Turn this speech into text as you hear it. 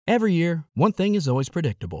Every year, one thing is always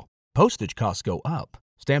predictable. Postage costs go up.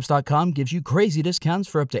 Stamps.com gives you crazy discounts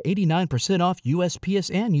for up to 89% off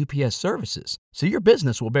USPS and UPS services, so your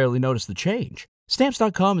business will barely notice the change.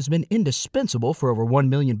 Stamps.com has been indispensable for over 1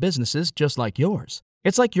 million businesses just like yours.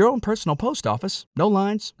 It's like your own personal post office. No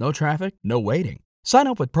lines, no traffic, no waiting. Sign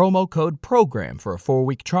up with promo code PROGRAM for a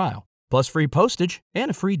 4-week trial, plus free postage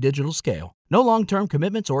and a free digital scale. No long-term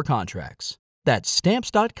commitments or contracts. That's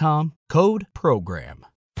Stamps.com, code PROGRAM.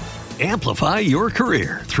 Amplify your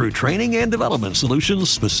career through training and development solutions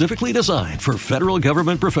specifically designed for federal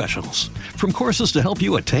government professionals. From courses to help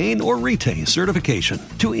you attain or retain certification,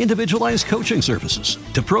 to individualized coaching services,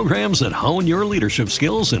 to programs that hone your leadership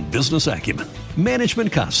skills and business acumen,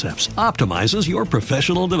 Management Concepts optimizes your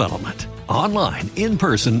professional development. Online, in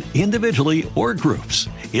person, individually, or groups,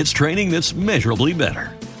 it's training that's measurably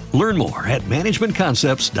better. Learn more at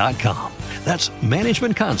managementconcepts.com. That's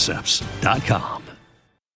managementconcepts.com.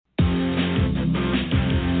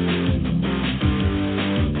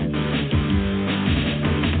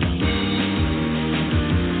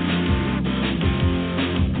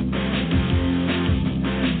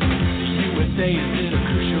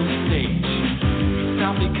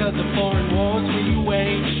 Because of foreign wars we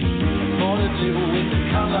wage, more to do with the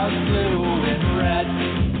colors blue and red.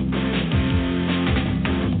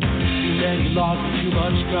 Too many laws and too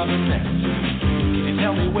much government. Can you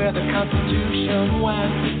tell me where the Constitution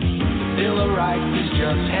went? The Bill of Rights is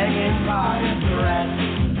just hanging by a thread.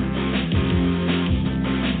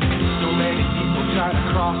 So many people try to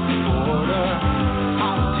cross the border.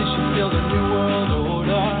 Politicians build a new world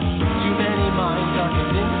order. Too many minds are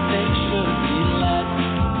convinced they should be led.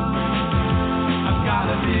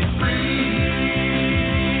 Gotta be free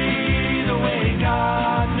the way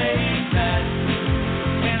God made that,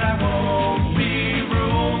 and I won't be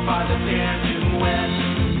ruled by the damn UN.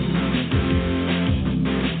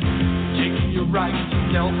 Taking your right to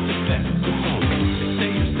self-defense. They say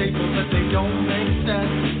you're stable, but they don't make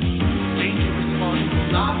sense. Dangerous ones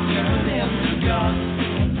will not turn into guns.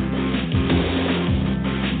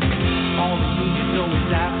 All the unions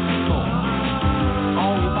always ask for more.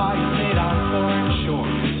 All your bodies made on foreign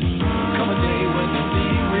shores. Come a day when there'll be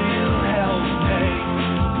real hell to pay.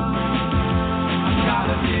 I've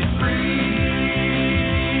gotta be free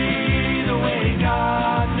the way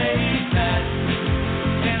God made that,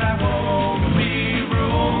 and I won't be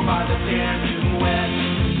ruled by the damn UN.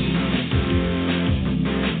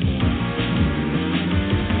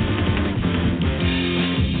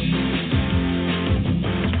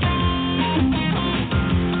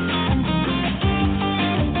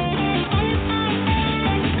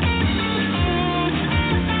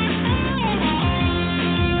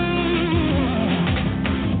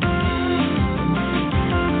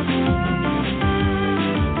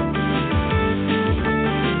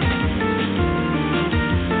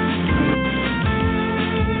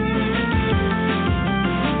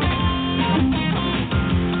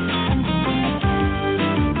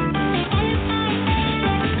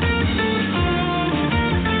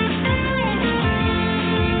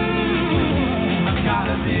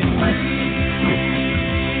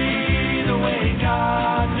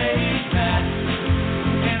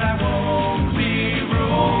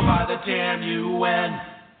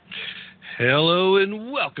 Hello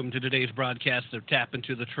and welcome to today's broadcast of Tap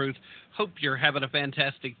Into the Truth. Hope you're having a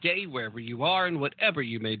fantastic day wherever you are and whatever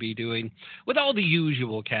you may be doing, with all the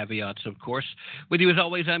usual caveats, of course. With you as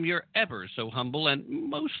always, I'm your ever so humble and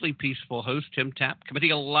mostly peaceful host, Tim Tapp, coming to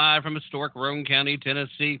you live from historic Roane County,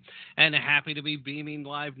 Tennessee, and happy to be beaming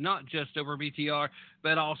live not just over BTR,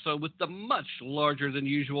 but also with the much larger than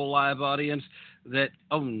usual live audience that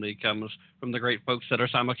only comes from the great folks that are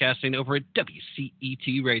simulcasting over at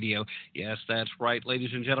WCET Radio. Yes, that's right, ladies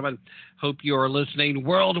and gentlemen. Hope you're listening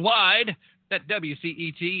worldwide at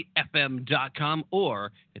WCETFM.com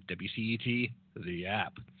or at WCET, the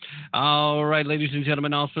app. All right, ladies and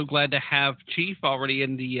gentlemen, also glad to have Chief already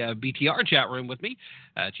in the BTR chat room with me.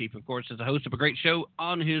 Chief, of course, is the host of a great show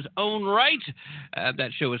on his own right.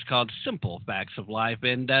 That show is called Simple Facts of Life,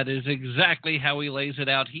 and that is exactly how he lays it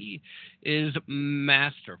out. He is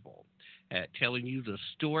masterful at telling you the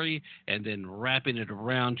story and then wrapping it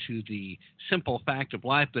around to the simple fact of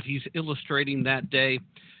life that he's illustrating that day.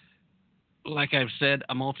 Like I've said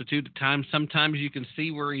a multitude of times, sometimes you can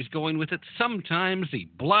see where he's going with it. Sometimes he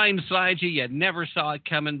blindsides you. You never saw it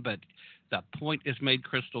coming, but the point is made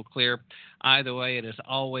crystal clear. Either way, it is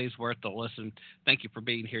always worth the listen. Thank you for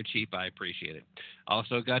being here, Chief. I appreciate it.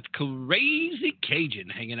 Also got Crazy Cajun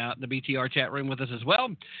hanging out in the BTR chat room with us as well.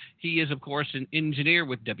 He is, of course, an engineer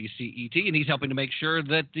with WCET, and he's helping to make sure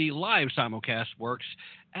that the live simulcast works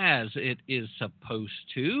as it is supposed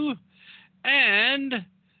to, and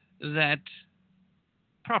that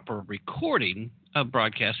proper recording of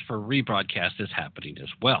broadcast for rebroadcast is happening as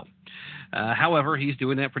well. However, he's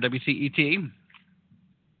doing that for WCET.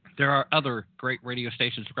 There are other great radio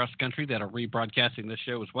stations across the country that are rebroadcasting this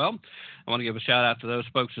show as well. I want to give a shout out to those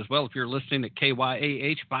folks as well. If you're listening at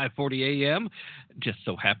KYAH 540 AM, just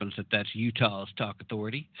so happens that that's Utah's Talk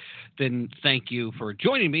Authority, then thank you for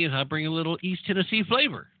joining me as I bring a little East Tennessee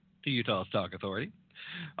flavor to Utah's Talk Authority.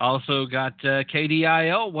 Also got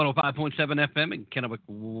KDIL 105.7 FM in Kennewick,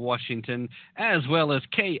 Washington, as well as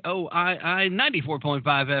KOII 94.5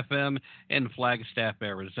 FM in Flagstaff,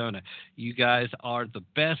 Arizona. You guys are the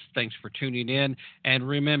best. Thanks for tuning in. And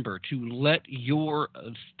remember to let your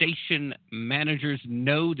station managers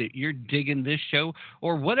know that you're digging this show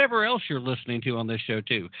or whatever else you're listening to on this show,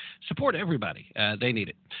 too. Support everybody. They need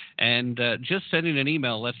it. And just sending an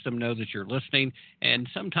email lets them know that you're listening. And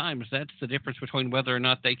sometimes that's the difference between whether or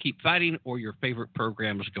not they keep fighting or your favorite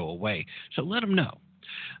programs go away. So let them know.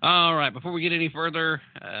 All right, before we get any further,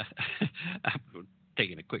 I'm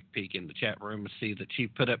taking a quick peek in the chat room to see that Chief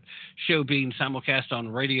put up show being simulcast on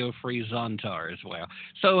Radio Free Zontar as well.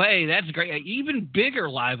 So, hey, that's great. An even bigger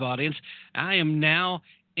live audience. I am now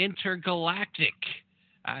intergalactic.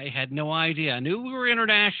 I had no idea. I knew we were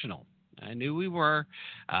international. I knew we were.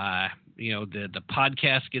 The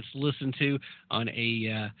podcast gets listened to on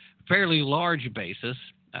a fairly large basis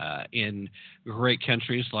in great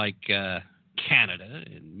countries like Canada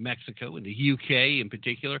and Mexico and the UK in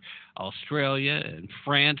particular, Australia and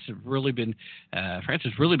France have really been France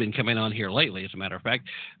has really been coming on here lately, as a matter of fact,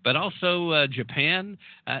 but also Japan.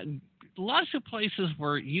 Lots of places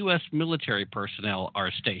where U.S. military personnel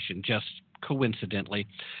are stationed, just coincidentally,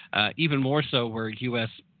 even more so where U.S.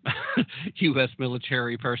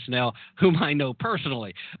 military personnel, whom I know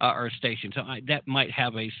personally, are stationed. So that might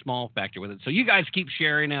have a small factor with it. So you guys keep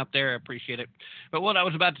sharing out there. I appreciate it. But what I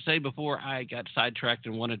was about to say before I got sidetracked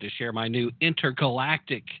and wanted to share my new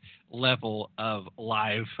intergalactic level of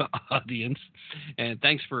live audience, and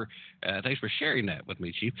thanks for sharing that with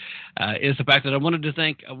me, Chief, is the fact that I wanted to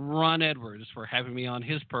thank Ron Edwards for having me on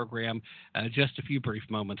his program just a few brief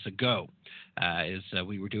moments ago. As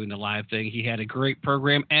we were doing the live thing, he had a great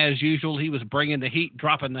program as usual. He was bringing the heat,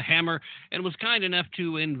 dropping the hammer, and was kind enough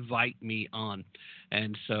to invite me on.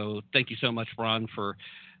 And so thank you so much, Ron, for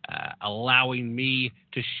allowing me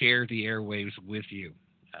to share the airwaves with you.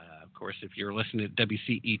 Of course, if you're listening to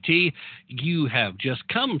WCET, you have just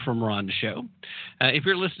come from Ron's show. If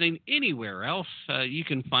you're listening anywhere else, you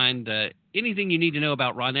can find anything you need to know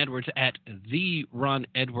about Ron Edwards at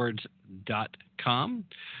theronedwards.com.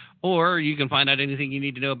 Or you can find out anything you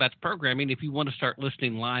need to know about the programming. If you want to start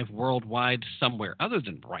listening live worldwide somewhere other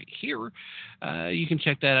than right here, you can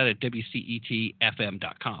check that out at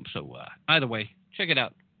WCETFM.com. So either way, check it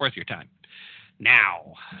out. Worth your time.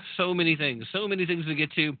 Now, so many things to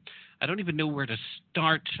get to. I don't even know where to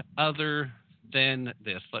start other than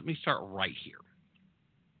this. Let me start right here.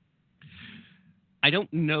 I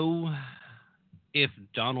don't know if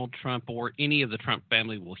Donald Trump or any of the Trump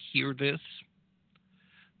family will hear this,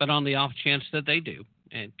 but on the off chance that they do,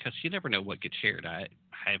 and because you never know what gets shared, I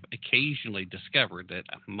have occasionally discovered that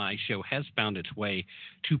my show has found its way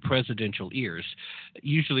to presidential ears,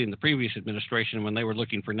 usually in the previous administration when they were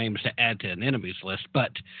looking for names to add to an enemies list.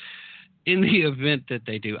 But in the event that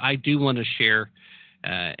they do, I do want to share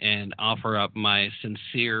and offer up my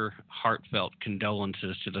sincere, heartfelt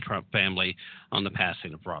condolences to the Trump family on the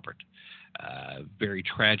passing of Robert. Very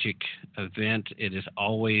tragic event. It is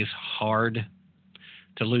always hard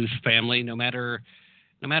to lose family, no matter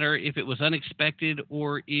if it was unexpected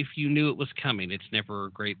or if you knew it was coming. It's never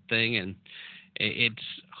a great thing, and it's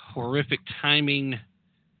horrific timing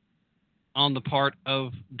on the part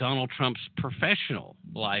of Donald Trump's professional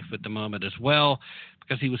life at the moment as well,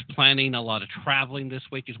 because he was planning a lot of traveling this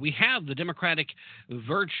week, as we have the Democratic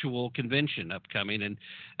virtual convention upcoming, and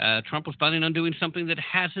Trump was planning on doing something that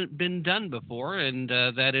hasn't been done before, and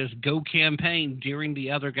that is go campaign during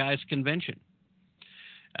the other guy's convention.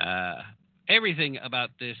 Everything about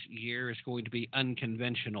this year is going to be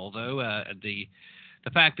unconventional, though. The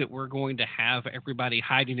fact that we're going to have everybody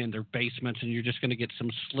hiding in their basements and you're just going to get some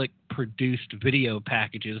slick produced video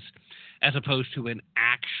packages as opposed to an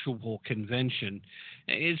actual convention,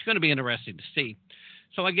 it's going to be interesting to see.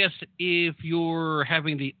 So I guess if you're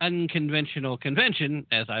having the unconventional convention,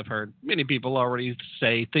 as I've heard many people already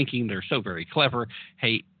say, thinking they're so very clever,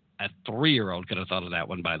 hey, a 3-year-old could have thought of that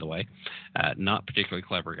one, by the way. Not particularly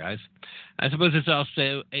clever, guys. I suppose it's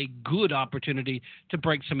also a good opportunity to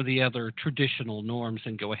break some of the other traditional norms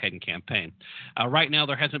and go ahead and campaign. Right now,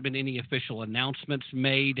 there hasn't been any official announcements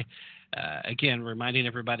made. Again, reminding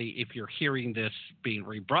everybody, if you're hearing this being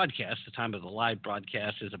rebroadcast, the time of the live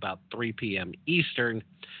broadcast is about 3 p.m. Eastern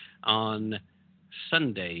on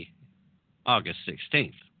Sunday, August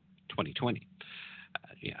 16th, 2020.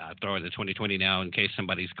 I'll throw in the 2020 now in case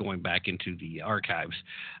somebody's going back into the archives.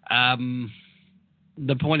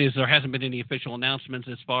 The point is there hasn't been any official announcements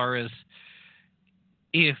as far as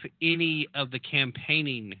if any of the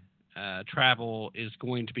campaigning travel is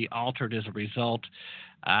going to be altered as a result.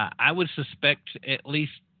 I would suspect at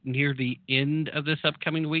least near the end of this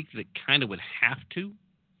upcoming week that kind of would have to.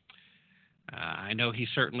 I know he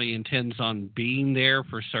certainly intends on being there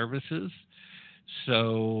for services.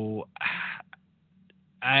 So,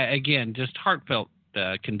 again, just heartfelt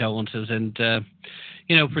condolences. And,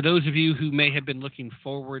 for those of you who may have been looking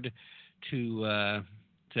forward to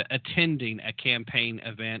attending a campaign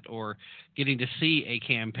event or getting to see a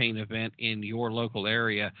campaign event in your local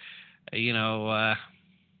area,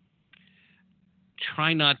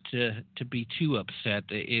 try not to be too upset.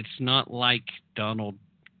 It's not like Donald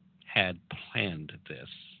had planned this,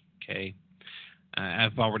 okay?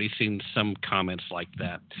 I've already seen some comments like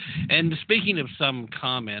that. And speaking of some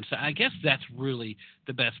comments, I guess that's really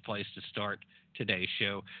the best place to start today's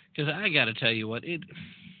show, because I got to tell you what,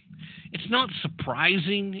 it's not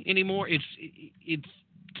surprising anymore. It's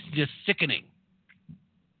just sickening.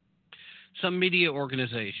 Some media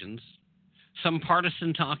organizations, some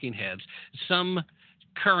partisan talking heads, some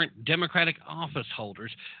current Democratic office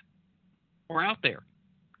holders were out there,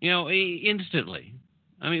 instantly.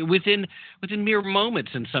 I mean, within mere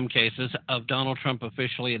moments in some cases of Donald Trump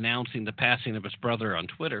officially announcing the passing of his brother on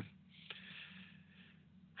Twitter,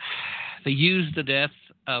 they used the death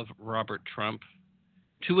of Robert Trump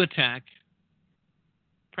to attack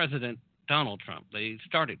President Donald Trump. They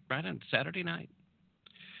started right on Saturday night.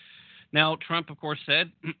 Now, Trump, of course,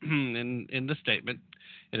 said in the statement,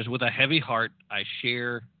 "It is with a heavy heart I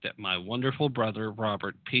share that my wonderful brother,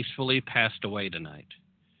 Robert, peacefully passed away tonight.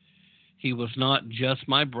 He was not just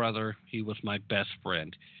my brother, he was my best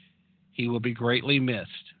friend. He will be greatly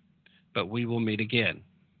missed, but we will meet again.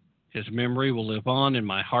 His memory will live on in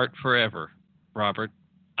my heart forever. Robert,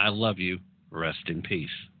 I love you. Rest in peace."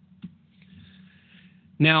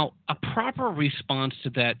 Now, a proper response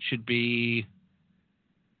to that should be,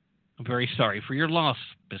 "I'm very sorry for your loss,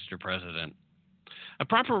 Mr. President." A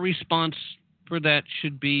proper response for that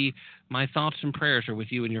should be, "My thoughts and prayers are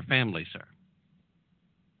with you and your family, sir."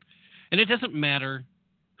 And it doesn't matter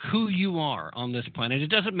who you are on this planet. It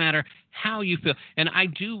doesn't matter how you feel. And I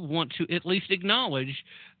do want to at least acknowledge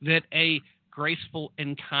that a graceful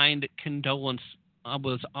and kind condolence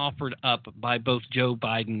was offered up by both Joe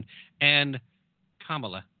Biden and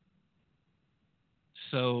Kamala.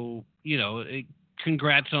 So,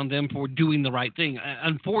 congrats on them for doing the right thing.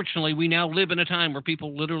 Unfortunately, we now live in a time where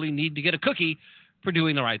people literally need to get a cookie for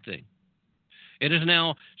doing the right thing. It is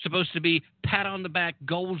now supposed to be pat on the back,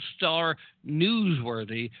 gold star,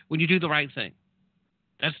 newsworthy when you do the right thing.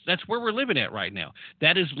 That's where we're living at right now.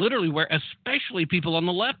 That is literally where especially people on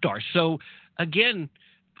the left are. So, again,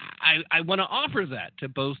 I want to offer that to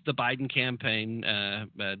both the Biden campaign,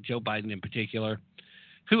 Joe Biden in particular,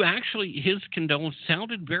 who actually his condolence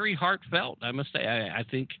sounded very heartfelt, I must say. I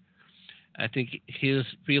think his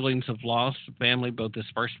feelings of loss, family, both his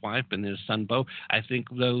first wife and his son, Beau, I think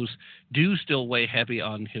those do still weigh heavy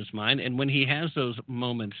on his mind. And when he has those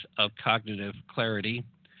moments of cognitive clarity,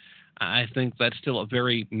 I think that's still a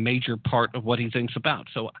very major part of what he thinks about.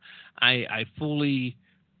 So I fully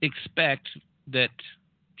expect that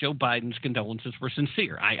Joe Biden's condolences were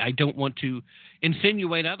sincere. I don't want to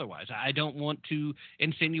insinuate otherwise. I don't want to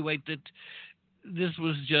insinuate that this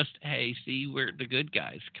was just, hey, see, we're the good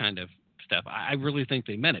guys kind of stuff. I really think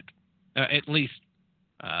they meant it, at least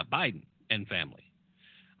Biden and family.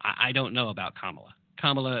 I don't know about Kamala.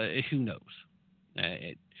 Kamala, who knows?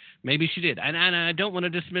 Maybe she did. And I don't want to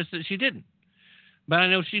dismiss that she didn't. But I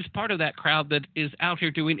know she's part of that crowd that is out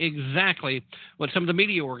here doing exactly what some of the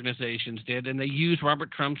media organizations did, and they used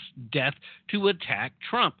Robert Trump's death to attack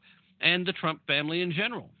Trump and the Trump family in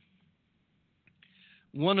general.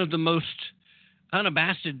 One of the most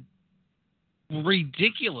unabashed,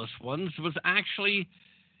 ridiculous ones was actually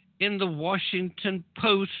in the Washington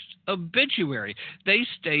Post obituary. They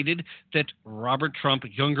stated that Robert Trump,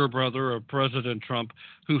 younger brother of President Trump,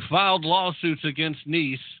 who filed lawsuits against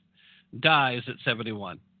niece, dies at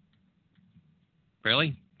 71.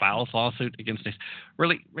 Really? Files lawsuit against niece?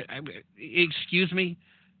 Really? Excuse me?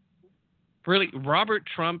 Really, Robert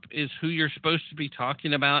Trump is who you're supposed to be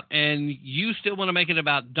talking about, and you still want to make it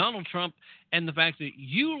about Donald Trump and the fact that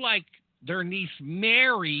you like their niece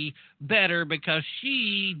Mary better because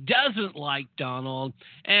she doesn't like Donald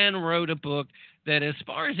and wrote a book that, as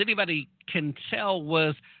far as anybody can tell,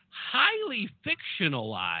 was highly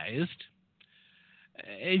fictionalized.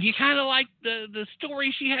 And you kind of like the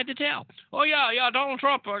story she had to tell. Oh, yeah, Donald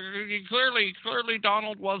Trump, clearly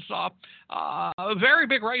Donald was a very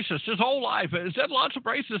big racist his whole life. He said lots of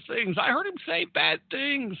racist things. I heard him say bad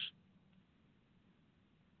things.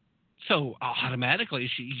 So automatically,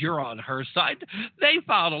 you're on her side. They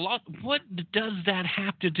filed a lawsuit. What does that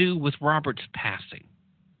have to do with Robert's passing?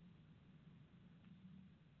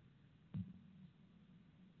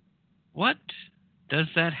 What does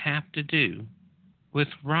that have to do with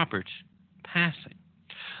Robert's passing?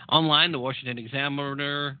 Online, the Washington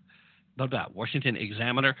Examiner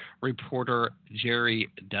reporter Jerry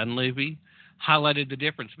Dunleavy highlighted the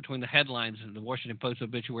difference between the headlines in the Washington Post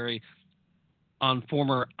obituary on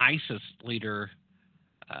former ISIS leader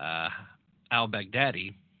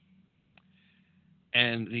al-Baghdadi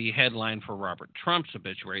and the headline for Robert Trump's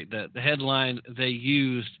obituary. The headline they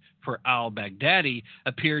used for al-Baghdadi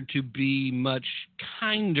appeared to be much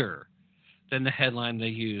kinder than the headline they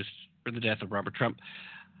used for the death of Robert Trump.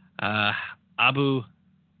 Abu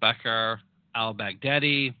Bakr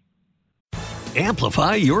al-Baghdadi.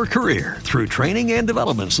 Amplify your career through training and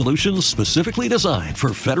development solutions specifically designed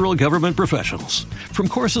for federal government professionals. From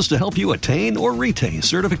courses to help you attain or retain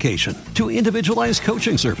certification, to individualized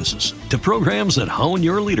coaching services, to programs that hone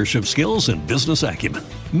your leadership skills and business acumen,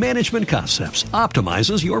 Management Concepts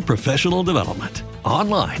optimizes your professional development.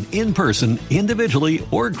 Online, in person, individually,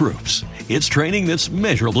 or groups, it's training that's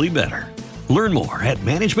measurably better. Learn more at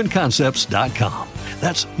managementconcepts.com.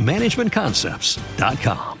 That's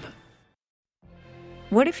managementconcepts.com.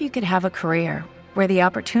 What if you could have a career where the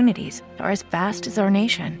opportunities are as vast as our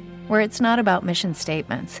nation, where it's not about mission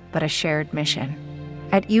statements, but a shared mission?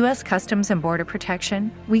 At U.S. Customs and Border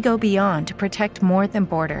Protection, we go beyond to protect more than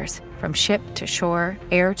borders. From ship to shore,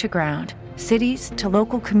 air to ground, cities to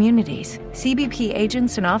local communities, CBP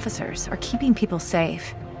agents and officers are keeping people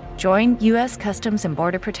safe. Join U.S. Customs and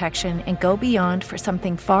Border Protection and go beyond for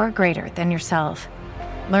something far greater than yourself.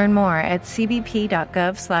 Learn more at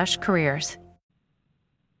cbp.gov/careers.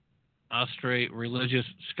 Austrian religious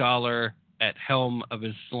scholar at helm of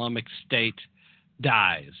Islamic State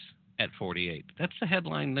dies at 48. That's the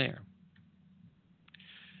headline there.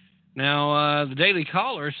 Now, the Daily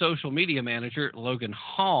Caller social media manager, Logan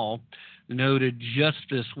Hall, noted just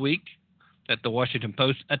this week that the Washington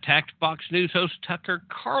Post attacked Fox News host Tucker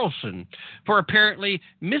Carlson for apparently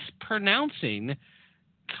mispronouncing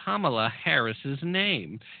Kamala Harris's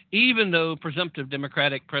name, even though presumptive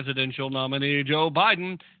Democratic presidential nominee Joe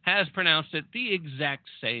Biden has pronounced it the exact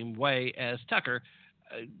same way as Tucker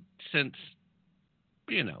since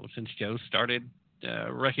Joe started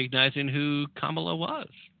recognizing who Kamala was.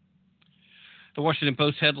 The Washington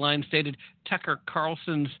Post headline stated Tucker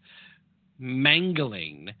Carlson's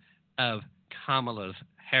mangling of Kamala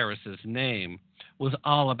Harris's name was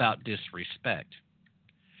all about disrespect.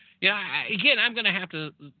 Again, I'm going to have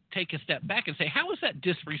to take a step back and say, how is that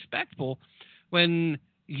disrespectful when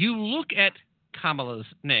you look at Kamala's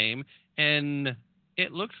name and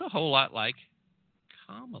it looks a whole lot like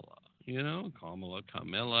Kamala? Kamala.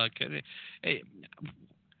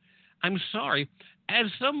 I'm sorry. As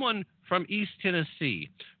someone from East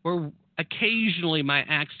Tennessee, where occasionally my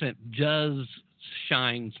accent does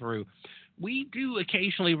shine through, we do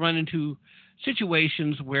occasionally run into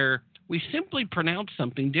situations where we simply pronounce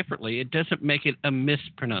something differently. It doesn't make it a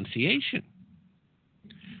mispronunciation.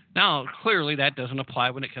 Now, clearly that doesn't apply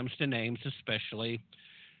when it comes to names, especially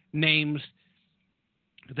names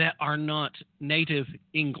that are not native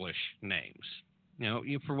English names.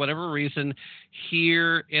 For whatever reason,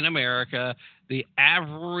 here in America, the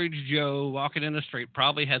average Joe walking in the street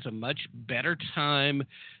probably has a much better time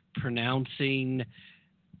pronouncing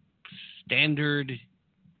standard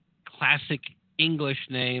classic English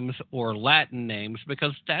names or Latin names,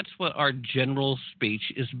 because that's what our general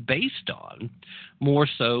speech is based on, more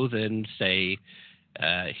so than, say,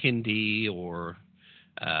 Hindi or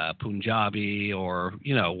Punjabi or,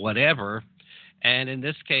 whatever. And in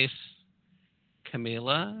this case,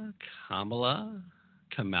 Kamala. Kamala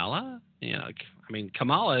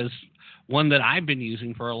is one that I've been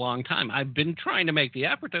using for a long time. I've been trying to make the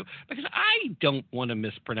effort, though, because I don't want to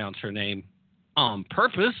mispronounce her name on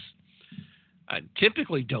purpose. I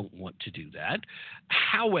typically don't want to do that.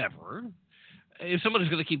 However, if someone is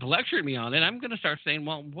going to keep lecturing me on it, I'm going to start saying,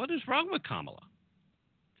 well, what is wrong with Kamala?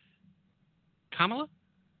 Kamala?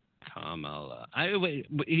 Kamala. Is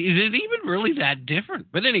it even really that different?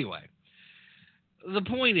 But anyway, the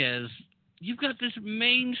point is, you've got this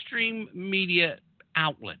mainstream media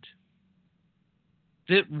outlet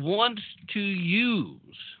that wants to use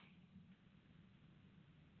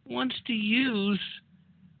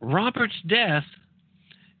Robert's death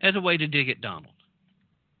as a way to dig at Donald.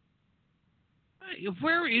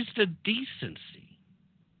 Where is the decency?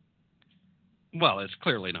 Well, it's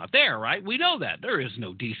clearly not there, right? We know that. There is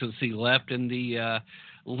no decency left in the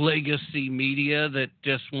legacy media that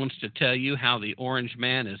just wants to tell you how the orange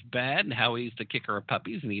man is bad and how he's the kicker of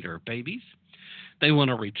puppies and eater of babies. They want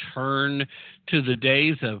to return to the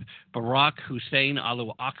days of Barack Hussein,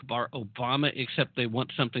 Allahu Akbar Obama, except they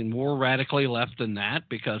want something more radically left than that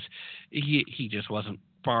because he just wasn't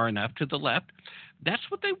far enough to the left. That's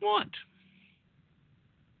what they want.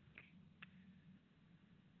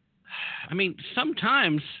 I mean,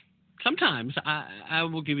 sometimes I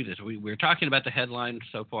will give you this. We're talking about the headline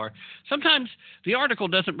so far. Sometimes the article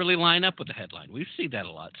doesn't really line up with the headline. We've seen that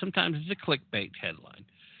a lot. Sometimes it's a clickbait headline.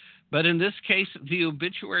 But in this case, the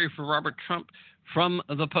obituary for Robert Trump from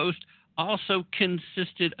the Post also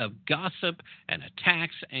consisted of gossip and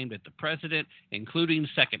attacks aimed at the president, including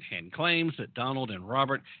secondhand claims that Donald and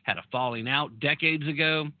Robert had a falling out decades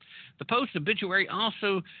ago. The Post obituary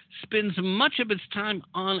also spends much of its time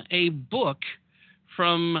on a book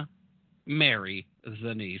from Mary,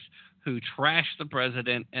 the niece, who trashed the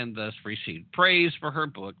president and thus received praise for her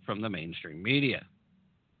book from the mainstream media.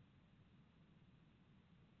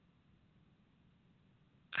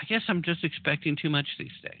 I guess I'm just expecting too much these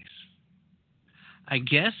days. I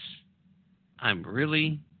guess I'm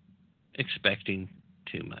really expecting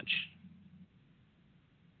too much.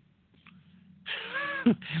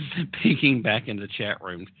 Peeking back in the chat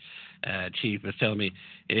room, Chief was telling me,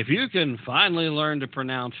 if you can finally learn to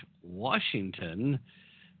pronounce Washington,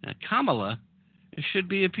 Kamala should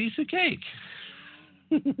be a piece of cake.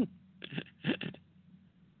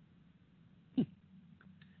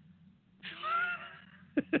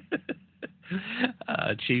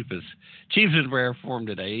 Chief is rare form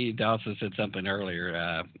today. He also said something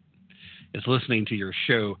earlier. Is listening to your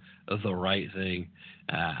show the right thing?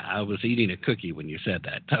 I was eating a cookie when you said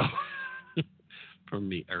that, though, from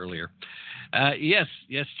me earlier. Yes,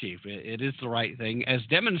 Chief, it is the right thing, as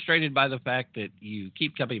demonstrated by the fact that you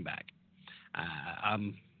keep coming back.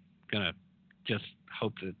 I'm gonna just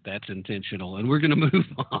hope that that's intentional, and we're going to move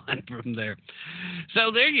on from there.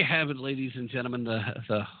 So there you have it, ladies and gentlemen,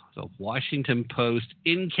 the Washington Post,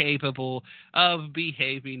 incapable of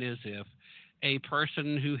behaving as if a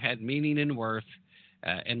person who had meaning and worth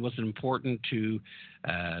and was important to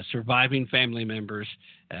surviving family members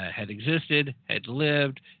had existed, had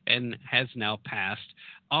lived, and has now passed,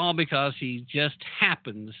 all because he just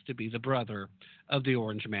happens to be the brother of the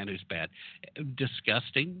orange man who's bad.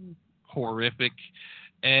 Disgusting, horrific,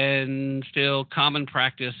 and still common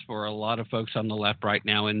practice for a lot of folks on the left right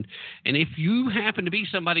now. And if you happen to be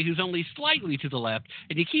somebody who's only slightly to the left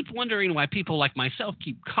and you keep wondering why people like myself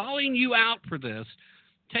keep calling you out for this,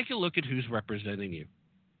 take a look at who's representing you.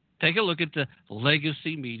 Take a look at the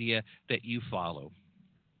legacy media that you follow.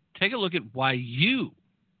 Take a look at why you,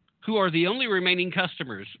 who are the only remaining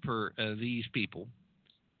customers for these people,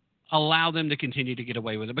 allow them to continue to get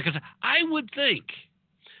away with it. Because I would think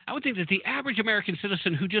that the average American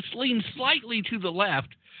citizen who just leans slightly to the left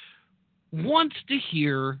wants to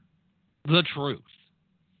hear the truth.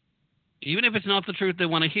 Even if it's not the truth they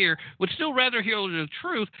want to hear, would still rather hear the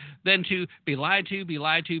truth than to be lied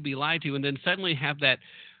to, and then suddenly have that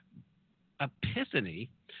epiphany,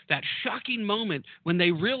 that shocking moment when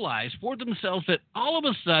they realize for themselves that all of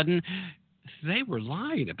a sudden they were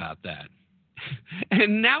lying about that.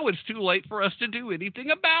 And now it's too late for us to do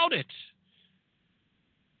anything about it.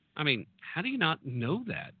 I mean, how do you not know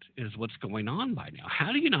that is what's going on by now?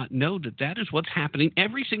 How do you not know that that is what's happening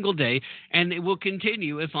every single day, and it will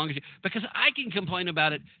continue as long as you... Because I can complain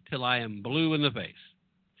about it till I am blue in the face,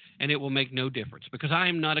 and it will make no difference because I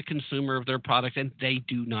am not a consumer of their product, and they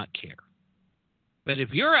do not care. But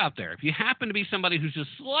if you're out there, if you happen to be somebody who's just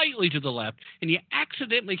slightly to the left, and you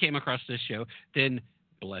accidentally came across this show, then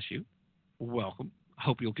bless you. Welcome.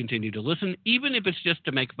 Hope you'll continue to listen, even if it's just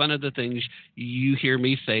to make fun of the things you hear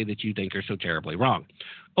me say that you think are so terribly wrong.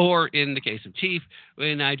 Or in the case of Chief,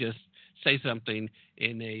 when I just say something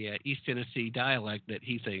in a East Tennessee dialect that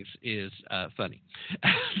he thinks is funny.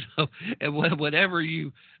 So whatever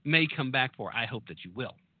you may come back for, I hope that you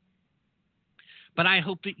will. But I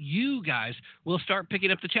hope that you guys will start picking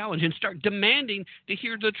up the challenge and start demanding to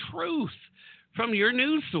hear the truth from your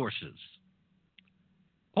news sources.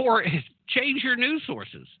 Or change your news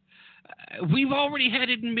sources. we've already had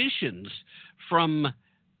admissions from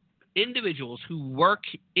individuals who work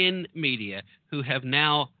in media who have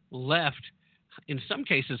now left, in some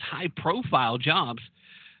cases, high-profile jobs,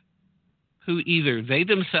 who either they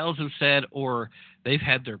themselves have said or they've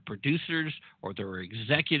had their producers or their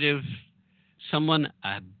executives, someone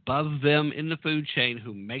above them in the food chain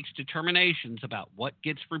who makes determinations about what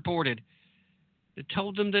gets reported, that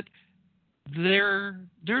told them that they're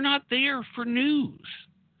not there for news.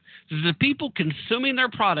 The people consuming their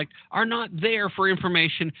product are not there for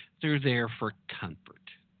information. They're there for comfort.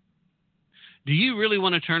 Do you really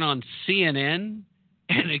want to turn on CNN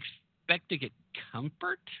and expect to get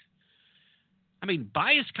comfort? I mean,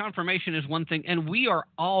 bias confirmation is one thing, and we are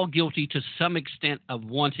all guilty to some extent of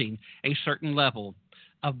wanting a certain level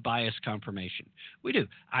of bias confirmation. We do.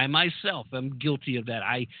 I myself am guilty of that.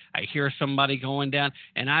 I hear somebody going down,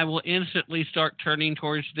 and I will instantly start turning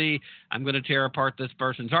towards I'm going to tear apart this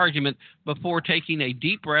person's argument before taking a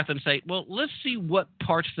deep breath and say, well, let's see what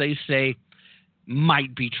parts they say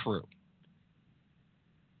might be true.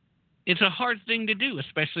 It's a hard thing to do,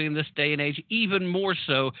 especially in this day and age, even more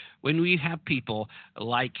so when we have people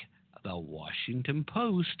like the Washington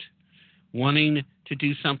Post wanting to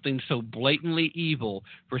do something so blatantly evil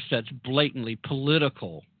for such blatantly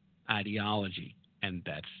political ideology. And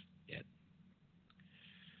that's it.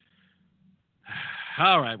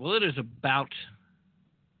 All right. Well, it is about,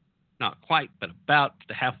 not quite, but about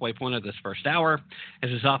the halfway point of this first hour. As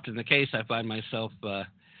is often the case, I find myself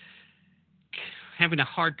having a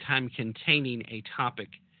hard time containing a topic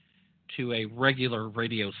to a regular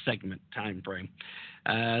radio segment time frame.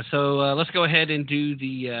 So let's go ahead and do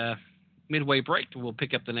the midway break. We'll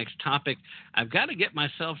pick up the next topic. I've got to get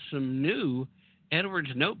myself some new Edwards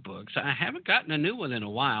notebooks. I haven't gotten a new one in a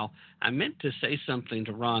while. I meant to say something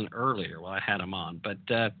to Ron earlier while I had him on, but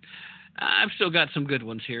I've still got some good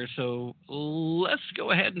ones here. So let's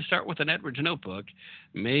go ahead and start with an Edwards notebook.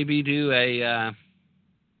 Maybe do a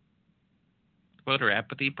voter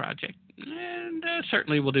apathy project, and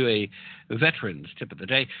certainly we'll do a veterans tip of the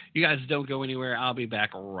day. You guys don't go anywhere. I'll be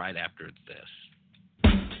back right after this.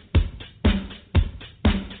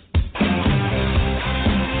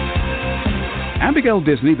 Abigail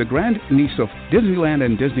Disney, the grand niece of Disneyland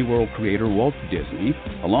and Disney World creator Walt Disney,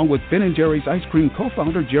 along with Ben and Jerry's ice cream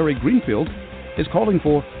co-founder Jerry Greenfield, is calling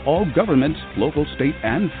for all governments, local, state,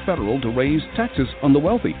 and federal, to raise taxes on the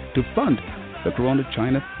wealthy to fund the Corona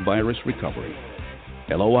China virus recovery.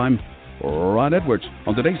 Hello, I'm Ron Edwards.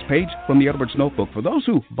 On today's page from the Edwards Notebook, for those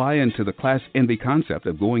who buy into the class envy concept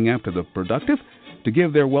of going after the productive to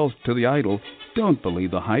give their wealth to the idle, don't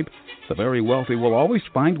believe the hype. The very wealthy will always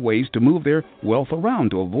find ways to move their wealth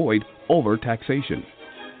around to avoid overtaxation.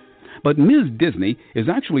 But Ms. Disney is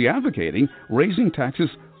actually advocating raising taxes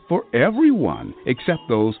for everyone except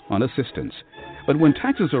those on assistance. But when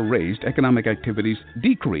taxes are raised, economic activities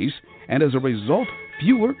decrease, and as a result,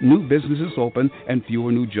 fewer new businesses open and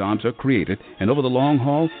fewer new jobs are created, and over the long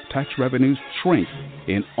haul, tax revenues shrink.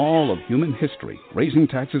 In all of human history, raising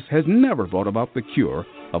taxes has never brought about the cure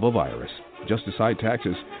of a virus. Just as high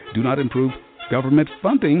taxes do not improve government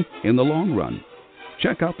funding in the long run.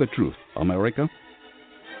 Check out the truth, America.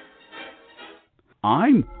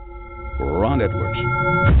 I'm Ron Edwards.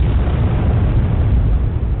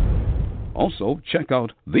 Also, check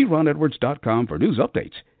out theronedwards.com for news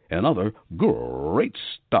updates and other great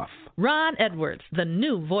stuff. Ron Edwards, the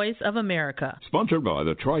new voice of America. Sponsored by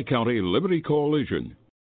the Tri-County Liberty Coalition.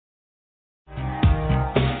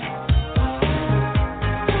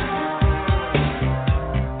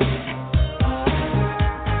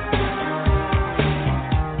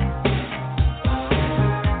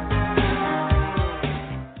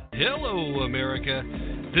 Hello, America.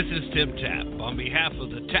 This is Tim Tapp on behalf of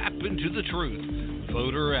the Tap Into the Truth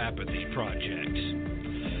Voter Apathy Project.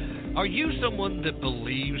 Are you someone that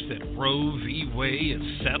believes that Roe v. Wade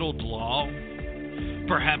is settled law?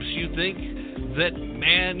 Perhaps you think that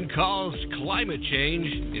man-caused climate change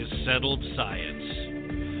is settled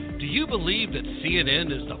science. Do you believe that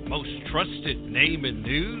CNN is the most trusted name in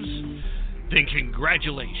news? Then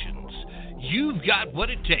congratulations. You've got what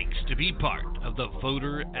it takes to be part of the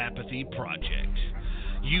Voter Apathy Project.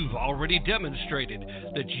 You've already demonstrated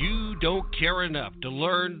that you don't care enough to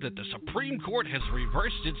learn that the Supreme Court has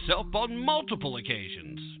reversed itself on multiple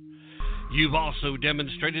occasions. You've also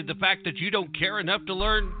demonstrated the fact that you don't care enough to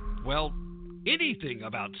learn, well, anything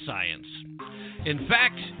about science. In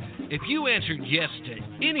fact, if you answered yes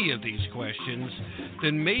to any of these questions,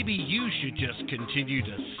 then maybe you should just continue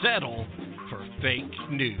to settle for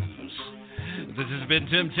fake news. This has been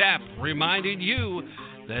Tim Tapp reminding you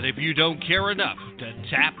that if you don't care enough to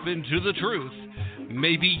tap into the truth,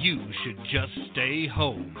 maybe you should just stay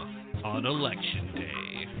home on Election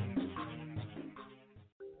Day.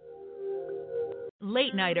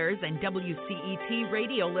 Late Nighters and WCET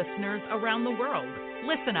radio listeners around the world,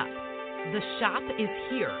 listen up. The shop is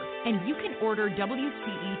here, and you can order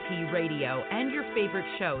WCET radio and your favorite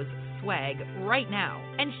shows swag right now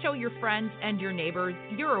and show your friends and your neighbors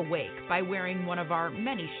you're awake by wearing one of our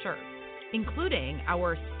many shirts, including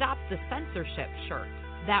our Stop the Censorship shirt.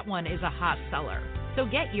 That one is a hot seller, so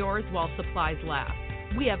get yours while supplies last.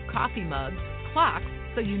 We have coffee mugs, clocks,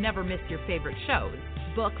 so you never miss your favorite shows,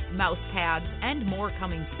 books, mouse pads, and more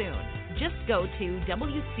coming soon. Just go to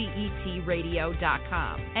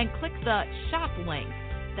WCETradio.com and click the shop link.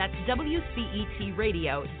 That's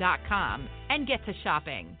WCETradio.com and get to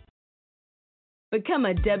shopping. Become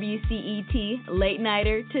a WCET Late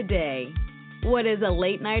Nighter today. What is a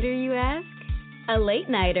late nighter, you ask? A late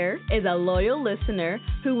nighter is a loyal listener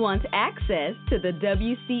who wants access to the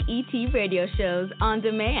WCET radio shows on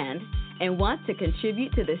demand and wants to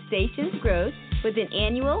contribute to the station's growth with an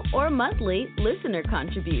annual or monthly listener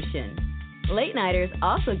contribution. Late Nighters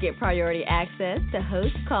also get priority access to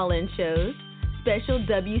host call-in shows, special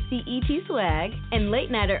WCET swag, and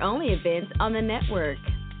Late Nighter-only events on the network.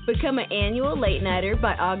 Become an annual Late Nighter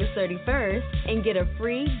by August 31st and get a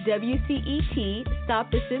free WCET Stop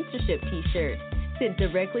the Censorship t-shirt sent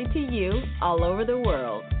directly to you all over the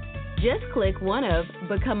world. Just click one of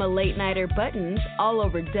Become a Late Nighter buttons all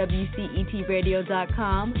over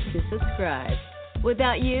WCETradio.com to subscribe.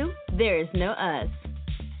 Without you, there is no us.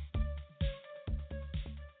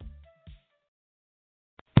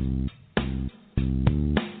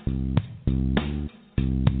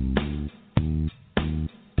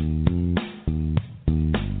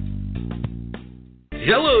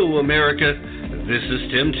 Hello, America. This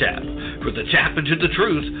is Tim Tapp for the Tap Into the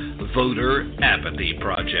Truth Voter Apathy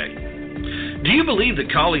Project. Do you believe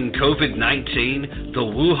that calling COVID-19 the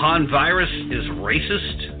Wuhan virus is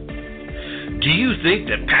racist? Do you think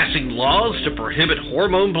that passing laws to prohibit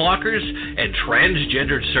hormone blockers and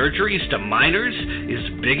transgendered surgeries to minors is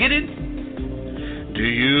bigoted? Do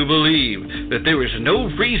you believe that there is no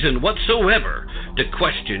reason whatsoever to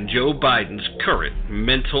question Joe Biden's current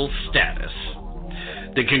mental status?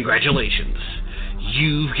 Then congratulations.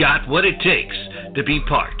 You've got what it takes to be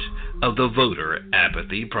part of the Voter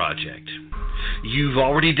Apathy Project. You've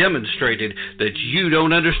already demonstrated that you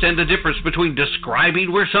don't understand the difference between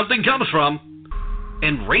describing where something comes from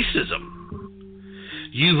and racism.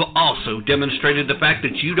 You've also demonstrated the fact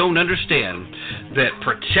that you don't understand that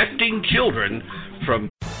protecting children from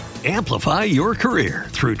Amplify your career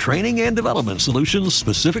through training and development solutions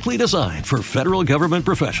specifically designed for federal government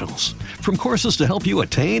professionals. From courses to help you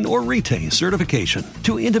attain or retain certification,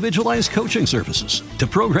 to individualized coaching services, to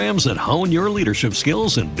programs that hone your leadership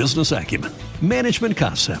skills and business acumen, Management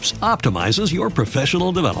Concepts optimizes your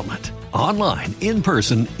professional development. Online, in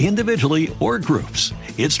person, individually, or groups,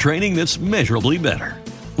 it's training that's measurably better.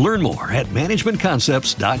 Learn more at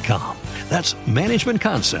managementconcepts.com. That's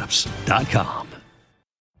managementconcepts.com.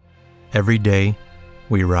 Every day,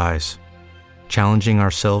 we rise, challenging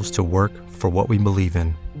ourselves to work for what we believe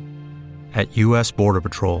in. At U.S. Border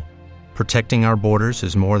Patrol, protecting our borders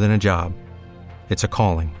is more than a job. It's a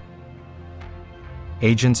calling.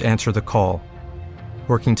 Agents answer the call,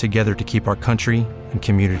 working together to keep our country and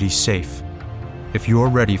communities safe. If you're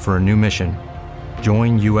ready for a new mission,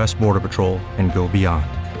 join U.S. Border Patrol and go beyond.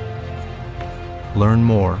 Learn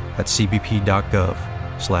more at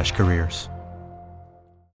cbp.gov/careers.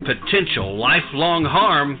 Potential lifelong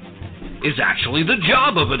harm is actually the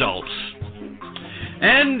job of adults.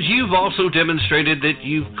 And you've also demonstrated that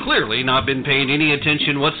you've clearly not been paying any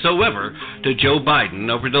attention whatsoever to Joe Biden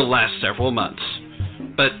over the last several months.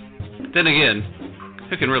 But then again,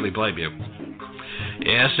 who can really blame you?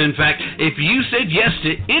 Yes, in fact, if you said yes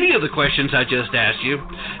to any of the questions I just asked you,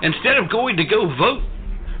 instead of going to go vote,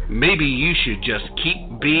 maybe you should just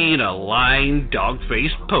keep being a lying,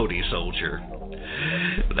 dog-faced pony soldier.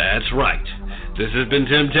 That's right. This has been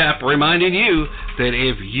Tim Tapp reminding you that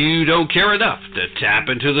if you don't care enough to tap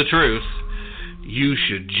into the truth, you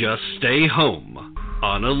should just stay home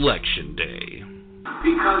on Election Day.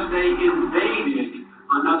 Because they invaded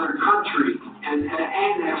another country and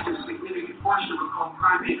annexed a significant portion of it called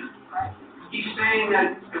Crimea. He's saying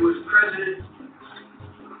that it was President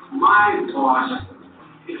my boss.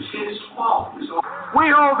 It's his fault.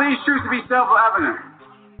 We hold these truths to be self-evident.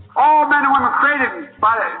 All men and women created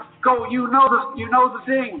by the go. You know the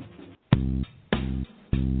thing.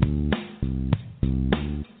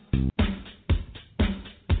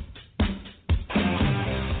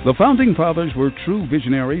 The Founding Fathers were true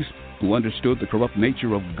visionaries who understood the corrupt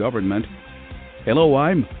nature of government Hello,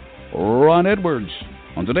 I'm Ron Edwards.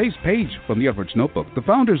 On today's page from the Edwards Notebook, the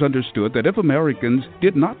founders understood that if Americans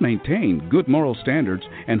did not maintain good moral standards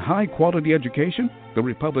and high-quality education, the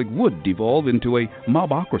Republic would devolve into a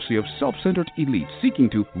mobocracy of self-centered elites seeking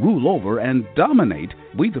to rule over and dominate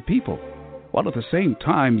we the people, while at the same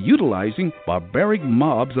time utilizing barbaric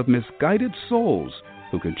mobs of misguided souls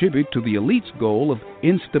who contribute to the elite's goal of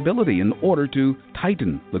instability in order to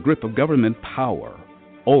tighten the grip of government power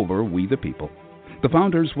over we the people. The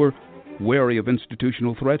founders were wary of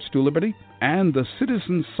institutional threats to liberty and the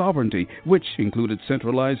citizen sovereignty, which included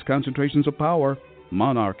centralized concentrations of power,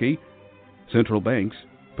 monarchy, central banks,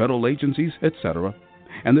 federal agencies, etc.,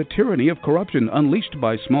 and the tyranny of corruption unleashed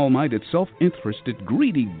by small-minded, self-interested,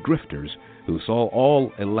 greedy grifters who saw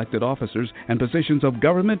all elected officers and positions of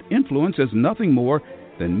government influence as nothing more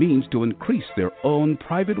than means to increase their own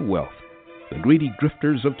private wealth. The greedy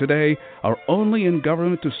grifters of today are only in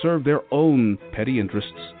government to serve their own petty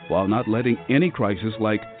interests, while not letting any crisis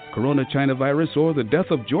like Corona China virus or the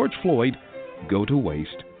death of George Floyd go to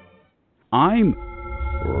waste. I'm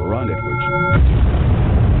Ron Edwards.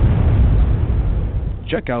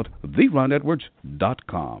 Check out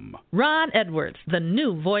theronedwards.com. Ron Edwards, the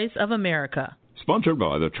new voice of America. Sponsored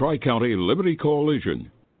by the Tri-County Liberty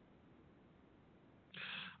Coalition.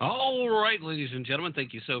 All right, ladies and gentlemen,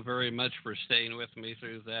 thank you so very much for staying with me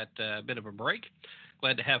through that bit of a break.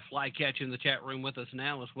 Glad to have Flycatch in the chat room with us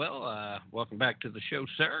now as well. Welcome back to the show,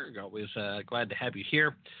 sir. Always glad to have you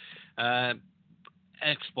here.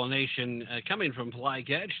 Explanation coming from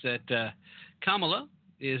Flycatch that Kamala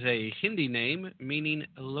is a Hindi name meaning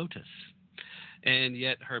lotus, and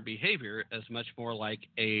yet her behavior is much more like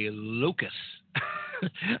a locust.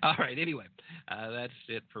 All right, anyway, that's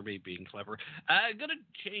it for me being clever. I'm going to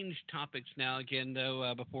change topics now again,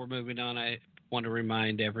 though. Before moving on, I want to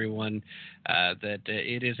remind everyone that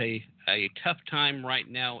it is a tough time right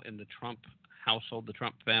now in the Trump household, the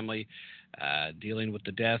Trump family, dealing with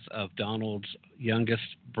the death of Donald's youngest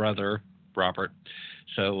brother, Robert.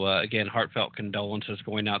 So, again, heartfelt condolences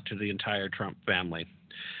going out to the entire Trump family.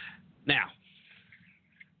 Now,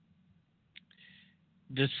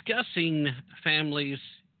 discussing families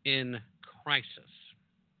in crisis.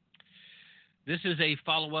 This is a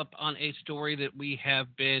follow-up on a story that we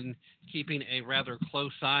have been keeping a rather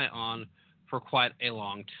close eye on for quite a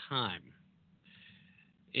long time.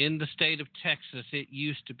 In the state of Texas, it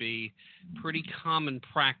used to be pretty common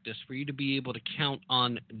practice for you to be able to count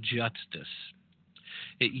on justice.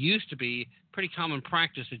 It used to be pretty common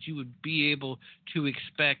practice that you would be able to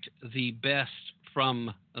expect the best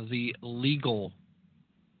from the legal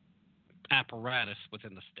apparatus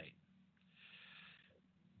within the state.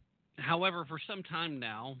 However, for some time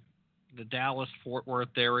now, the Dallas-Fort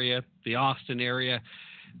Worth area, the Austin area,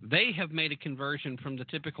 they have made a conversion from the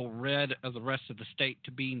typical red of the rest of the state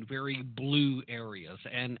to being very blue areas.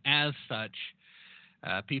 And as such,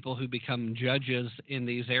 people who become judges in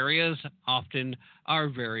these areas often are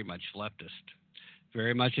very much leftist,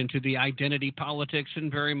 very much into the identity politics and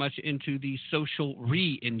very much into the social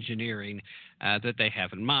re-engineering that they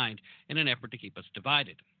have in mind in an effort to keep us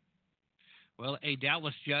divided. Well, a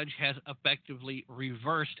Dallas judge has effectively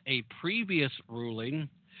reversed a previous ruling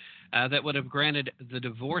that would have granted the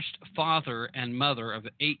divorced father and mother of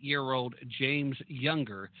 8-year-old James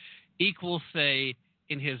Younger equal say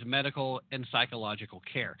in his medical and psychological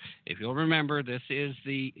care. If you'll remember, this is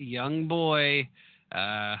the young boy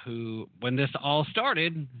who, when this all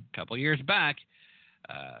started a couple years back,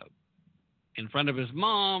 in front of his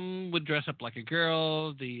mom would dress up like a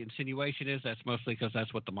girl. The insinuation is that's mostly because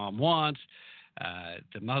that's what the mom wants.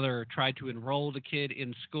 The mother tried to enroll the kid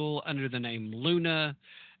in school under the name Luna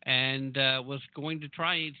and was going to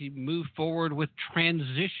try to move forward with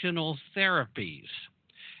transitional therapies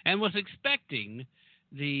and was expecting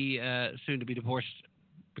the soon-to-be divorced,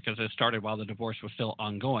 because it started while the divorce was still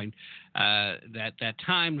ongoing, that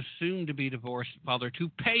time soon-to-be divorced father to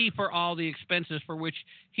pay for all the expenses for which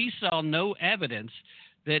he saw no evidence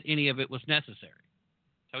that any of it was necessary.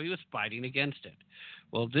 So he was fighting against it.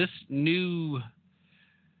 Well, this new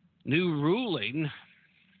ruling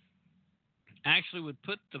actually would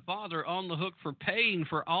put the father on the hook for paying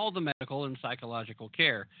for all the medical and psychological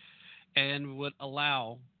care and would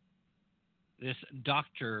allow this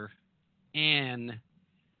Dr. Ann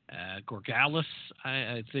Georgalis,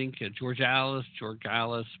 I think,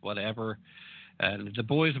 Georgalis, whatever, the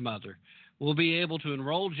boy's mother, will be able to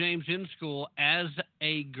enroll James in school as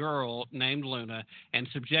a girl named Luna and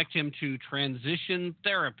subject him to transition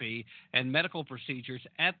therapy and medical procedures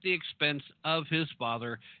at the expense of his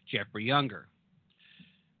father, Jeffrey Younger.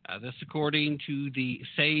 This according to the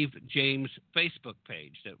Save James Facebook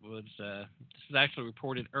page. This was actually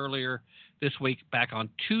reported earlier this week, back on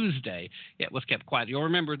Tuesday. It was kept quiet. You'll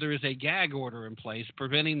remember there is a gag order in place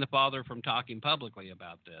preventing the father from talking publicly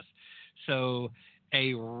about this. So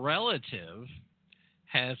a relative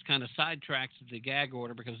has kind of sidetracked the gag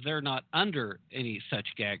order because they're not under any such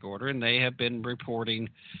gag order, and they have been reporting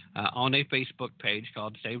on a Facebook page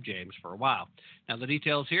called Save James for a while. Now, the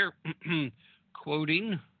details here,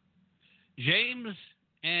 quoting, James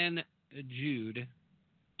and Jude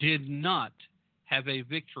did not have a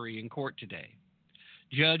victory in court today.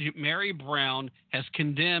 Judge Mary Brown has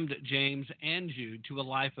condemned James and Jude to a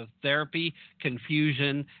life of therapy,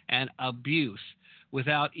 confusion, and abuse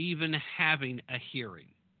without even having a hearing.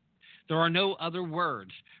 There are no other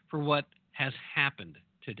words for what has happened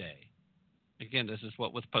today. Again, this is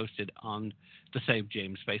what was posted on the Save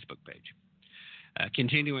James Facebook page.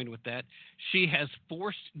 Continuing with that, she has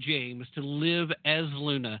forced James to live as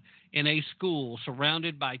Luna in a school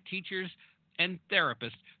surrounded by teachers and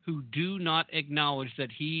therapists who do not acknowledge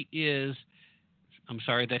that he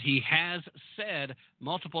has said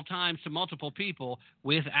multiple times to multiple people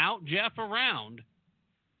without Jeff around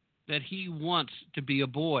that he wants to be a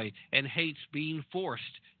boy and hates being forced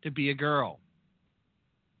to be a girl.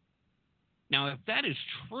 Now, if that is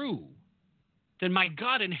true, then my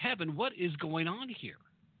God in heaven, what is going on here?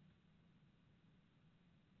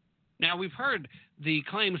 Now, we've heard the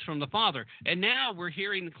claims from the father, and now we're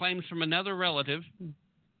hearing the claims from another relative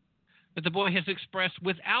that the boy has expressed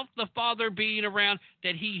without the father being around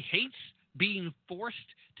that he hates being forced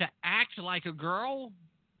to act like a girl.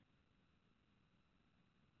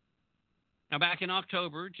 Now, back in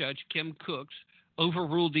October, Judge Kim Cooks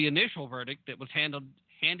overruled the initial verdict that was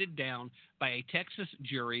handed down by a Texas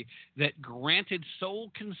jury that granted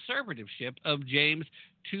sole conservatorship of James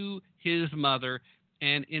to his mother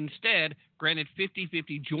and instead granted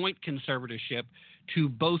 50-50 joint conservatorship to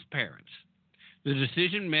both parents. The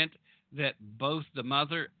decision meant that both the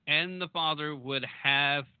mother and the father would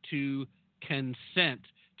have to consent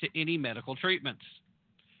to any medical treatments.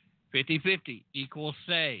 50-50 equals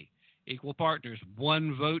say. Equal partners,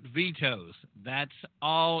 one vote vetoes. That's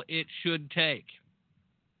all it should take.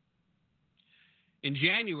 In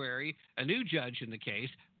January, a new judge in the case,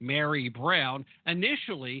 Mary Brown,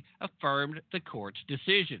 initially affirmed the court's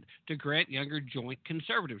decision to grant Younger joint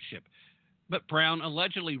conservatorship. But Brown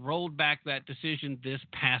allegedly rolled back that decision this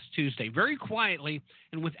past Tuesday, very quietly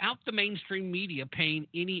and without the mainstream media paying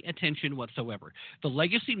any attention whatsoever. The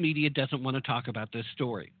legacy media doesn't want to talk about this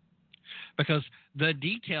story, because the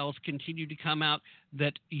details continue to come out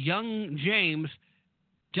that young James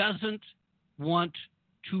doesn't want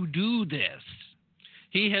to do this.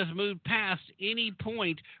 He has moved past any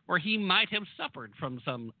point where he might have suffered from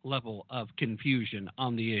some level of confusion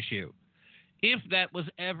on the issue. If that was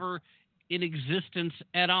ever in existence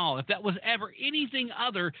at all, if that was ever anything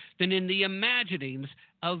other than in the imaginings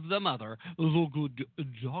of the mother, the good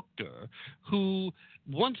doctor, who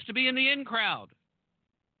wants to be in the in crowd.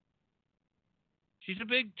 She's a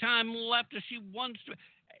big-time leftist.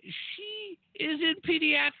 She is in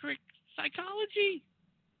pediatric psychology.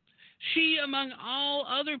 She, among all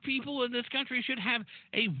other people in this country, should have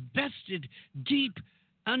a vested, deep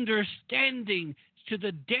understanding to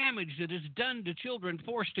the damage that is done to children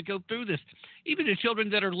forced to go through this. Even to children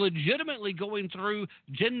that are legitimately going through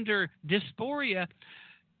gender dysphoria,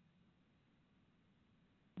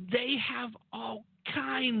 they have all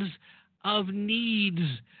kinds of needs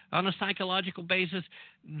on a psychological basis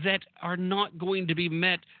that are not going to be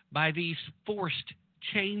met by these forced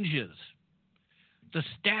changes. The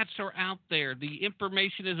stats are out there. The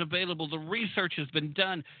information is available. The research has been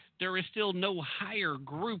done. There is still no higher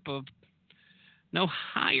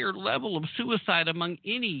level of suicide among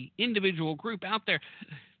any individual group out there.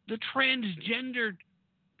 The transgender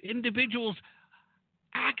individuals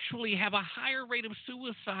actually have a higher rate of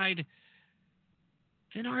suicide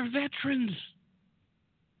than our veterans.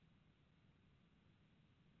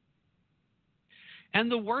 And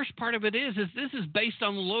the worst part of it is this is based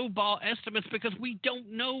on lowball estimates, because we don't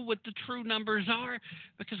know what the true numbers are,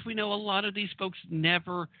 because we know a lot of these folks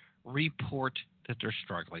never report that they're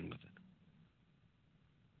struggling with it.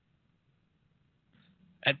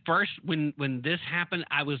 At first, when this happened,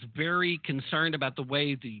 I was very concerned about the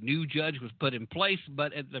way the new judge was put in place,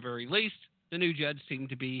 but at the very least, the new judge seemed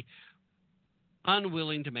to be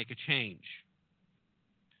unwilling to make a change.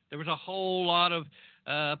 There was a whole lot of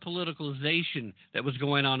politicalization that was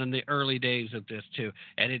going on in the early days of this too,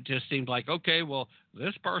 and it just seemed like, okay, well,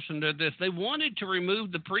 this person did this. They wanted to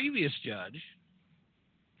remove the previous judge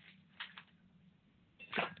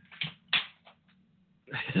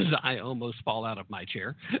as I almost fall out of my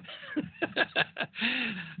chair.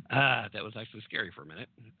 That was actually scary for a minute.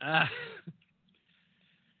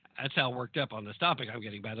 That's how worked up on this topic I'm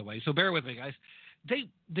getting, by the way. So bear with me, guys.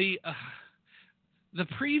 The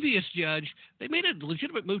previous judge, they made a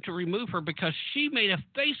legitimate move to remove her because she made a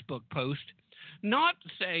Facebook post not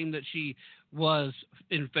saying that she was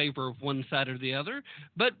in favor of one side or the other,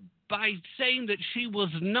 but by saying that she was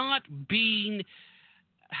not being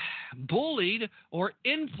bullied or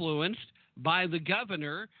influenced by the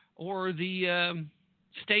governor or the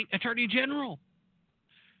state attorney general.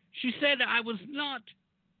 She said, I was not.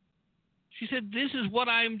 She said, this is what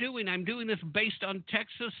I'm doing. I'm doing this based on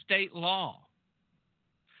Texas state law.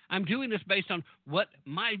 I'm doing this based on what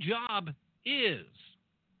my job is.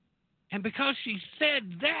 And because she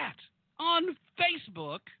said that on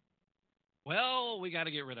Facebook, well, we got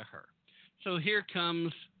to get rid of her. So here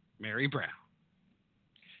comes Mary Brown.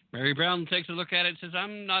 Mary Brown takes a look at it and says,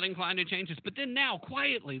 I'm not inclined to change this. But then now,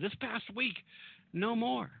 quietly, this past week, no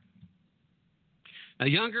more. Now,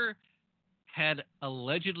 Younger had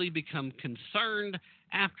allegedly become concerned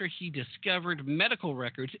after he discovered medical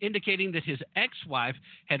records indicating that his ex-wife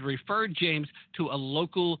had referred James to a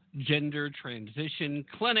local gender transition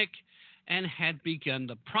clinic and had begun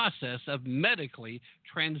the process of medically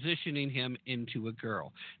transitioning him into a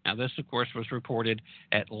girl. Now, this, of course, was reported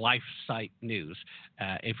at LifeSite News.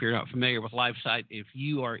 If you're not familiar with LifeSite, if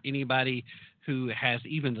you are anybody who has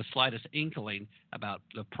even the slightest inkling about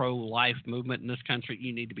the pro-life movement in this country,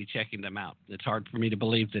 you need to be checking them out. It's hard for me to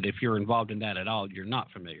believe that if you're involved in that at all, you're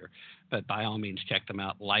not familiar. But by all means, check them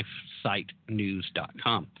out,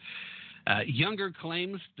 lifesitenews.com. Younger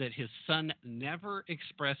claims that his son never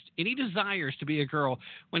expressed any desires to be a girl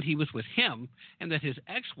when he was with him, and that his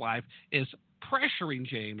ex-wife is pressuring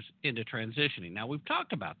James into transitioning. Now, we've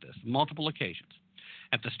talked about this multiple occasions.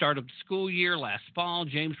 At the start of the school year last fall,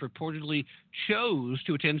 James reportedly chose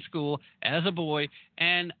to attend school as a boy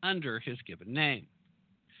and under his given name.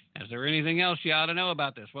 Is there anything else you ought to know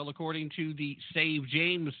about this? Well, according to the Save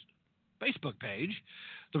James Facebook page,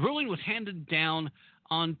 the ruling was handed down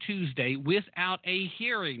on Tuesday without a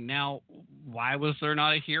hearing. Now, why was there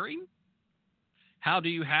not a hearing? How do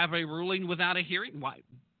you have a ruling without a hearing? Why?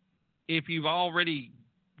 If you've already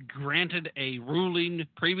granted a ruling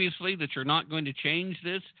previously that you're not going to change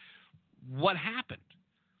this, what happened?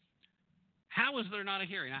 How is there not a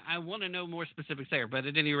hearing? I want to know more specifics there, but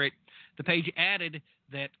at any rate, the page added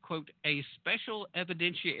that, quote, a special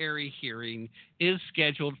evidentiary hearing is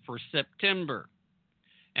scheduled for September,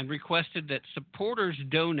 and requested that supporters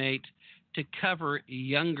donate to cover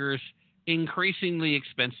Younger's increasingly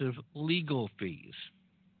expensive legal fees.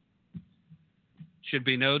 Should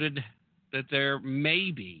be noted that there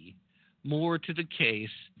may be more to the case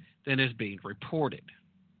than is being reported.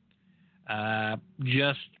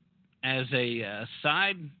 Just as a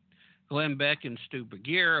side, Glenn Beck and Stu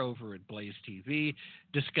Begier over at Blaze TV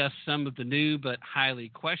discussed some of the new but highly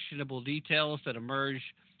questionable details that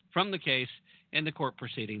emerged from the case in the court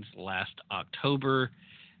proceedings last October.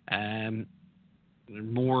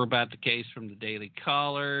 More about the case from the Daily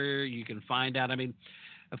Caller. You can find out. I mean,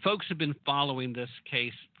 folks have been following this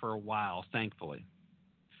case for a while, thankfully.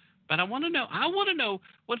 But I want to know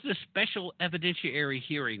what the special evidentiary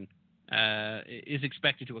hearing is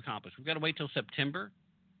expected to accomplish. We've got to wait till September.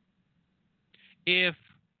 If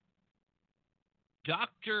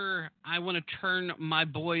Dr. I want to turn my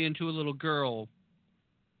boy into a little girl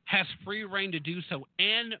has free reign to do so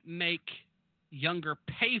and make Younger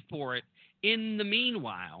pay for it in the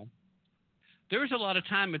meanwhile, there's a lot of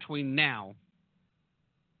time between now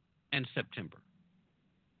and September.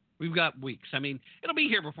 We've got weeks. I mean, it'll be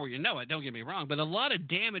here before you know it, don't get me wrong, but a lot of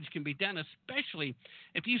damage can be done, especially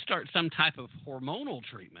if you start some type of hormonal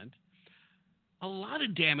treatment. A lot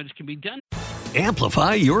of damage can be done.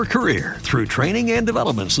 Amplify your career through training and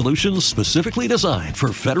development solutions specifically designed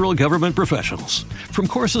for federal government professionals. From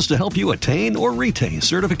courses to help you attain or retain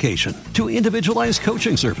certification, to individualized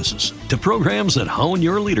coaching services, to programs that hone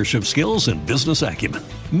your leadership skills and business acumen,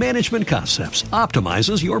 Management Concepts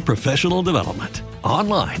optimizes your professional development.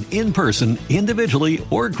 Online, in person, individually,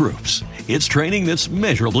 or groups, it's training that's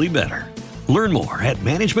measurably better. Learn more at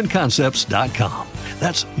managementconcepts.com.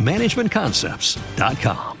 That's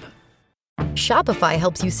managementconcepts.com. Shopify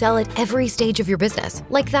helps you sell at every stage of your business.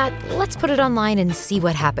 Like that, let's put it online and see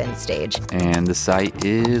what happens stage. And the site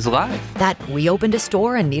is live. That we opened a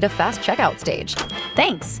store and need a fast checkout stage.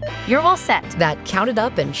 Thanks. You're all set. That count it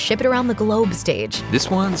up and ship it around the globe stage. This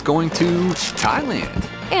one's going to Thailand.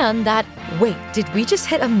 And that, wait, did we just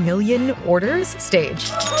hit 1 million orders stage?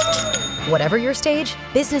 Whatever your stage,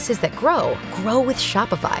 businesses that grow with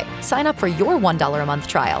Shopify. Sign up for your $1 a month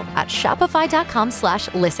trial at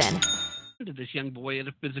shopify.com/listen. To this young boy at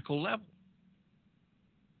a physical level.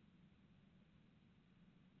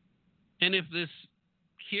 And if this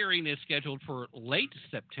hearing is scheduled for late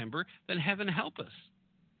September, then heaven help us.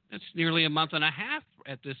 It's nearly a month and a half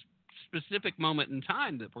at this specific moment in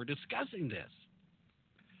time that we're discussing this.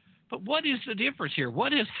 But what is the difference here?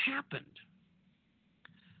 What has happened?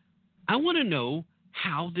 I want to know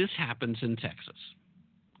how this happens in Texas.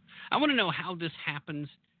 I want to know how this happens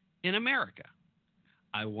in America.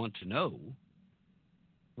 I want to know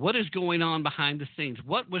what is going on behind the scenes.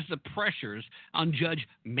 What was the pressures on Judge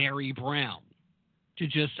Mary Brown to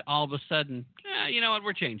just all of a sudden, you know what,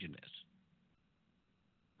 we're changing this.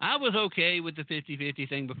 I was okay with the 50-50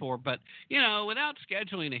 thing before, but, you know, without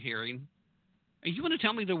scheduling a hearing, you want to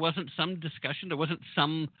tell me there wasn't some discussion, there wasn't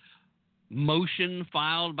some motion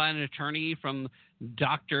filed by an attorney from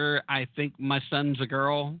Dr. I think my son's a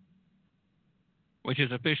girl, which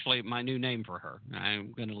is officially my new name for her.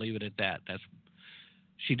 I'm going to leave it at that.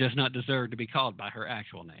 She does not deserve to be called by her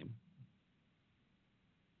actual name.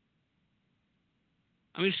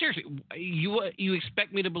 I mean, seriously, you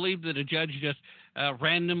expect me to believe that a judge just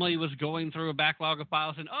randomly was going through a backlog of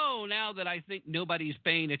files and, oh, now that I think nobody's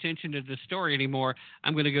paying attention to this story anymore,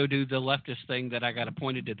 I'm going to go do the leftist thing that I got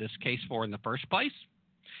appointed to this case for in the first place?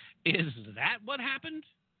 Is that what happened?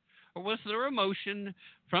 Or was there a motion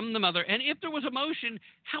from the mother? And if there was a motion,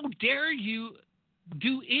 how dare you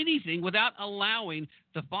do anything without allowing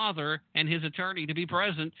the father and his attorney to be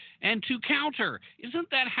present and to counter? Isn't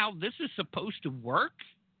that how this is supposed to work?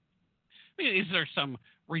 I mean, is there some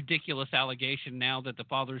ridiculous allegation now that the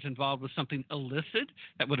father's involved with something illicit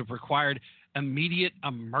that would have required immediate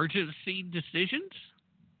emergency decisions?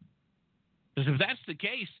 Because if that's the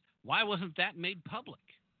case, why wasn't that made public?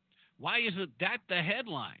 Why isn't that the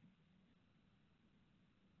headline?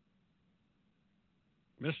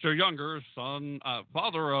 Mr. Younger,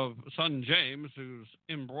 father of son James, who's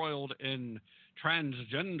embroiled in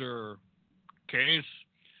transgender case,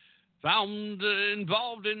 found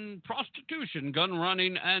involved in prostitution, gun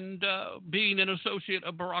running, and being an associate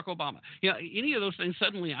of Barack Obama. You know, any of those things,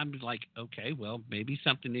 suddenly I'm like, okay, well, maybe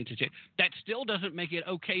something needs to change. That still doesn't make it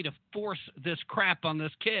okay to force this crap on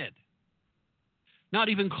this kid. Not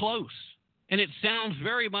even close. And it sounds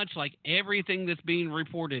very much like everything that's being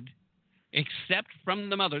reported except from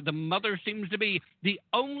the mother. The mother seems to be the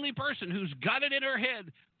only person who's got it in her head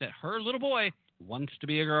that her little boy wants to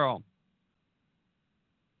be a girl.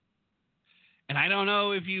 And I don't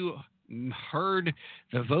know if you heard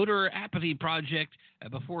the Voter Apathy Project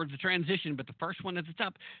before the transition, but the first one at the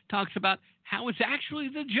top talks about how it's actually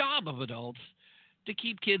the job of adults to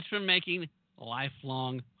keep kids from making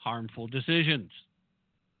lifelong harmful decisions.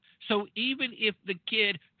 So even if the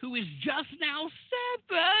kid who is just now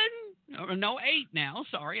 8 now,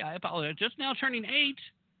 sorry, I apologize, just now turning 8,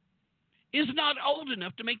 is not old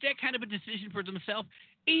enough to make that kind of a decision for themselves,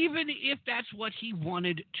 even if that's what he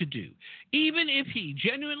wanted to do, even if he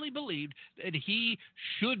genuinely believed that he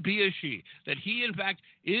should be a she, that he, in fact,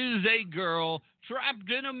 is a girl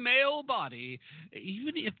trapped in a male body,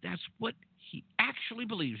 even if that's what he actually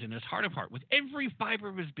believes in his heart of heart, with every fiber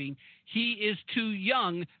of his being, he is too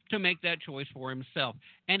young to make that choice for himself.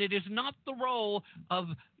 And it is not the role of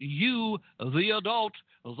you, the adult,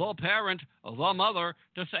 the parent, the mother,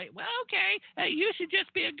 to say, well, okay, you should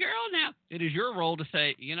just be a girl now. It is your role to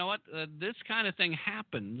say, you know what, this kind of thing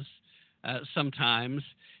happens sometimes,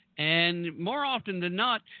 and more often than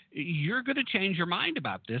not, you're going to change your mind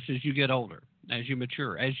about this as you get older, as you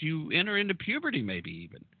mature, as you enter into puberty maybe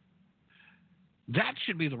even. That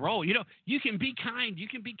should be the role. You know, you can be kind, you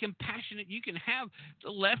can be compassionate, you can have the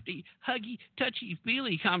lefty, huggy,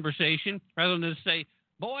 touchy-feely conversation rather than say,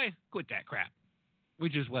 boy, quit that crap,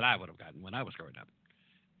 which is what I would have gotten when I was growing up,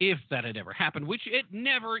 if that had ever happened, which it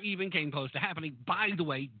never even came close to happening, by the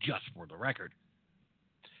way, just for the record.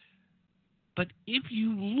 But if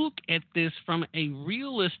you look at this from a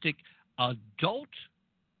realistic adult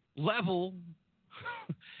level,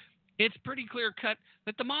 it's pretty clear cut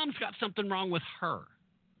that the mom's got something wrong with her.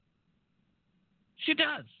 She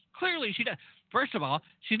does. Clearly she does. First of all,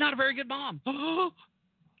 she's not a very good mom.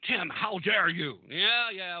 Tim, how dare you?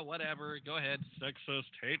 Yeah, whatever. Go ahead. Sexist,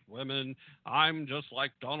 hate women. I'm just like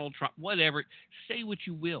Donald Trump. Whatever. Say what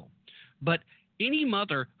you will. But any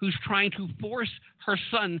mother who's trying to force her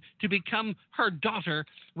son to become her daughter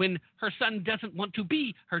when her son doesn't want to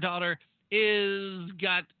be her daughter is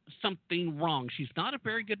got something wrong. She's not a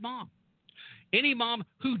very good mom. Any mom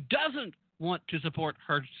who doesn't want to support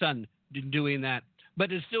her son in doing that,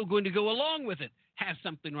 but is still going to go along with it, has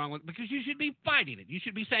something wrong with it, because you should be fighting it. You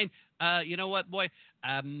should be saying, you know what, boy,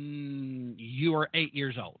 you are 8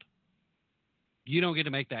 years old. You don't get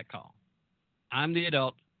to make that call. I'm the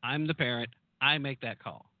adult. I'm the parent. I make that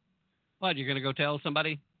call. What, you're going to go tell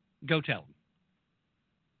somebody? Go tell them.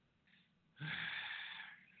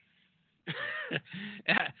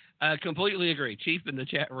 Completely agree. Chief in the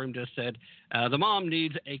chat room just said, the mom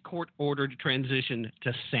needs a court-ordered transition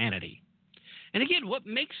to sanity. And again, what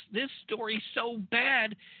makes this story so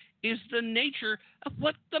bad is the nature of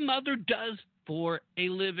what the mother does for a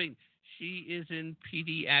living. She is in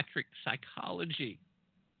pediatric psychology.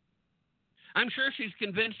 I'm sure she's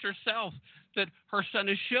convinced herself that her son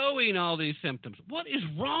is showing all these symptoms. What is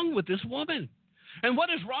wrong with this woman? And what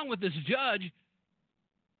is wrong with this judge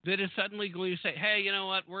that is suddenly going to say, hey, you know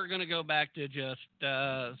what, we're going to go back to just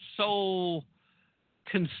sole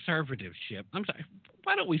conservatorship. I'm sorry,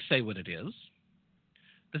 why don't we say what it is?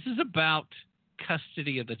 This is about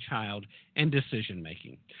custody of the child and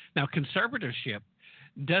decision-making. Now, conservatorship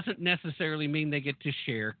doesn't necessarily mean they get to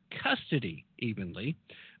share custody evenly,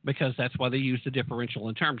 because that's why they use the differential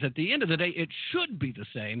in terms. At the end of the day, it should be the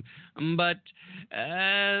same, but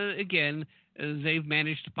again, they've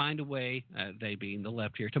managed to find a way, they being the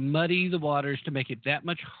left here, to muddy the waters, to make it that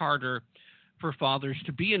much harder for fathers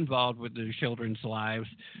to be involved with their children's lives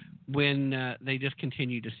when they just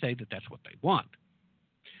continue to say that that's what they want.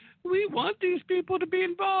 We want these people to be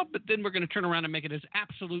involved, but then we're going to turn around and make it as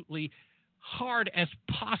absolutely hard as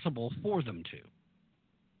possible for them to.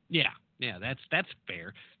 Yeah, that's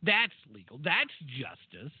fair. That's legal. That's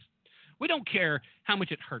justice. We don't care how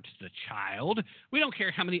much it hurts the child. We don't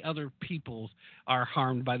care how many other people are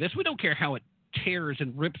harmed by this. We don't care how it tears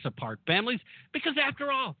and rips apart families, because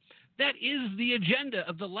after all, that is the agenda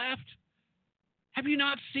of the left. Have you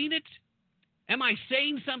not seen it? Am I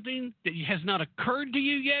saying something that has not occurred to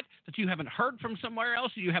you yet, that you haven't heard from somewhere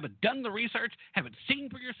else, that you haven't done the research, haven't seen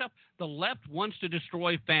for yourself? The left wants to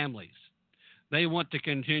destroy families. They want to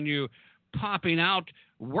continue popping out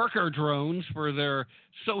worker drones for their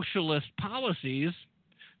socialist policies.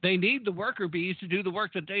 They need the worker bees to do the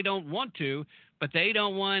work that they don't want to, but they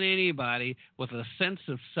don't want anybody with a sense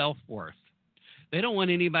of self-worth. They don't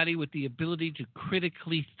want anybody with the ability to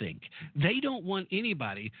critically think. They don't want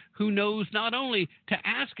anybody who knows not only to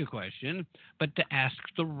ask a question, but to ask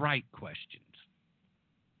the right questions.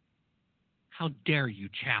 How dare you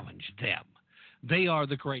challenge them? They are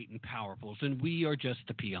the great and powerfuls, and we are just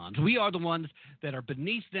the peons. We are the ones that are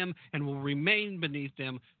beneath them and will remain beneath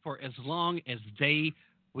them for as long as they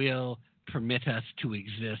will permit us to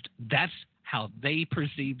exist. That's how they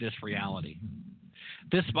perceive this reality.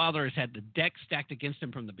 This father has had the deck stacked against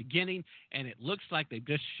him from the beginning, and it looks like they've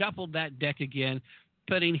just shuffled that deck again,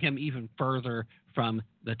 putting him even further from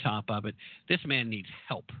the top of it. This man needs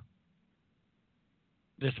help.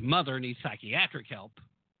 This mother needs psychiatric help.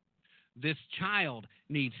 This child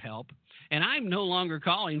needs help. And I'm no longer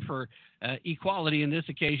calling for equality in this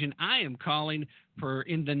occasion. I am calling for,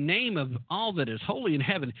 in the name of all that is holy in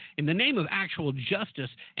heaven, in the name of actual justice,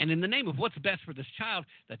 and in the name of what's best for this child,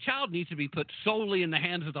 the child needs to be put solely in the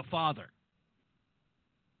hands of the father.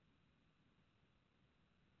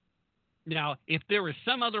 Now, if there is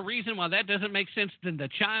some other reason why that doesn't make sense, then the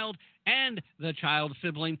child and the child's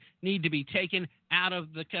sibling need to be taken out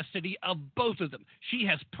of the custody of both of them. She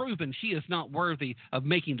has proven she is not worthy of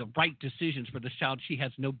making the right decisions for this child. She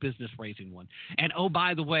has no business raising one. And oh,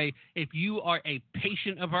 by the way, if you are a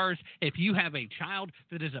patient of hers, if you have a child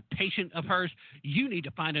that is a patient of hers, you need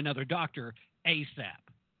to find another doctor ASAP.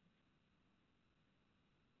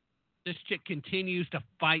 This chick continues to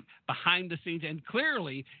fight behind the scenes and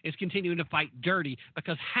clearly is continuing to fight dirty,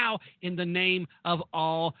 because how in the name of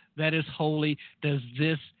all that is holy does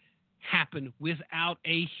this happen without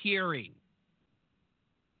a hearing?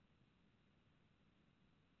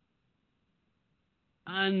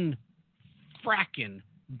 Unfrackin'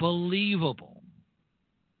 believable.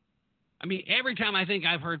 I mean, every time I think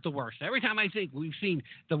I've heard the worst, every time I think we've seen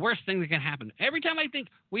the worst thing that can happen, every time I think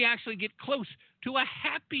we actually get close to a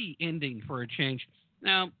happy ending for a change,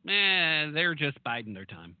 no, they're just biding their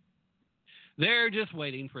time. They're just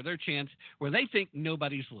waiting for their chance where they think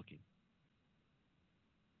nobody's looking.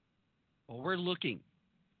 Well, we're looking,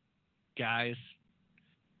 guys.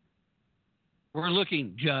 We're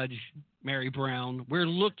looking, Judge Mary Brown. We're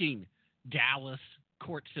looking, Dallas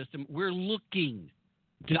court system. We're looking,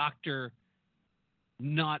 doctor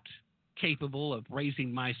not capable of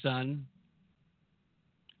raising my son.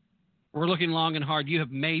 We're looking long and hard. You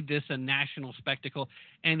have made this a national spectacle,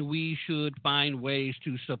 and we should find ways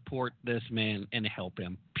to support this man and help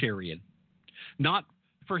him, period. Not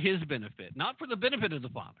for his benefit, not for the benefit of the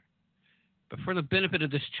father, but for the benefit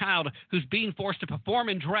of this child who's being forced to perform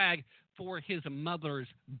in drag for his mother's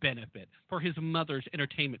benefit, for his mother's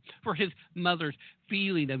entertainment, for his mother's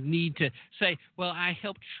feeling of need to say, well, I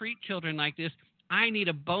help treat children like this. I need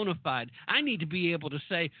a bona fide. I need to be able to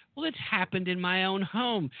say, well, it's happened in my own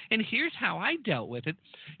home, and here's how I dealt with it.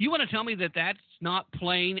 You want to tell me that that's not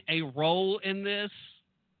playing a role in this?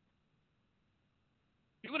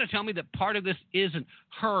 You want to tell me that part of this isn't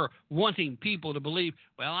her wanting people to believe,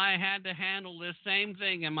 well, I had to handle this same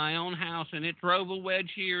thing in my own house, and it drove a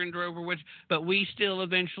wedge here and drove a wedge, but we still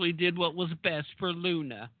eventually did what was best for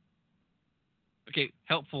Luna. Okay,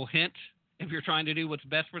 helpful hint. If you're trying to do what's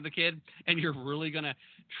best for the kid and you're really going to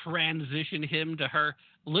transition him to her,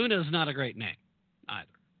 Luna's not a great name either.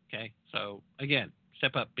 Okay, so again,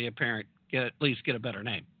 step up, be a parent, at least get a better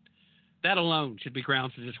name. That alone should be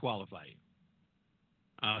grounds to disqualify you.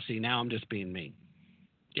 See, now I'm just being mean.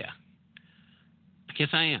 Yeah, I guess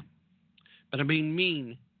I am. But I'm being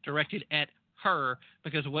mean directed at her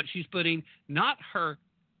because of what she's putting not her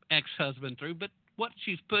ex-husband through, but what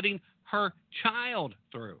she's putting her child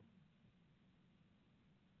through.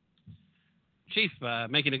 Chief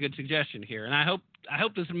making a good suggestion here, and I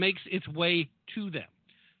hope this makes its way to them.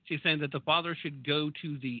 She's saying that the father should go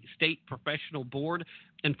to the state professional board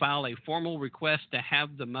and file a formal request to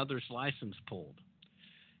have the mother's license pulled.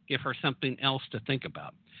 Give her something else to think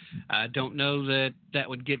about. I don't know that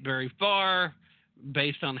would get very far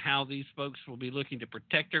based on how these folks will be looking to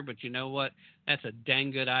protect her, but you know what? That's a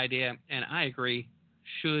dang good idea, and I agree.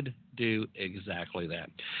 Should do exactly that.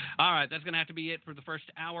 All right, that's going to have to be it for the first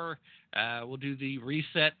hour. We'll do the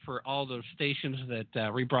reset for all those stations that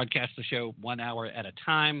rebroadcast the show 1 hour at a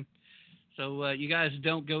time. So you guys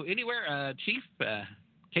don't go anywhere. Chief,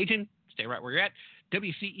 Cajun, stay right where you're at.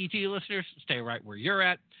 WCET listeners, stay right where you're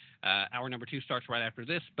at. Hour number 2 starts right after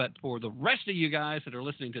this. But for the rest of you guys that are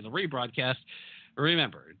listening to the rebroadcast,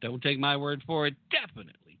 remember, don't take my word for it.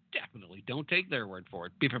 Definitely don't take their word for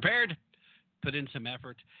it. Be prepared. Put in some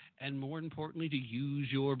effort, and more importantly, to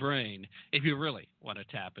use your brain if you really want to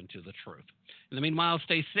tap into the truth. In the meanwhile,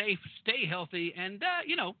 stay safe, stay healthy, and,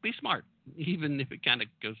 be smart, even if it kind of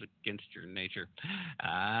goes against your nature.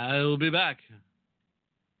 I'll be back.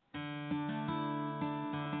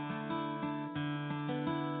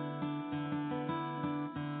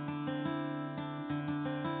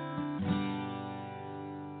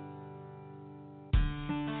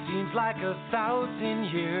 Seems like 1,000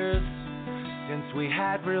 years since we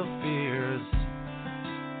had real fears,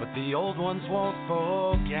 but the old ones won't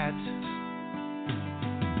forget.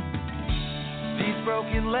 These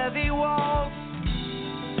broken levee walls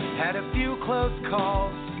had a few close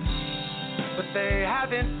calls, but they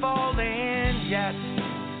haven't fallen yet.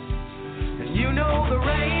 And you know the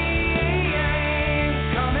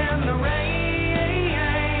rain's coming, the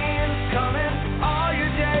rain's coming. All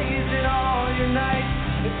your days and all your nights,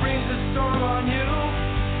 it brings a storm on you.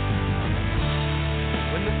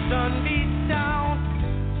 When the sun beats down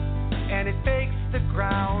and it bakes the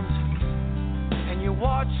ground, and you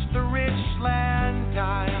watch the rich land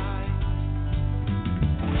die.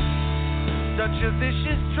 Such a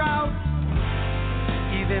vicious drought,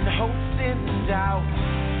 even hope's in doubt.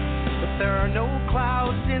 But there are no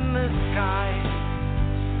clouds in the sky.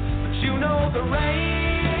 But you know the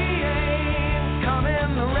rain's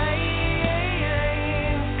coming, the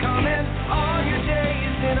rain's coming. All your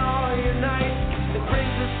days and all your nights, it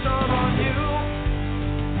brings a storm on you.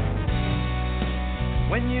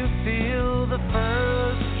 When you feel the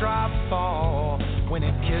first drop fall, when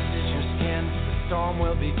it kisses your skin, the storm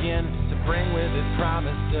will begin to bring with it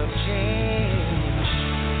promise of change.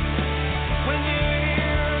 When you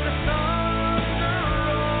hear the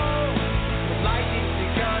thunder roll, the lightning's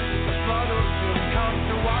begun, the flood will soon come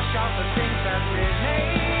to wash out the things that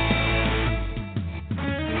remain.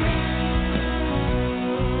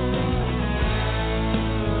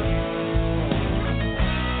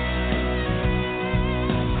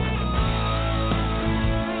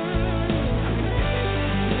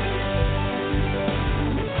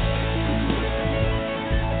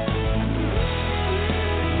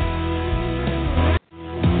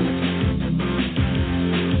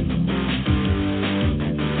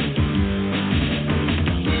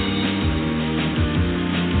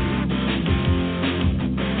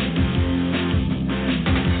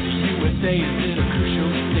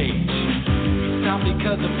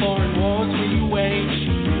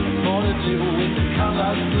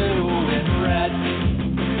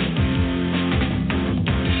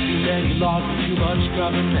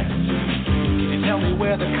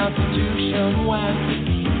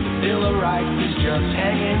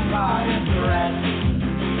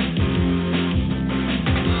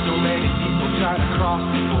 So many people try to cross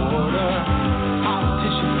the border.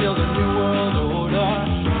 Politicians build a new world order.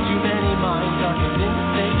 Too many minds are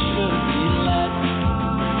convinced they should be led.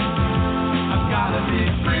 I've gotta be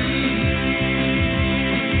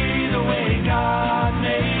free the way God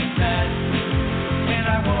made men, and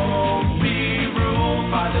I won't be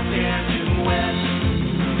ruled by the damn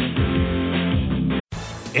UN.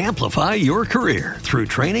 Amplify your career through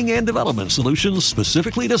training and development solutions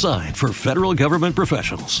specifically designed for federal government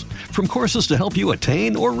professionals. From courses to help you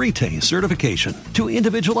attain or retain certification, to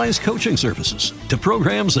individualized coaching services, to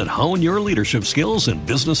programs that hone your leadership skills and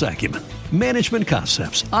business acumen, Management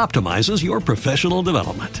Concepts optimizes your professional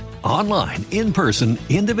development. Online, in person,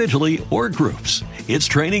 individually, or groups, it's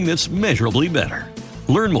training that's measurably better.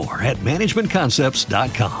 Learn more at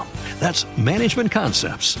managementconcepts.com. That's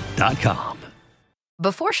managementconcepts.com.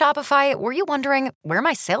 Before Shopify, were you wondering, where are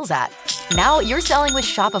my sales at? Now you're selling with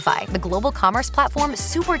Shopify, the global commerce platform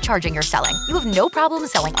supercharging your selling. You have no problem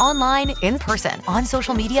selling online, in person, on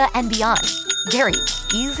social media, and beyond. Gary,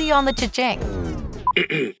 easy on the cha-ching.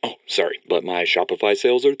 Oh, sorry, but my Shopify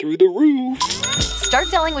sales are through the roof. Start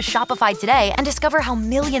selling with Shopify today and discover how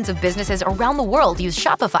millions of businesses around the world use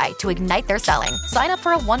Shopify to ignite their selling. Sign up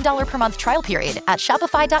for a $1 per month trial period at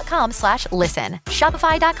shopify.com/listen.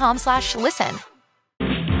 Shopify.com/listen.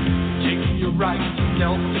 Your right to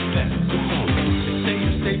self-defense. They say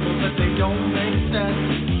you're stable, but they don't make sense.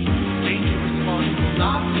 Dangerous ones will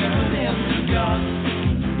not turn into guns.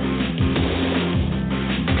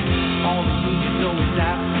 All the unions always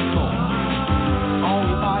ask for more. All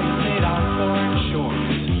you buy is made on foreign shores.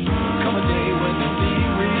 Come a day when there'll be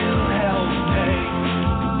real hell to pay.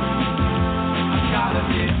 I've gotta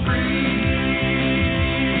be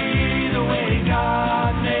free the way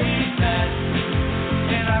God made men,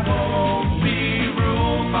 and I won't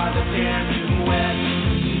by the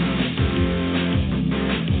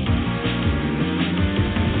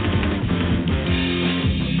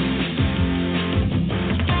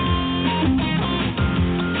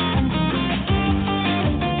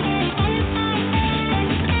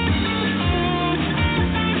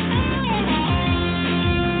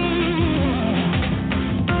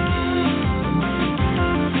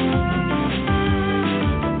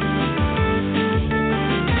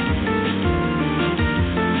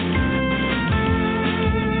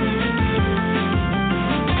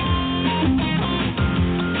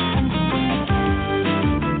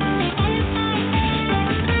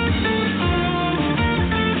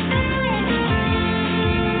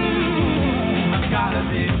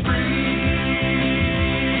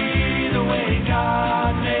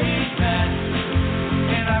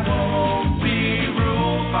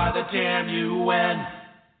damn UN.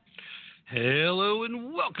 Hello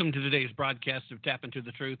and welcome to today's broadcast of Tap Into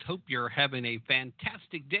the Truth. Hope you're having a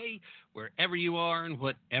fantastic day wherever you are and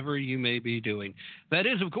whatever you may be doing. That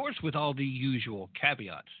is, of course, with all the usual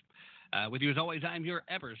caveats. With you as always, I'm your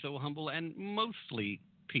ever so humble and mostly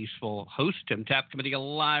peaceful host, Tim Tapp, coming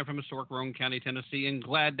live from historic Roane County, Tennessee, and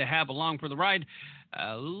glad to have along for the ride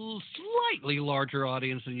a slightly larger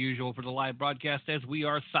audience than usual for the live broadcast as we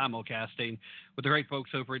are simulcasting with the great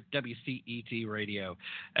folks over at WCET Radio.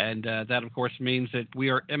 And that, of course, means that we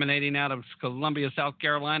are emanating out of Columbia, South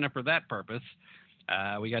Carolina for that purpose.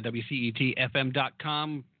 We got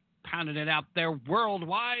WCETFM.com pounding it out there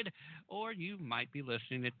worldwide, or you might be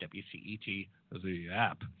listening at WCET, the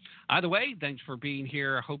app. Either way, thanks for being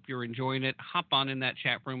here. I hope you're enjoying it. Hop on in that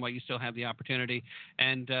chat room while you still have the opportunity,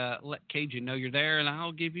 and let Cajun know you're there, and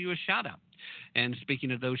I'll give you a shout-out. And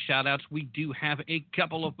speaking of those shout-outs, we do have a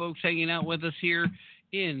couple of folks hanging out with us here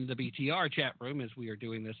in the BTR chat room as we are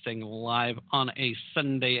doing this thing live on a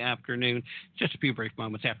Sunday afternoon, just a few brief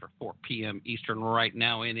moments after 4 p.m. Eastern right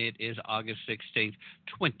now, and it is August 16th,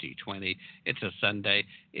 2020. It's a Sunday.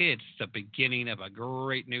 It's the beginning of a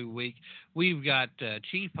great new week. We've got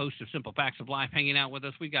Chief, host of Simple Facts of Life, hanging out with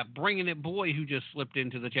us. We've got Bringing It Boy, who just slipped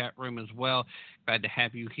into the chat room as well. Glad to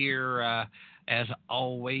have you here as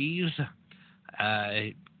always.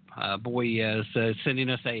 Boy is sending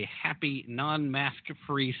us a happy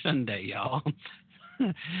non-mask-free Sunday, y'all.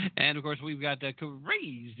 And, of course, we've got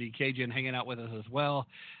Crazy Cajun hanging out with us as well.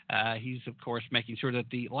 He's, of course, making sure that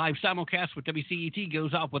the live simulcast with WCET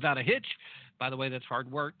goes off without a hitch. By the way, that's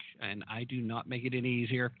hard work, and I do not make it any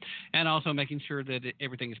easier. And also making sure that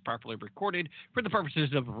everything is properly recorded for the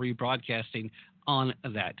purposes of rebroadcasting on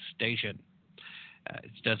that station.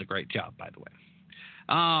 It does a great job, by the way.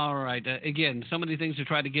 All right. Again, so many things to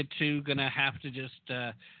try to get to. Going to have to just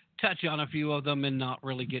touch on a few of them and not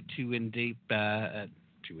really get too in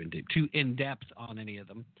depth on any of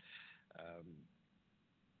them.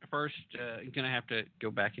 First, going to have to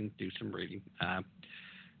go back and do some reading.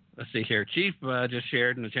 Let's see here. Chief just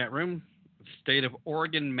shared in the chat room, the state of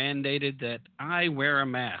Oregon mandated that I wear a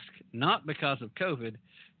mask, not because of COVID,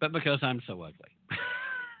 but because I'm so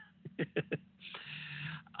ugly.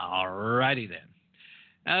 All righty then.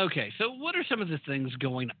 Okay, so what are some of the things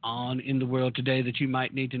going on in the world today that you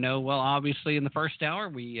might need to know? Well, obviously, in the first hour,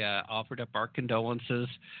 we offered up our condolences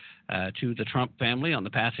to the Trump family on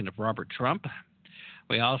the passing of Robert Trump.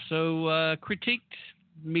 We also critiqued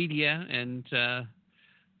media and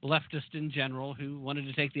leftists in general who wanted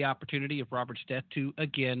to take the opportunity of Robert's death to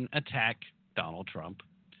again attack Donald Trump.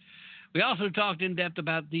 We also talked in depth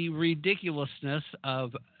about the ridiculousness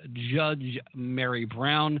of Judge Mary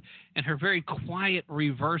Brown and her very quiet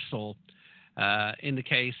reversal in the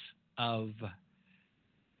case of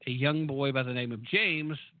a young boy by the name of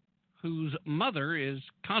James, whose mother is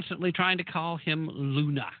constantly trying to call him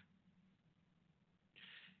Luna.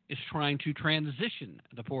 Is trying to transition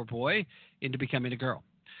the poor boy into becoming a girl.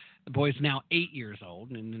 The boy is now 8 years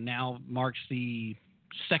old and now marks the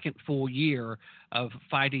second full year of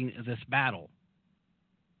fighting this battle.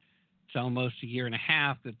 It's almost a year and a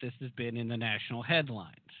half that this has been in the national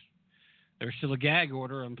headlines. There's still a gag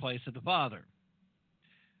order in place of the father.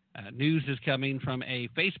 News is coming from a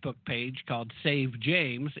Facebook page called Save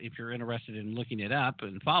James, if you're interested in looking it up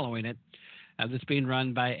and following it, that's being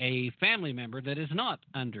run by a family member that is not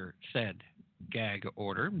under said gag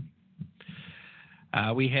order.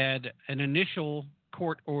 We had an initial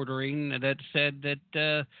court ordering that said that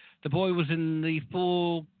the boy was in the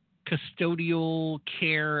full custodial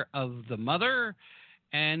care of the mother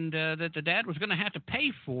and that the dad was going to have to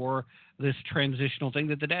pay for this transitional thing,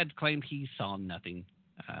 that the dad claimed he saw nothing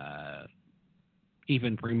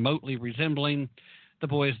even remotely resembling the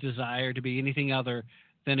boy's desire to be anything other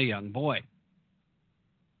than a young boy.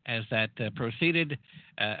 As that proceeded,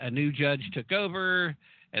 a new judge took over,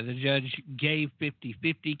 and the judge gave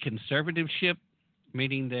 50-50 conservatorship,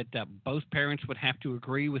 meaning that both parents would have to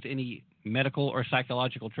agree with any medical or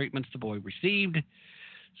psychological treatments the boy received.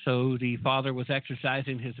 So the father was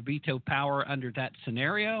exercising his veto power under that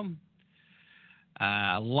scenario.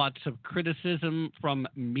 Lots of criticism from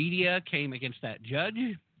media came against that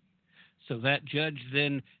judge. So that judge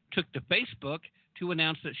then took to Facebook to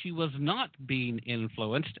announce that she was not being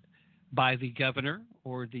influenced by the governor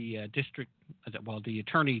or the the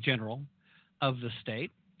attorney general of the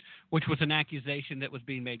state, which was an accusation that was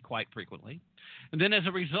being made quite frequently. And then as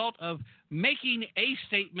a result of making a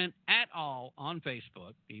statement at all on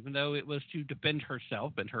Facebook, even though it was to defend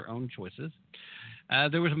herself and her own choices,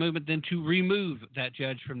 there was a movement then to remove that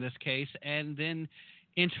judge from this case and then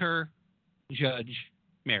enter Judge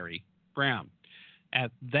Mary Brown.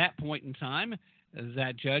 At that point in time,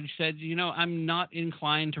 that judge said, I'm not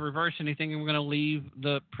inclined to reverse anything, and we're going to leave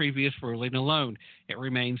the previous ruling alone. It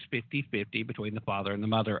remains 50-50 between the father and the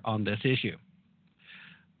mother on this issue.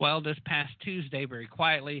 Well, this past Tuesday, very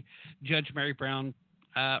quietly, Judge Mary Brown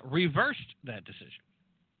reversed that decision.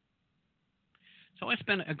 So I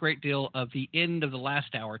spent a great deal of the end of the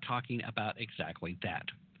last hour talking about exactly that.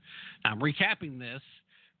 I'm recapping this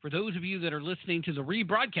for those of you that are listening to the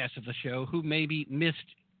rebroadcast of the show who maybe missed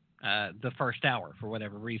the first hour for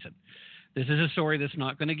whatever reason. This is a story that's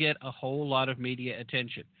not going to get a whole lot of media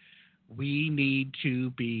attention. We need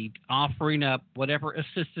to be offering up whatever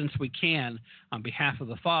assistance we can on behalf of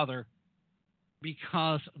the father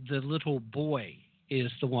because the little boy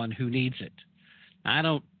is the one who needs it. I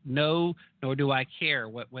don't know, nor do I care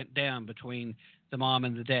what went down between the mom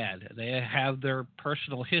and the dad. They have their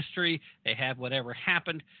personal history. They have whatever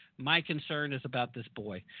happened. My concern is about this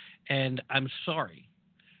boy. And I'm sorry,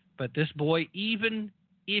 but this boy, even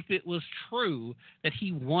if it was true that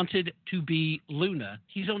he wanted to be Luna,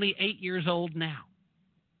 he's only 8 years old now.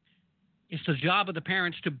 It's the job of the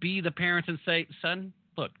parents to be the parents and say, son,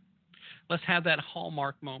 look, let's have that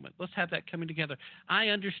hallmark moment. Let's have that coming together. I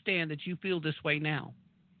understand that you feel this way now.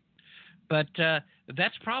 But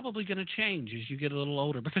that's probably going to change as you get a little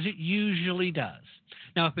older, because it usually does.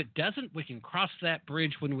 Now, if it doesn't, we can cross that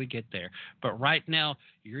bridge when we get there. But right now,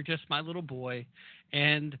 you're just my little boy.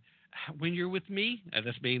 And when you're with me,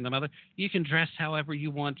 this being the mother, you can dress however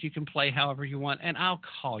you want. You can play however you want. And I'll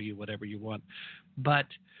call you whatever you want. But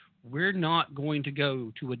we're not going to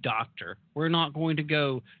go to a doctor. We're not going to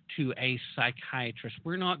go to a psychiatrist.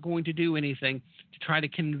 We're not going to do anything to try to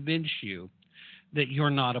convince you that you're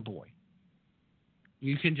not a boy.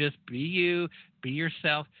 You can just be you, be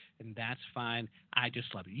yourself, and that's fine. I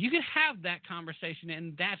just love you. You can have that conversation,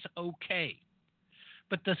 and that's okay.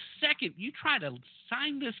 But the second you try to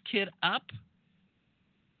sign this kid up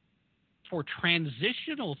for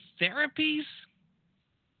transitional therapies,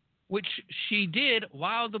 which she did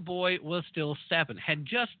while the boy was still 7, had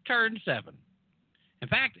just turned 7. In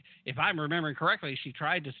fact, if I'm remembering correctly, she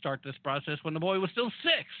tried to start this process when the boy was still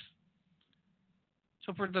 6.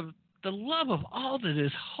 So for the love of all that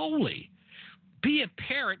is holy, be a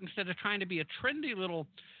parent instead of trying to be a trendy little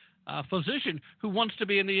physician who wants to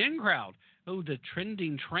be in the in crowd. Oh, the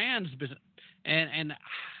trending trans business. And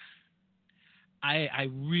I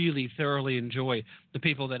really thoroughly enjoy the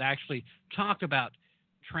people that actually talk about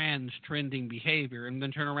trans trending behavior and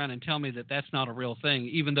then turn around and tell me that that's not a real thing,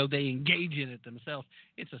 even though they engage in it themselves.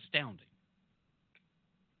 It's astounding.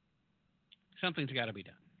 Something's got to be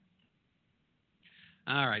done.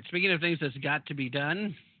 All right, speaking of things that's got to be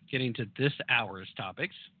done, getting to this hour's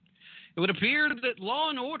topics, it would appear that law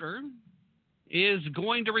and order is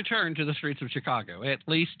going to return to the streets of Chicago, at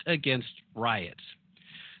least against riots.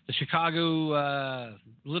 The Chicago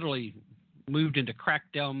literally moved into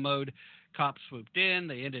crackdown mode. Cops swooped in,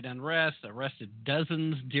 they ended unrest, arrested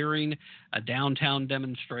dozens during a downtown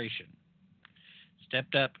demonstration.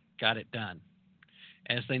 Stepped up, got it done,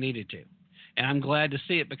 as they needed to. And I'm glad to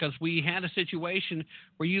see it, because we had a situation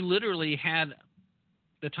where you literally had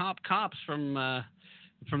the top cops from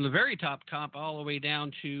the very top cop all the way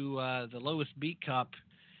down to the lowest beat cop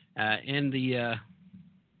in the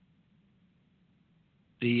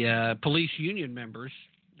police union members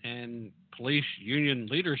and police union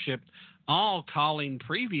leadership all calling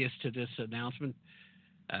previous to this announcement,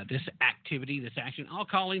 this activity, this action, all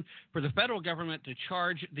calling for the federal government to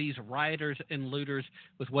charge these rioters and looters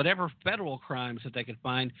with whatever federal crimes that they could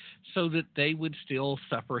find so that they would still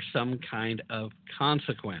suffer some kind of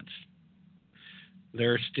consequence.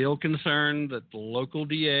 They're still concerned that the local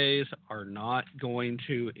DAs are not going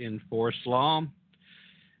to enforce law.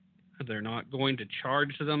 They're not going to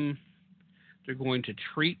charge them. They're going to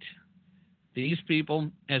treat these people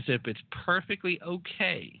as if it's perfectly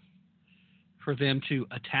okay for them to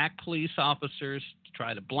attack police officers, to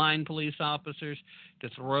try to blind police officers, to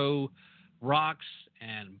throw rocks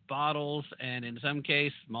and bottles, and in some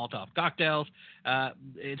case, Molotov cocktails.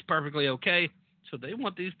 It's perfectly okay. So they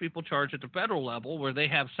want these people charged at the federal level where they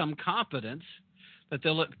have some confidence that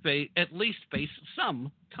they'll at least face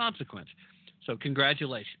some consequence. So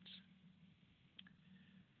congratulations.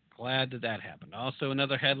 Glad that happened. Also,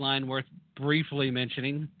 another headline worth briefly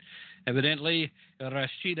mentioning. Evidently,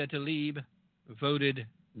 Rashida Tlaib voted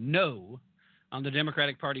no on the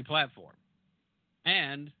Democratic Party platform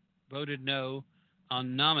and voted no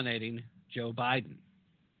on nominating Joe Biden.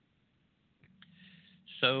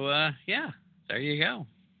 So, there you go.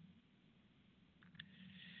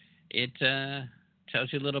 It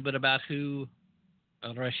tells you a little bit about who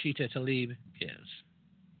Rashida Tlaib is.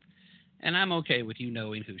 And I'm okay with you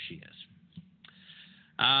knowing who she is.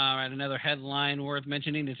 All right, another headline worth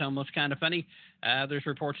mentioning. It's almost kind of funny. There's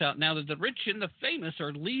reports out now that the rich and the famous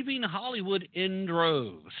are leaving Hollywood in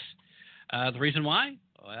droves. The reason why?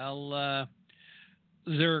 Well,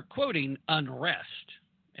 they're quoting unrest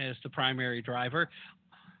as the primary driver.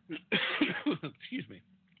 Excuse me.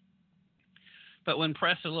 But when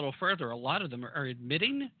pressed a little further, a lot of them are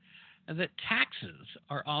admitting that taxes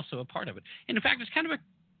are also a part of it. And in fact, it's kind of a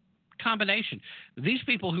combination. These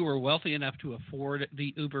people who are wealthy enough to afford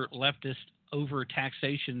the uber leftist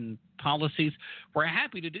over-taxation policies were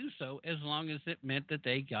happy to do so as long as it meant that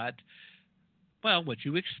they got, well, what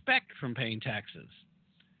you expect from paying taxes.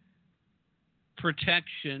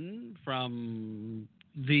 Protection from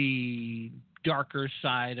the darker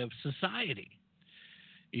side of society.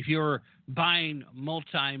 If you're buying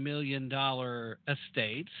multi-million-dollar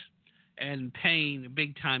estates and paying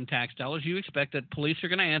big-time tax dollars, you expect that police are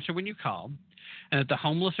going to answer when you call, and that the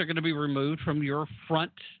homeless are going to be removed from your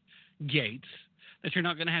front gates, that you're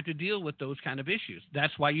not going to have to deal with those kind of issues.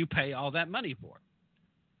 That's why you pay all that money for it.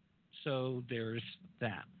 So there's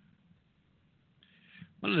that.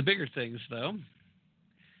 One of the bigger things, though,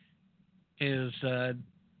 is the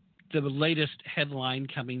latest headline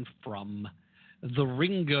coming from the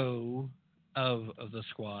Ringo of the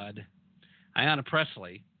squad. Ayanna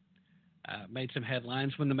Pressley made some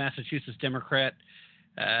headlines when the Massachusetts Democrat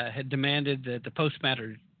had demanded that the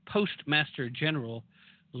Postmaster General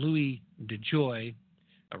Louis DeJoy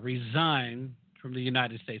resign from the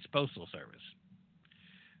United States Postal Service,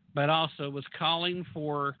 but also was calling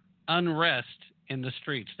for unrest in the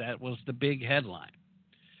streets. That was the big headline.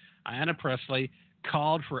 Ayanna Pressley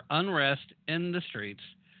called for unrest in the streets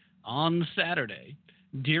on Saturday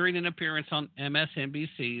during an appearance on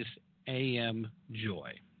MSNBC's AM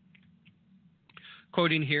Joy.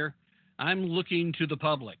 Quoting here, "I'm looking to the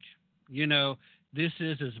public. You know, This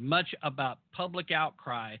is as much about public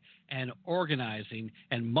outcry and organizing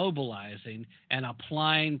and mobilizing and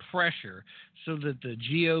applying pressure so that the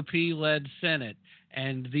GOP-led Senate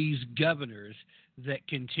and these governors that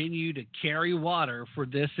continue to carry water for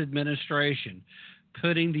this administration,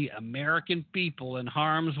 putting the American people in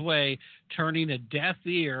harm's way, turning a deaf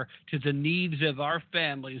ear to the needs of our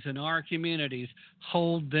families and our communities,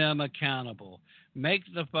 hold them accountable. Make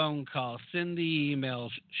the phone call, send the emails,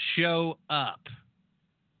 show up.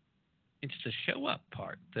 It's the show up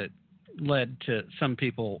part that led to some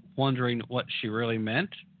people wondering what she really meant.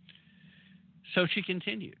 So she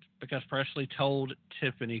continued, because Presley told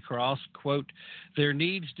Tiffany Cross, quote, "There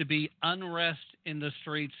needs to be unrest in the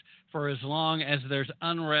streets for as long as there's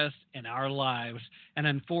unrest in our lives, and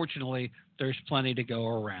unfortunately, there's plenty to go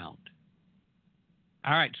around."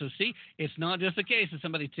 All right, so see, it's not just a case of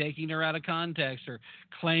somebody taking her out of context or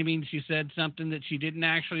claiming she said something that she didn't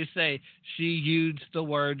actually say. She used the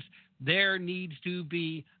words, there needs to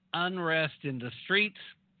be unrest in the streets.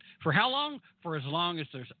 For how long? For as long as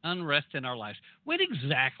there's unrest in our lives. When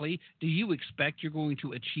exactly do you expect you're going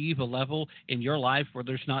to achieve a level in your life where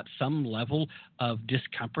there's not some level of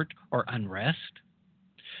discomfort or unrest?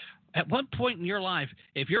 At what point in your life,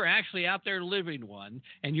 if you're actually out there living one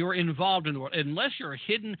and you're involved in the world, unless you're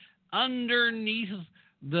hidden underneath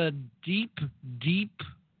the deep, deep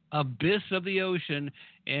abyss of the ocean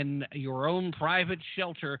in your own private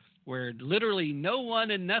shelter where literally no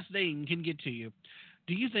one and nothing can get to you,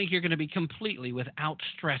 do you think you're going to be completely without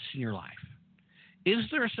stress in your life? Is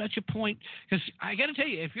there such a point? Because I got to tell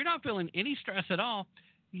you, if you're not feeling any stress at all,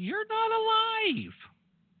 you're not alive.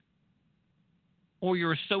 Or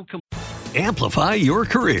you're so Amplify your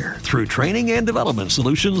career through training and development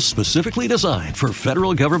solutions specifically designed for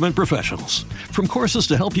federal government professionals. From courses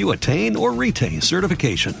to help you attain or retain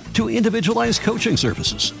certification, to individualized coaching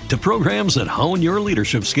services, to programs that hone your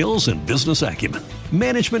leadership skills and business acumen,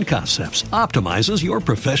 Management Concepts optimizes your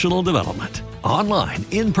professional development. Online,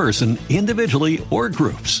 in person, individually, or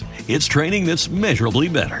groups, it's training that's measurably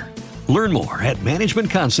better. Learn more at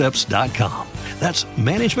managementconcepts.com. That's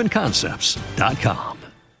managementconcepts.com.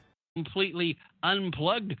 Completely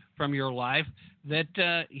unplugged from your life,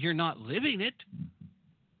 that you're not living it.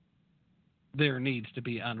 There needs to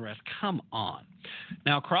be unrest. Come on.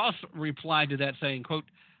 Now, Cross replied to that saying, quote,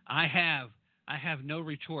 I have no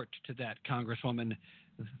retort to that, Congresswoman.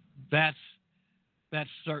 That's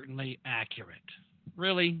certainly accurate.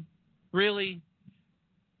 Really?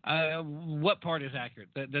 What part is accurate?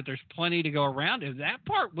 That there's plenty to go around? If that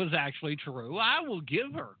part was actually true, I will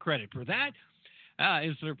give her credit for that.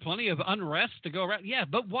 Is there plenty of unrest to go around? Yeah,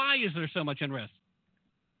 but why is there so much unrest?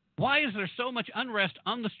 Why is there so much unrest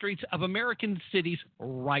on the streets of American cities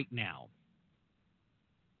right now?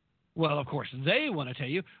 Well, of course, they want to tell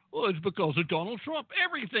you, well, it's because of Donald Trump.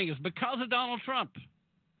 Everything is because of Donald Trump.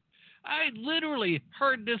 I literally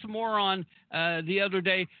heard this moron the other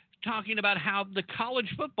day talking about how the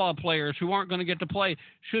college football players who aren't going to get to play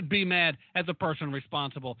should be mad at the person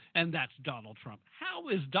responsible, and that's Donald Trump. How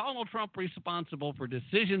is Donald Trump responsible for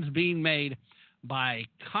decisions being made by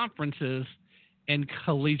conferences and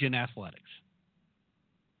collegiate athletics?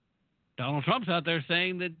 Donald Trump's out there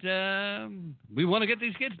saying that we want to get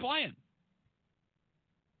these kids playing.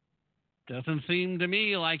 Doesn't seem to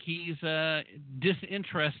me like he's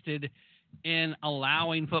disinterested in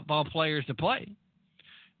allowing football players to play.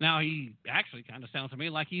 Now, he actually kind of sounds to me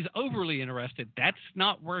like he's overly interested. That's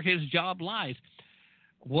not where his job lies.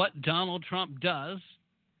 What Donald Trump does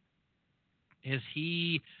is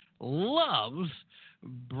he loves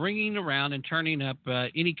bringing around and turning up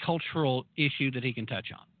any cultural issue that he can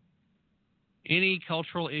touch on. Any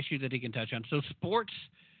cultural issue that he can touch on. So sports,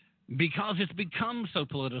 because it's become so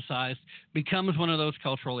politicized, becomes one of those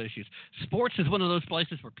cultural issues. Sports is one of those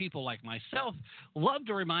places where people like myself love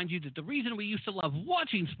to remind you that the reason we used to love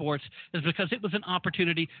watching sports is because it was an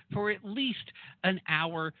opportunity for at least an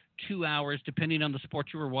hour, 2 hours, depending on the sport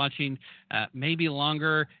you were watching, maybe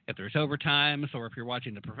longer if there's overtimes or if you're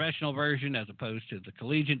watching the professional version as opposed to the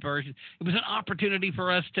collegiate version. It was an opportunity for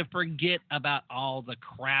us to forget about all the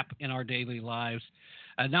crap in our daily lives.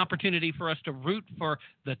 An opportunity for us to root for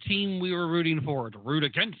the team we were rooting for, to root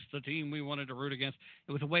against the team we wanted to root against.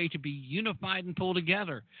 It was a way to be unified and pull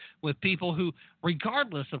together with people who,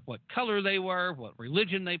 regardless of what color they were, what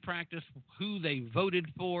religion they practiced, who they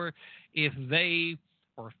voted for, if they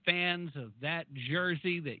were fans of that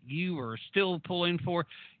jersey that you are still pulling for,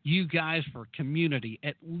 you guys were community,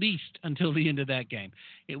 at least until the end of that game.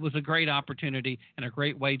 It was a great opportunity and a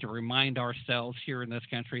great way to remind ourselves here in this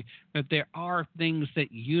country that there are things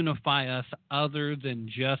that unify us other than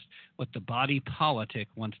just what the body politic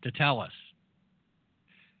wants to tell us.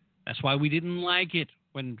 That's why we didn't like it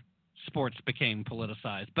when sports became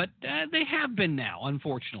politicized. But they have been now,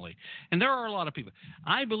 unfortunately. And there are a lot of people.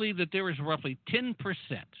 I believe that there is roughly 10%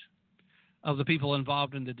 of the people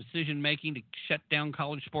involved in the decision-making to shut down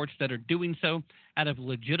college sports that are doing so out of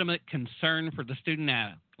legitimate concern for the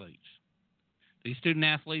student-athletes. These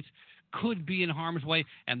student-athletes could be in harm's way,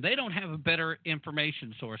 and they don't have better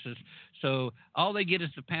information sources. So all they get is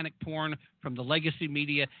the panic porn from the legacy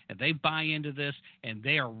media, and they buy into this, and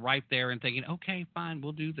they are right there and thinking, okay, fine,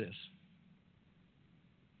 we'll do this.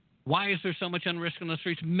 Why is there so much unrest on the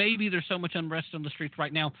streets? Maybe there's so much unrest on the streets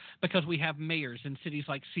right now because we have mayors in cities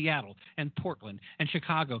like Seattle and Portland and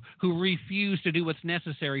Chicago who refuse to do what's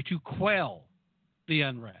necessary to quell the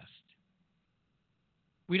unrest.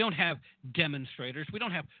 We don't have demonstrators. We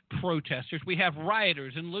don't have protesters. We have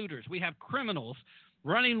rioters and looters. We have criminals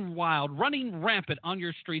running wild, running rampant on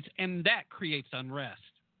your streets, and that creates unrest.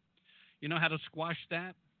 You know how to squash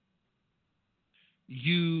that?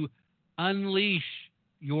 You unleash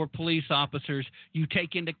your police officers. You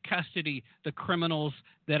take into custody the criminals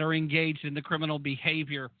that are engaged in the criminal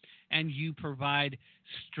behavior, and you provide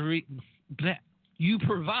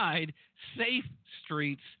safe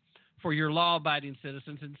streets for your law-abiding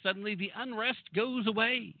citizens, and suddenly the unrest goes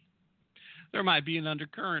away. There might be an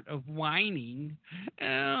undercurrent of whining.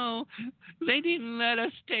 Oh, they didn't let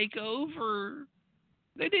us take over.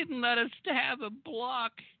 They didn't let us have a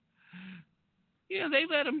block. Yeah, they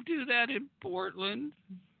let them do that in Portland.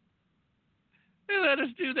 They let us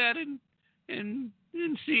do that in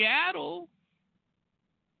Seattle.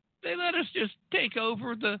 They let us just take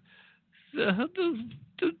over the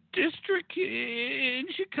district in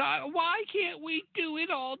Chicago. Why can't we do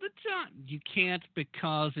it all the time? You can't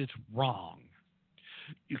because it's wrong.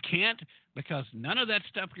 You can't because none of that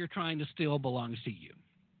stuff you're trying to steal belongs to you.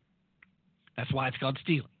 That's why it's called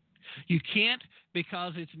stealing. You can't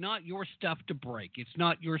because it's not your stuff to break. It's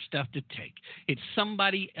not your stuff to take. It's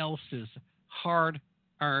somebody else's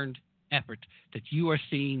hard-earned effort that you are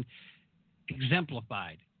seeing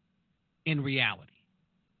exemplified in reality.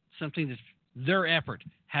 Something that's their effort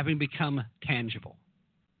having become tangible.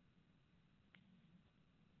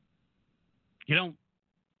 You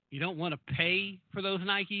don't want to pay for those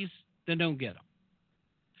Nikes, then don't get them.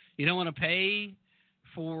 You don't want to pay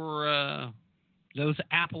for those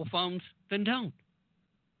Apple phones, then don't.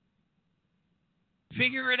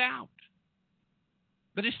 Figure it out.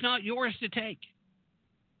 But it's not yours to take.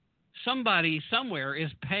 Somebody somewhere is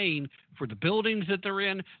paying for the buildings that they're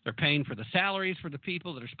in. They're paying for the salaries for the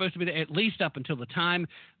people that are supposed to be there, at least up until the time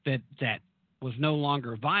that was no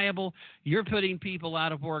longer viable. You're putting people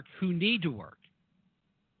out of work who need to work.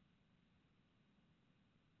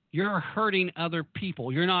 You're hurting other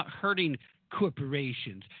people. You're not hurting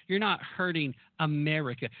corporations. You're not hurting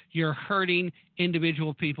America. You're hurting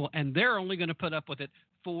individual people, and they're only going to put up with it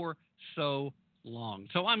for so long.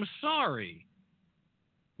 So I'm sorry,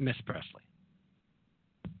 Miss Presley.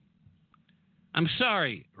 I'm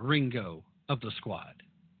sorry, Ringo of the Squad.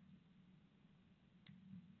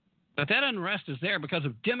 But that unrest is there because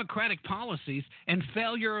of democratic policies and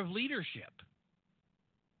failure of leadership.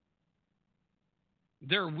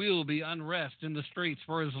 There will be unrest in the streets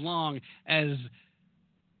for as long as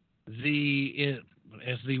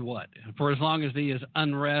For as long as there is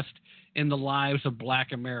unrest in the lives of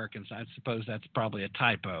black Americans. I suppose that's probably a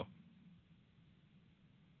typo.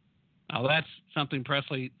 Now, that's something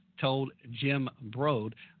Presley told Jim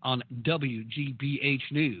Brode on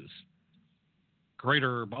WGBH News,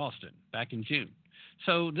 Greater Boston, back in June.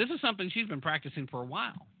 So this is something she's been practicing for a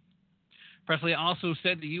while. Presley also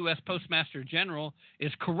said the U.S. Postmaster General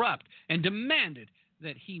is corrupt and demanded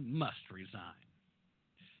that he must resign.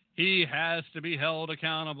 He has to be held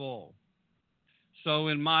accountable. So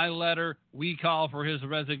in my letter, we call for his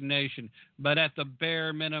resignation, but at the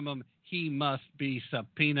bare minimum, he must be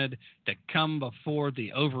subpoenaed to come before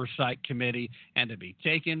the Oversight Committee and to be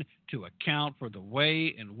taken to account for the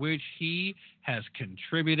way in which he has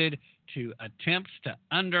contributed to attempts to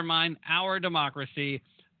undermine our democracy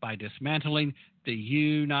by dismantling the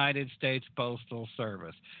United States Postal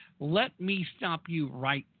Service. Let me stop you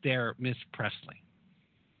right there, Miss Presley.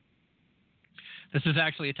 This is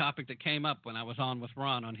actually a topic that came up when I was on with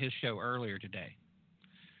Ron on his show earlier today.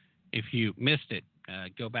 If you missed it,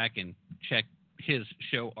 go back and check his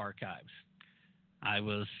show archives. I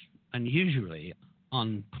was unusually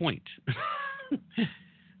on point.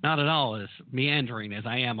 Not at all as meandering as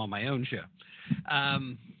I am on my own show.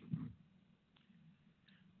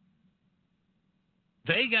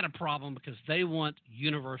 They got a problem because they want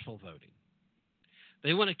universal voting.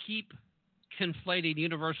 They want to keep conflating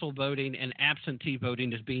universal voting and absentee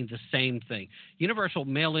voting as being the same thing. Universal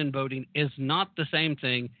mail-in voting is not the same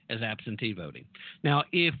thing as absentee voting. Now,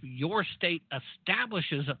 if your state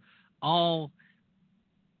establishes all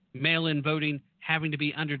mail-in voting having to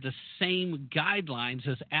be under the same guidelines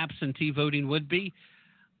as absentee voting would be,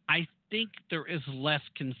 I think there is less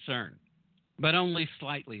concern, but only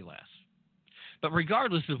slightly less. But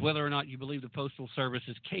regardless of whether or not you believe the Postal Service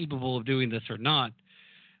is capable of doing this or not,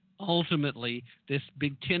 ultimately, this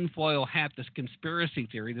big tinfoil hat, this conspiracy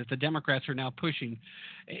theory that the Democrats are now pushing,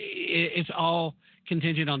 it's all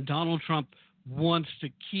contingent on Donald Trump wants to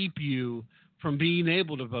keep you from being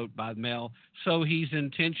able to vote by mail, so he's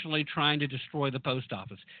intentionally trying to destroy the post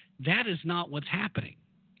office. That is not what's happening.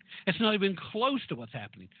 It's not even close to what's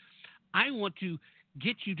happening. I want to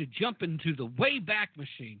get you to jump into the Wayback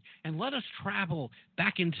Machine and let us travel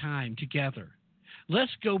back in time together.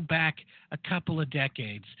 Let's go back a couple of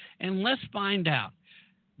decades and let's find out,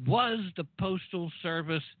 was the Postal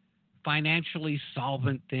Service financially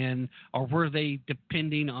solvent then, or were they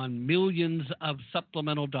depending on millions of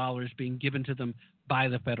supplemental dollars being given to them by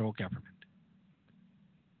the federal government?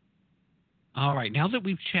 All right, now that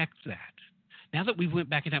we've checked that, now that we've went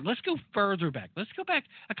back in time, let's go further back. Let's go back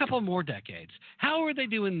a couple more decades. How are they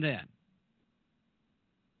doing then?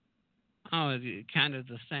 Oh, kind of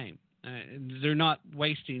the same. They're not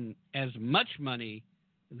wasting as much money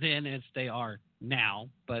then as they are now,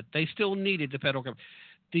 but they still needed the federal government.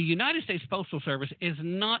 The United States Postal Service is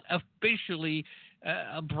not officially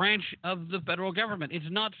a branch of the federal government. It's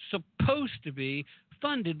not supposed to be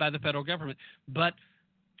funded by the federal government, but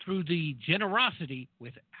through the generosity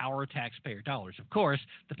with our taxpayer dollars. Of course,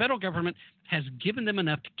 the federal government has given them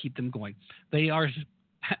enough to keep them going. They are,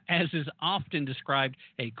 as is often described,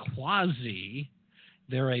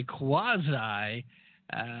 they're a quasi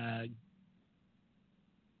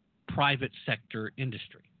private sector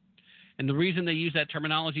industry. And the reason they use that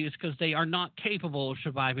terminology is because they are not capable of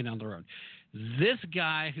surviving on their own. This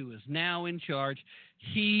guy who is now in charge,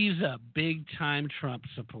 he's a big-time Trump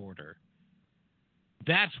supporter.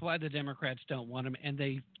 That's why the Democrats don't want him, and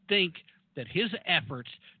they think that his efforts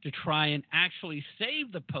to try and actually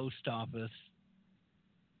save the post office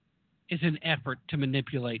is an effort to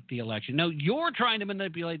manipulate the election. No, you're trying to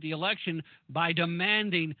manipulate the election by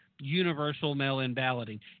demanding universal mail-in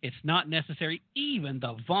balloting. It's not necessary. Even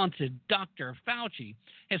the vaunted Dr. Fauci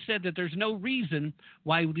has said that there's no reason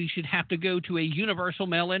why we should have to go to a universal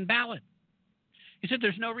mail-in ballot. He said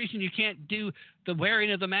there's no reason you can't do the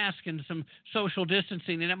wearing of the mask and some social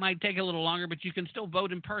distancing, and it might take a little longer, but you can still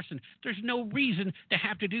vote in person. There's no reason to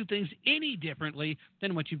have to do things any differently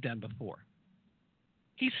than what you've done before.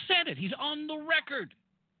 He said it. He's on the record.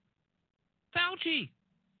 Fauci.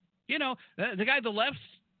 You know, the guy on the left,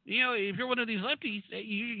 you know, if you're one of these lefties,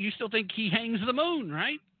 you still think he hangs the moon,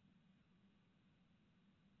 right?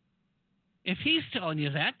 If he's telling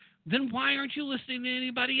you that, then why aren't you listening to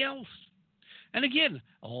anybody else? And again,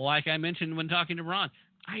 like I mentioned when talking to Ron,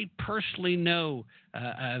 I personally know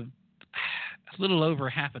a little over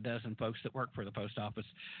half a dozen folks that work for the post office.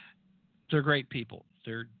 They're great people.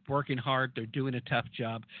 They're working hard. They're doing a tough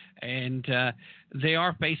job. And they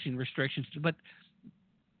are facing restrictions. But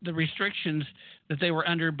the restrictions that they were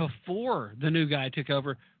under before the new guy took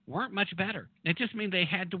over weren't much better. It just means they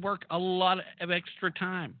had to work a lot of extra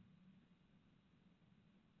time.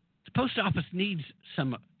 The post office needs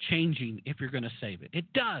some changing if you're going to save it. It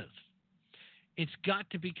does. It's got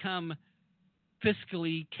to become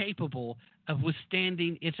fiscally capable of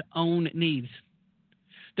withstanding its own needs.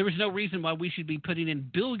 There is no reason why we should be putting in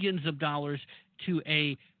billions of dollars to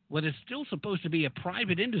what is still supposed to be a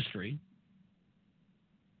private industry,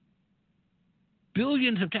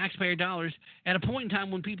 billions of taxpayer dollars at a point in time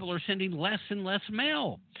when people are sending less and less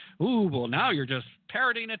mail. Ooh, well, now you're just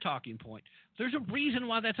parroting a talking point. There's a reason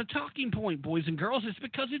why that's a talking point, boys and girls. It's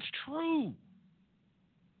because it's true.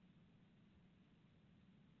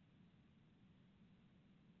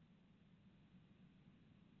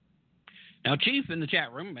 Now, Chief in the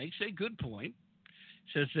chat room makes a good point.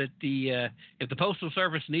 Says that if the Postal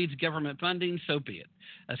Service needs government funding, so be it.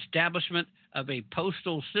 Establishment of a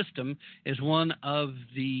postal system is one of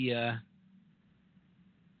the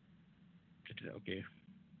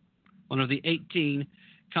 18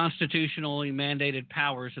 constitutionally mandated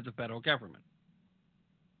powers of the federal government.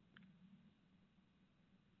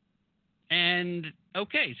 And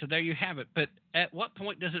okay, so there you have it. But at what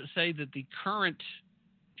point does it say that the current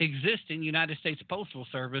existing United States Postal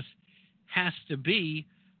Service has to be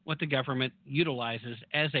what the government utilizes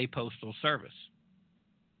as a postal service?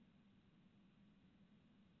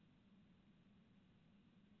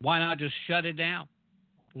 Why not just shut it down?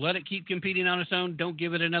 Let it keep competing on its own. Don't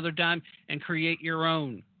give it another dime, and create your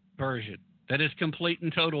own version that is complete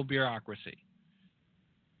and total bureaucracy.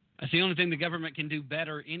 That's the only thing the government can do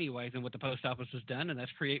better anyway than what the post office has done, and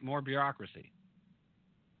that's create more bureaucracy.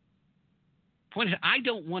 Point is, I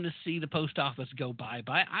don't want to see the post office go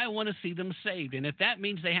bye-bye. I want to see them saved, and if that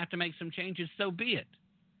means they have to make some changes, so be it.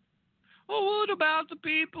 Oh, what about the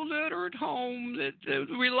people that are at home that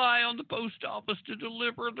rely on the post office to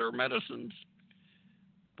deliver their medicines?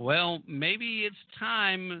 Well, maybe it's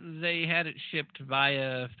time they had it shipped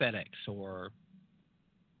via FedEx or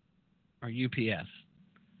UPS.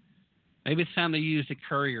 Maybe it's time they used a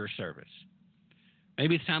courier service.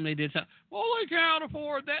 Maybe it's time they did something. Well, they can't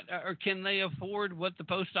afford that. Or can they afford what the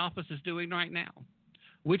post office is doing right now?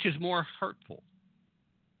 Which is more hurtful?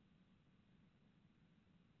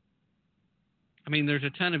 I mean, there's a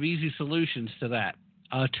ton of easy solutions to that.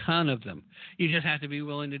 A ton of them. You just have to be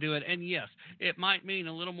willing to do it. And yes, it might mean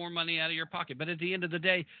a little more money out of your pocket. But at the end of the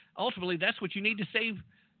day, ultimately, that's what you need to save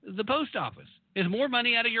the post office, is more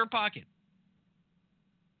money out of your pocket.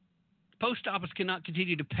 Post office cannot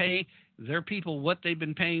continue to pay their people what they've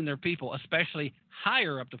been paying their people, especially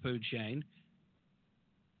higher up the food chain,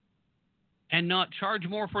 and not charge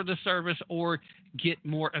more for the service or get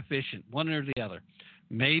more efficient, one or the other.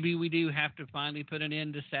 Maybe we do have to finally put an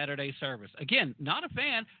end to Saturday service. Again, not a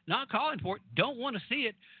fan, not calling for it, don't want to see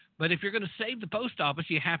it, but if you're going to save the post office,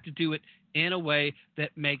 you have to do it in a way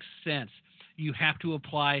that makes sense. You have to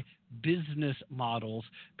apply business models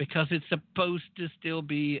because it's supposed to still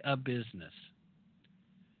be a business.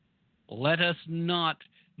 Let us not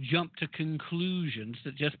jump to conclusions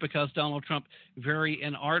that just because Donald Trump very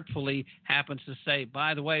inartfully happens to say,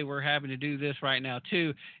 by the way, we're having to do this right now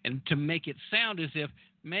too, and to make it sound as if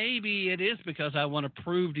maybe it is because I want to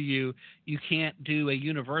prove to you you can't do a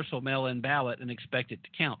universal mail-in ballot and expect it to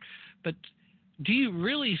count. But do you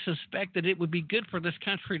really suspect that it would be good for this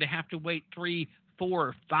country to have to wait 3,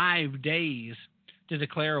 4, 5 days to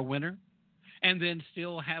declare a winner? And then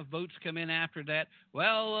still have votes come in after that?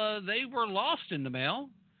 Well, they were lost in the mail.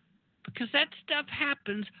 Because that stuff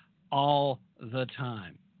happens all the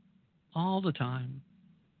time. All the time.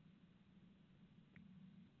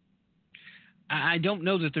 I don't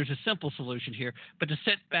know that there's a simple solution here, but to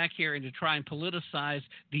sit back here and to try and politicize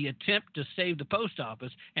the attempt to save the post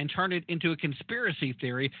office and turn it into a conspiracy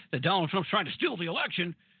theory that Donald Trump's trying to steal the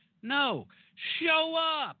election, no. Show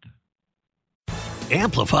up.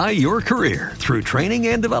 Amplify your career through training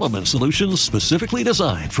and development solutions specifically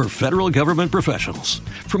designed for federal government professionals.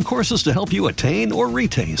 From courses to help you attain or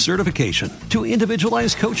retain certification, to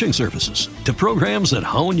individualized coaching services, to programs that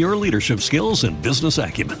hone your leadership skills and business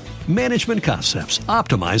acumen, Management Concepts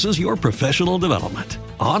optimizes your professional development.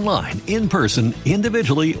 Online, in person,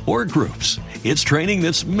 individually, or groups, it's training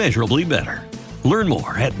that's measurably better. Learn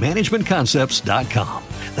more at managementconcepts.com.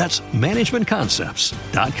 That's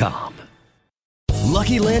managementconcepts.com.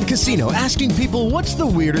 Lucky Land Casino, asking people, what's the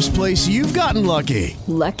weirdest place you've gotten lucky?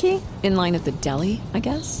 Lucky? In line at the deli, I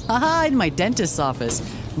guess? Aha, in my dentist's office.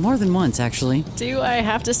 More than once, actually. Do I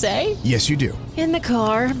have to say? Yes, you do. In the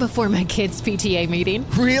car before my kids' PTA meeting.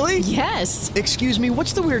 Really? Yes. Excuse me,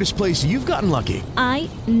 what's the weirdest place you've gotten lucky? I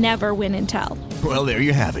never win and tell. Well, there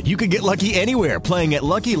you have it. You can get lucky anywhere, playing at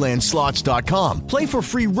LuckyLandSlots.com. Play for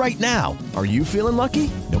free right now. Are you feeling lucky?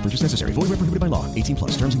 No purchase necessary. Void where prohibited by law.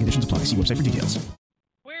 18+. Terms and conditions apply. See website for details.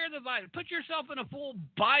 Wear the vitamin. Put yourself in a full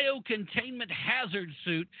biocontainment hazard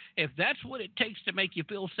suit if that's what it takes to make you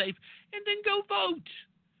feel safe, and then go vote.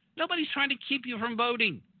 Nobody's trying to keep you from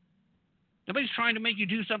voting. Nobody's trying to make you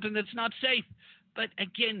do something that's not safe. But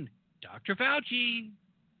again, Dr. Fauci,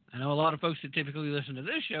 I know a lot of folks that typically listen to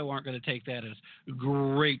this show aren't going to take that as a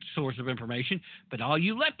great source of information, but all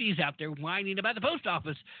you lefties out there whining about the post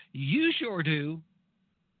office, you sure do.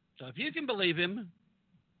 So if you can believe him,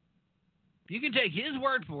 if you can take his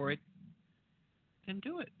word for it, then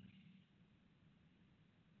do it.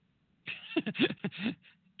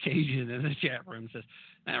 Cajun in the chat room says,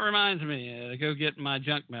 that reminds me to go get my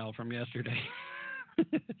junk mail from yesterday.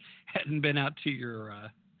 Hadn't been out to your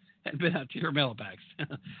mailbox,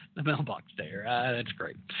 the mailbox there. That's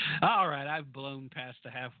great. All right, I've blown past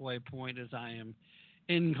the halfway point as I am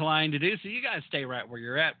inclined to do. So you guys stay right where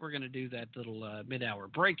you're at. We're going to do that little mid-hour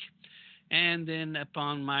break. And then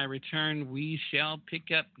upon my return, we shall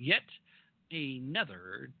pick up yet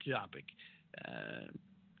another topic.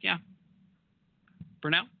 For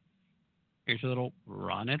now, here's a little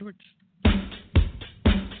Ron Edwards.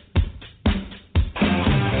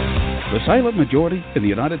 The silent majority in the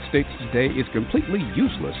United States today is completely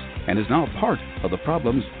useless and is now part of the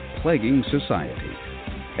problems plaguing society.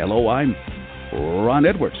 Hello, I'm Ron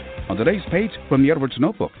Edwards. On today's page from the Edwards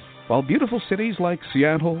Notebook, while beautiful cities like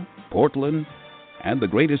Seattle, Portland, and the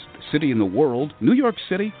greatest city in the world, New York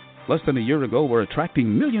City, less than a year ago, were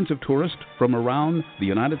attracting millions of tourists from around the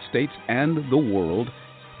United States and the world.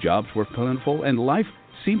 Jobs were plentiful and life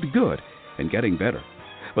seemed good and getting better.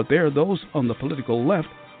 But there, those on the political left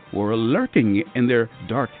were lurking in their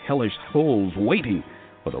dark, hellish holes, waiting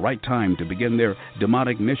for the right time to begin their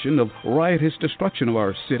demonic mission of riotous destruction of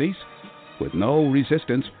our cities, with no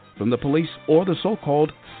resistance from the police or the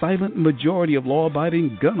so-called silent majority of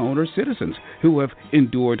law-abiding gun-owner citizens who have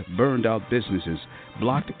endured burned-out businesses,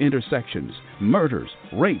 blocked intersections, murders,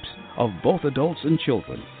 rapes of both adults and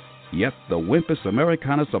children. Yet the Wimpus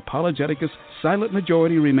Americanus Apologeticus silent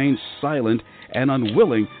majority remains silent and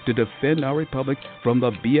unwilling to defend our republic from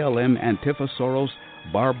the BLM Antifa Soros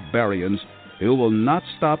barbarians who will not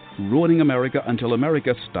stop ruining America until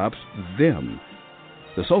America stops them.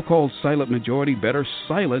 The so-called silent majority better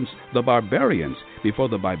silence the barbarians before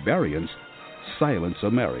the barbarians silence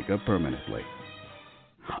America permanently.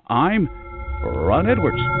 I'm Ron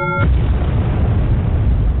Edwards.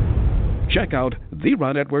 Check out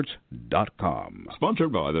theronedwards.com.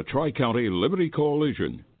 Sponsored by the Tri-County Liberty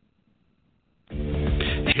Coalition.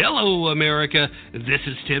 Hello, America. This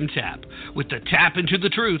is Tim Tapp with the Tap Into the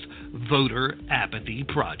Truth Voter Apathy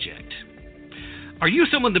Project. Are you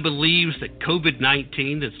someone that believes that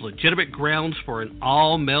COVID-19 is legitimate grounds for an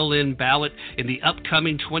all mail-in ballot in the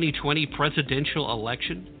upcoming 2020 presidential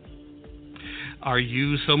election? Are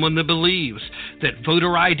you someone that believes that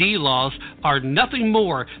voter ID laws are nothing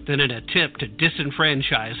more than an attempt to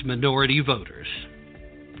disenfranchise minority voters?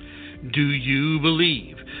 Do you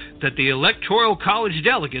believe that the Electoral College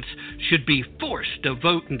delegates should be forced to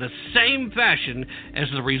vote in the same fashion as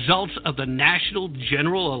the results of the national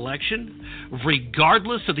general election,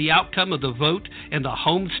 regardless of the outcome of the vote in the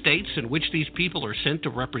home states in which these people are sent to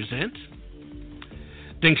represent?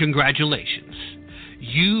 Then congratulations.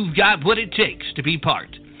 You've got what it takes to be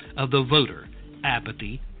part of the Voter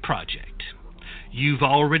Apathy Project. You've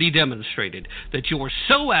already demonstrated that you're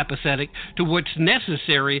so apathetic to what's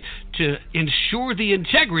necessary to ensure the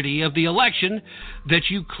integrity of the election that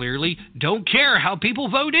you clearly don't care how people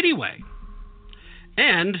vote anyway.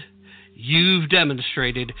 And you've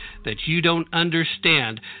demonstrated that you don't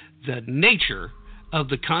understand the nature of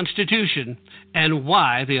the Constitution and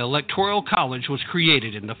why the Electoral College was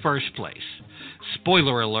created in the first place.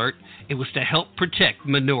 Spoiler alert, it was to help protect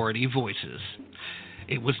minority voices.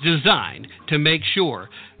 It was designed to make sure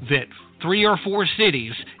that 3 or 4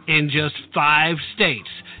 cities in just 5 states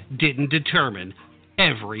didn't determine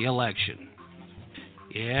every election.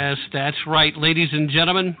 Yes, that's right, ladies and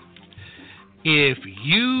gentlemen. If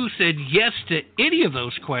you said yes to any of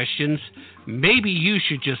those questions, maybe you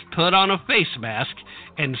should just put on a face mask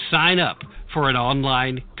and sign up for an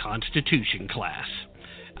online Constitution class.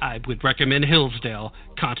 I would recommend Hillsdale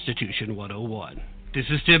Constitution 101. This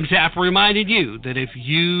is Tim Tapp reminding you that if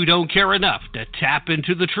you don't care enough to tap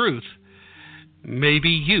into the truth, maybe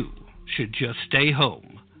you should just stay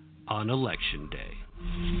home on Election Day.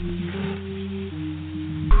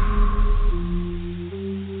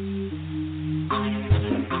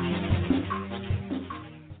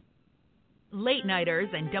 Late Nighters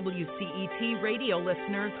and WCET radio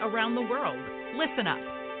listeners around the world, listen up.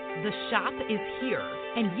 The shop is here,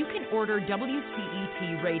 and you can order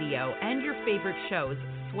WCET radio and your favorite shows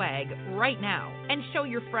swag right now and show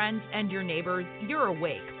your friends and your neighbors you're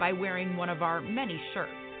awake by wearing one of our many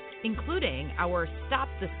shirts, including our Stop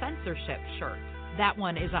the Censorship shirt. That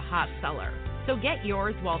one is a hot seller, so get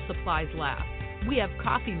yours while supplies last. We have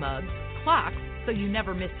coffee mugs, clocks, so you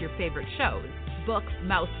never miss your favorite shows, books,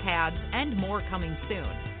 mouse pads, and more coming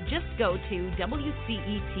soon. Just go to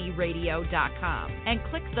WCETradio.com and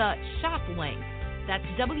click the shop link. That's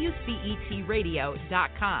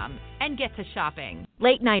WCETradio.com and get to shopping.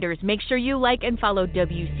 Late Nighters, make sure you like and follow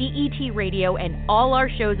WCET Radio and all our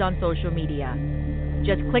shows on social media.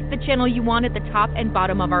 Just click the channel you want at the top and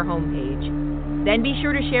bottom of our homepage. Then be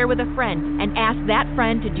sure to share with a friend and ask that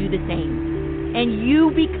friend to do the same. And you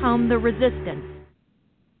become the resistance.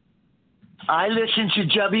 I listen to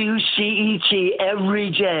WCET every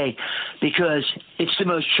day because it's the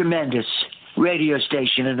most tremendous radio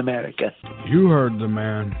station in America. You heard the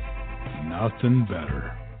man. Nothing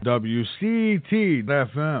better. WCET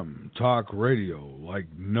FM, talk radio like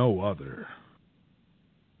no other.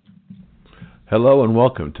 Hello and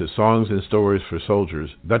welcome to Songs and Stories for Soldiers,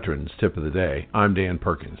 Veterans Tip of the Day. I'm Dan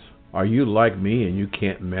Perkins. Are you like me and you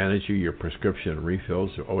can't manage your prescription refills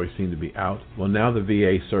that always seem to be out? Well, now the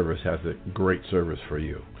VA service has a great service for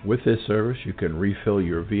you. With this service, you can refill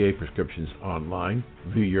your VA prescriptions online,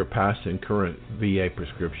 view your past and current VA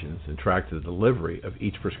prescriptions, and track the delivery of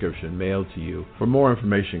each prescription mailed to you. For more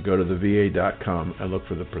information, go to theva.com and look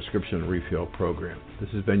for the prescription refill program.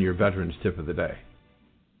 This has been your Veterans Tip of the Day.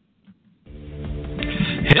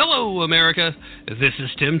 Hello, America. This is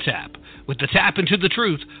Tim Tapp with the Tap Into the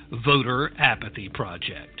Truth Voter Apathy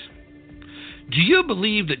Project. Do you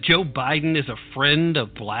believe that Joe Biden is a friend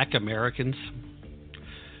of black Americans?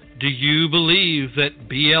 Do you believe that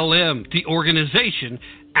BLM, the organization,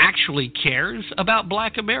 actually cares about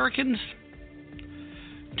black Americans?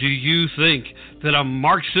 Do you think that a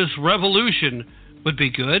Marxist revolution would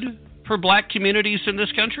be good for black communities in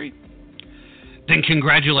this country? Then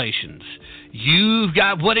congratulations. You've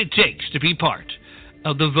got what it takes to be part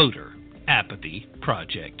of the Voter Apathy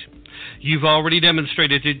Project. You've already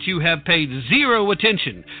demonstrated that you have paid zero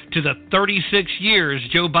attention to the 36 years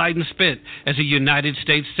Joe Biden spent as a United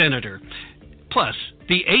States Senator, plus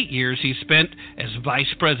the 8 years he spent as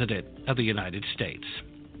Vice President of the United States.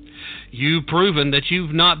 You've proven that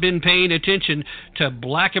you've not been paying attention to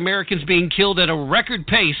black Americans being killed at a record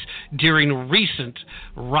pace during recent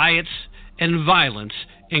riots and violence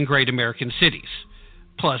in great American cities,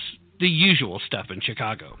 plus the usual stuff in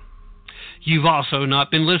Chicago. You've also not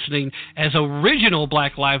been listening as original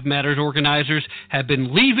Black Lives Matter organizers have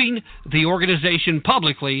been leaving the organization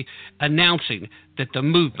publicly, announcing that the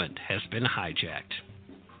movement has been hijacked.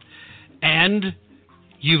 And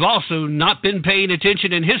you've also not been paying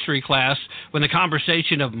attention in history class when the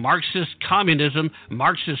conversation of Marxist communism,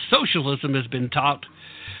 Marxist socialism has been taught.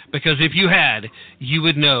 Because if you had, you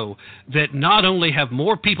would know that not only have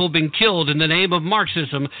more people been killed in the name of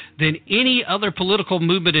Marxism than any other political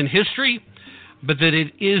movement in history, but that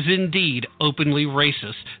it is indeed openly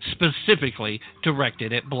racist, specifically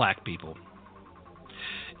directed at black people.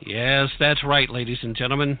 Yes, that's right, ladies and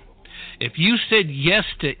gentlemen. If you said yes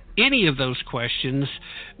to any of those questions,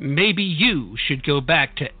 maybe you should go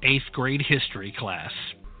back to 8th grade history class.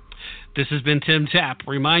 This has been Tim Tapp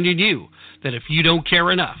reminding you that if you don't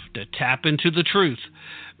care enough to tap into the truth,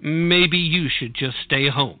 maybe you should just stay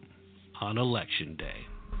home on Election Day.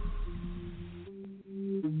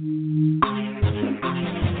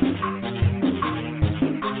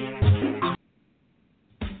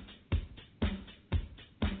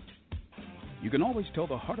 You can always tell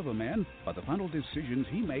the heart of a man by the final decisions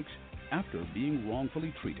he makes after being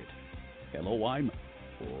wrongfully treated. Hello, I'm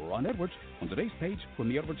Ron Edwards on today's page from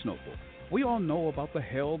the Edwards Notebook. We all know about the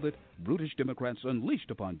hell that brutish Democrats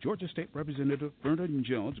unleashed upon Georgia State Representative Vernon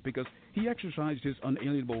Jones because he exercised his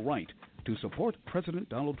unalienable right to support President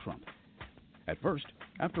Donald Trump. At first,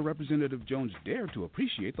 after Representative Jones dared to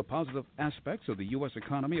appreciate the positive aspects of the U.S.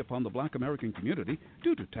 economy upon the black American community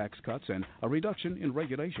due to tax cuts and a reduction in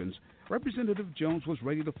regulations, Representative Jones was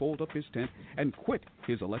ready to fold up his tent and quit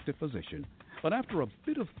his elected position. But after a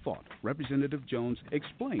bit of thought, Representative Jones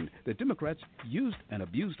explained that Democrats used and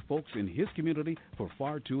abused folks in his community for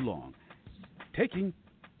far too long, taking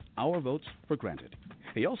our votes for granted.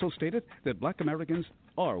 He also stated that black Americans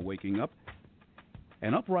are waking up.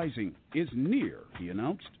 An uprising is near, he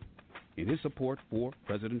announced, in his support for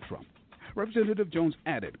President Trump. Representative Jones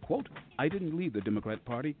added, quote, I didn't leave the Democrat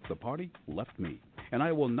Party, the party left me. And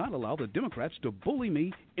I will not allow the Democrats to bully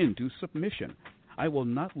me into submission. I will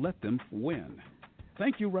not let them win.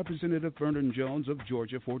 Thank you, Representative Vernon Jones of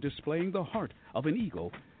Georgia, for displaying the heart of an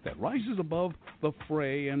eagle that rises above the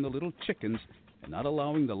fray and the little chickens and not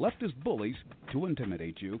allowing the leftist bullies to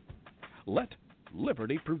intimidate you. Let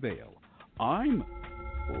liberty prevail. I'm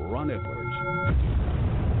Ron Edwards.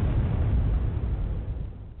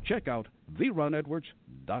 Check out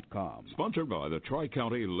theronedwards.com. Sponsored by the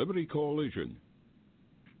Tri-County Liberty Coalition.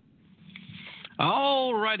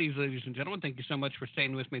 All righty, ladies and gentlemen, thank you so much for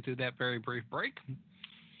staying with me through that very brief break.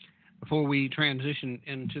 Before we transition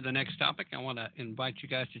into the next topic, I want to invite you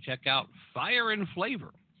guys to check out Fire and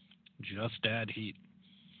Flavor. Just add heat.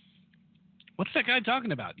 What's that guy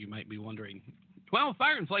talking about, you might be wondering? Well,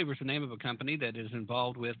 Fire and Flavor is the name of a company that is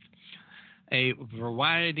involved with a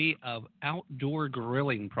variety of outdoor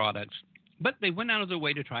grilling products, but they went out of their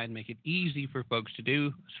way to try and make it easy for folks to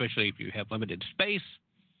do, especially if you have limited space.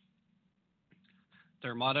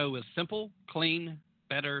 Their motto is simple, clean,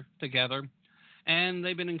 better together, and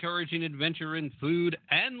they've been encouraging adventure in food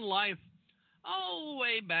and life all the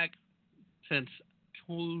way back since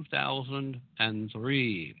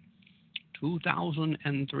 2003.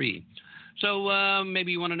 2003. So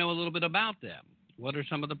maybe you want to know a little bit about them. What are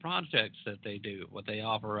some of the projects that they do, what they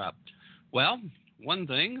offer up? Well, one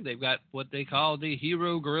thing, they've got what they call the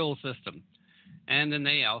Hero Grill system. And then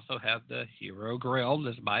they also have the Hero Grill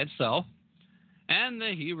that's by itself. And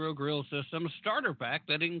the Hero Grill system starter pack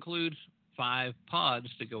that includes 5 pods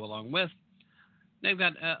to go along with. They've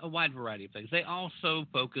got a wide variety of things. They also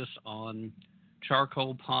focus on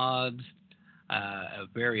charcoal pods of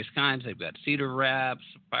various kinds. They've got cedar wraps,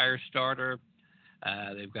 fire starter.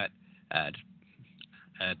 They've got a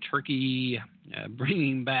turkey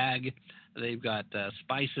bringing bag. They've got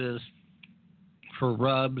spices for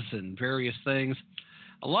rubs and various things.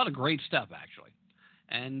 A lot of great stuff, actually.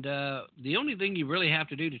 And the only thing you really have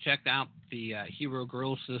to do to check out the Hero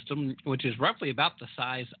Grill system, which is roughly about the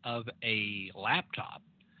size of a laptop,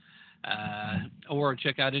 or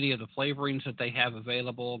check out any of the flavorings that they have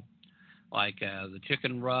available, like the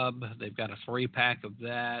chicken rub. They've got a 3-pack of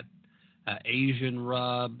that, Asian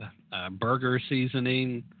rub, burger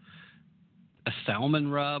seasoning, a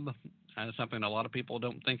salmon rub, something a lot of people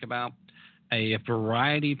don't think about, a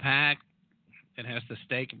variety pack. It has the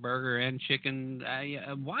steak, burger, and chicken,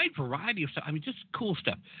 a wide variety of stuff. I mean, just cool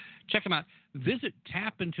stuff. Check them out. Visit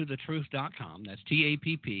tappintothetruth.com. That's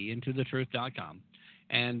T-A-P-P, intothetruth.com.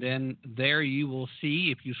 And then there you will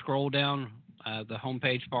see, if you scroll down the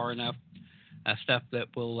homepage far enough, stuff that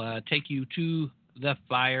will take you to the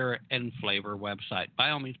Fire and Flavor website.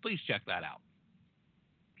 By all means, please check that out.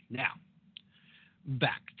 Now,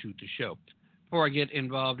 back to the show. Before I get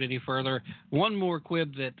involved any further, one more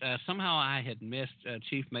quib that somehow I had missed.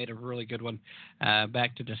 Chief made a really good one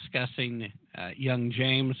back to discussing young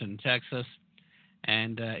James in Texas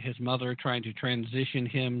and his mother trying to transition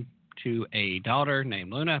him to a daughter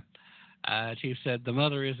named Luna. Chief said the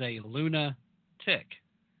mother is a lunatic.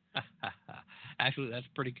 Actually, that's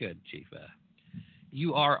pretty good, Chief.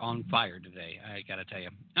 You are on fire today, I got to tell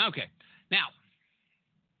you. Okay, now.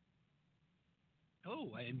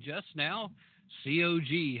 Oh, and just now,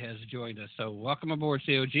 COG has joined us. So welcome aboard,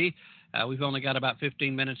 COG. We've only got about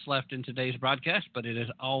 15 minutes left in today's broadcast, but it is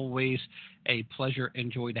always a pleasure and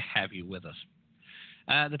joy to have you with us.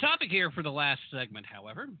 The topic here for the last segment,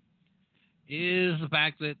 however, is the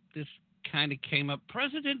fact that this kind of came up.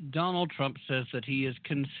 President Donald Trump says that he is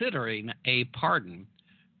considering a pardon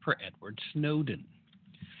for Edward Snowden.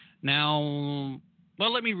 Now,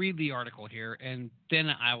 well, let me read the article here, and then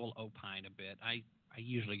I will opine a bit. I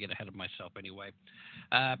usually get ahead of myself anyway.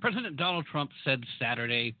 President Donald Trump said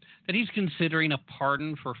Saturday that he's considering a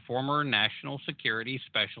pardon for former National Security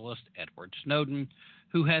Specialist Edward Snowden,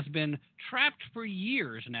 who has been trapped for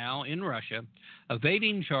years now in Russia,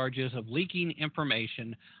 evading charges of leaking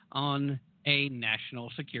information on a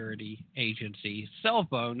national security agency cell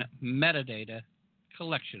phone metadata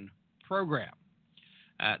collection program.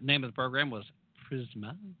 Name of the program was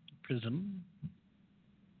PRISM.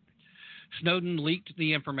 Snowden leaked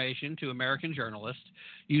the information to American journalists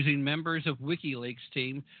using members of WikiLeaks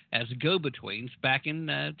team as go-betweens back in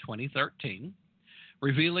 2013,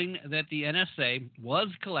 revealing that the NSA was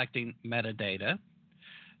collecting metadata,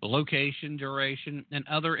 location, duration, and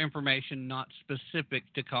other information not specific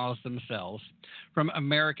to cause themselves from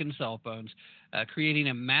American cell phones, creating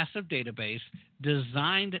a massive database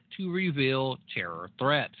designed to reveal terror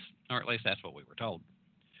threats, or at least that's what we were told.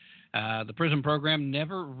 The PRISM program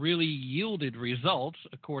never really yielded results,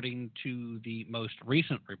 according to the most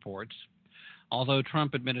recent reports, although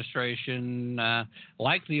Trump administration,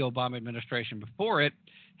 like the Obama administration before it,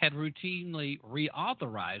 had routinely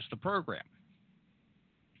reauthorized the program.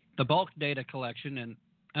 The bulk data collection and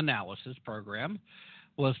analysis program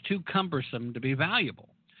was too cumbersome to be valuable.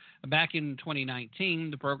 Back in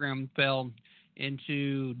 2019, the program fell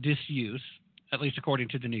into disuse, at least according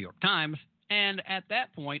to the New York Times, and at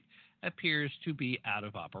that point appears to be out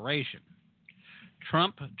of operation.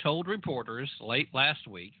 Trump told reporters late last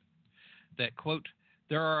week that, quote,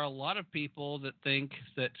 there are a lot of people that think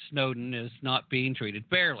that Snowden is not being treated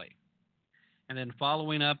fairly. And then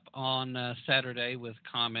following up on Saturday with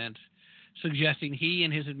comments suggesting he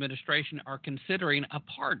and his administration are considering a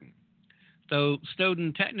pardon, though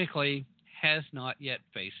Snowden technically has not yet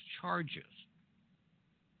faced charges.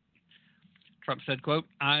 Trump said, quote,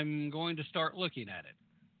 I'm going to start looking at it.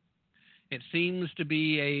 It seems to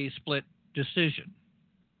be a split decision.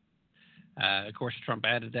 Of course, Trump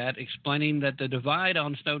added that, explaining that the divide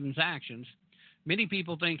on Snowden's actions, many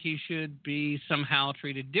people think he should be somehow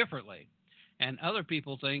treated differently, and other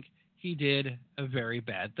people think he did very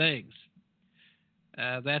bad things.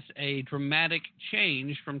 That's a dramatic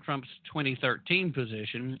change from Trump's 2013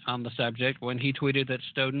 position on the subject when he tweeted that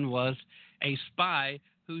Snowden was a spy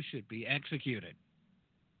who should be executed.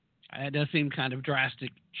 It does seem kind of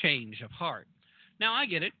drastic change of heart. Now, I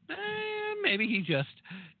get it. Maybe he just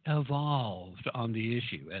evolved on the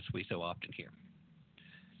issue, as we so often hear.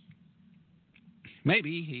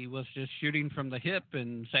 Maybe he was just shooting from the hip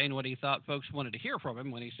and saying what he thought folks wanted to hear from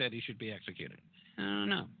him when he said he should be executed. I don't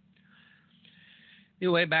know.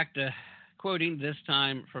 Anyway, back to quoting, this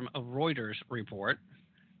time from a Reuters report.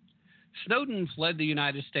 Snowden fled the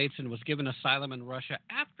United States and was given asylum in Russia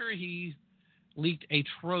after he leaked a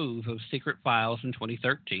trove of secret files in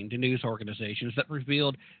 2013 to news organizations that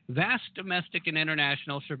revealed vast domestic and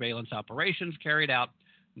international surveillance operations carried out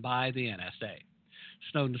by the NSA.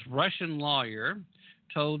 Snowden's Russian lawyer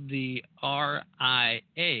told the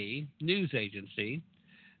RIA news agency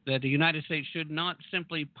that the United States should not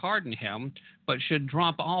simply pardon him, but should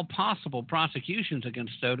drop all possible prosecutions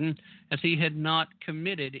against Snowden as he had not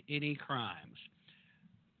committed any crimes.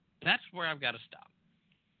 That's where I've got to stop.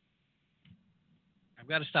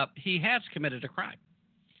 He has committed a crime.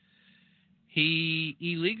 He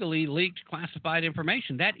illegally leaked classified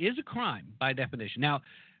information. That is a crime by definition. Now,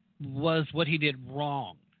 was what he did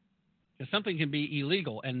wrong? Because something can be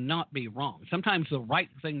illegal and not be wrong. Sometimes the right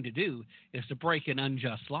thing to do is to break an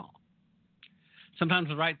unjust law. Sometimes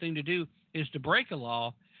the right thing to do is to break a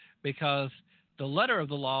law because the letter of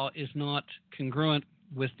the law is not congruent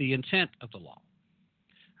with the intent of the law.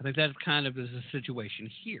 I think that kind of is the situation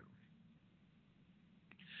here.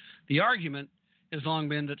 The argument has long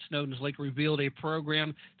been that Snowden's leak revealed a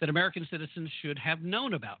program that American citizens should have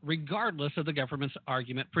known about, regardless of the government's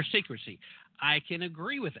argument for secrecy. I can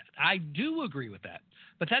agree with that. I do agree with that.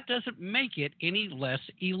 But that doesn't make it any less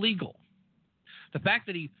illegal. The fact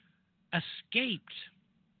that he escaped,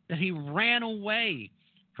 that he ran away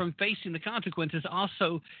from facing the consequences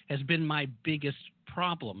also has been my biggest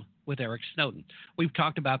problem with Eric Snowden. We've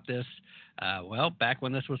talked about this, back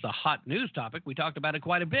when this was a hot news topic, we talked about it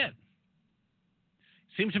quite a bit.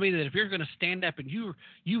 Seems to me that if you're going to stand up and you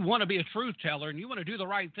want to be a truth teller and you want to do the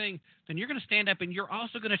right thing, then you're going to stand up and you're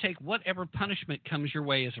also going to take whatever punishment comes your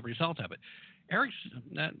way as a result of it.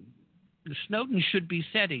 Snowden should be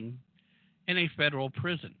sitting in a federal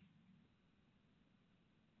prison.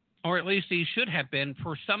 Or at least he should have been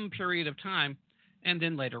for some period of time and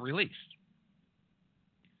then later released.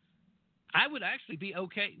 I would actually be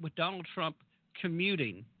okay with Donald Trump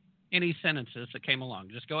commuting any sentences that came along.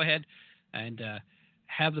 Just go ahead and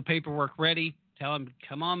have the paperwork ready. Tell him,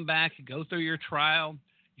 come on back, go through your trial.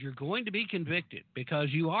 You're going to be convicted because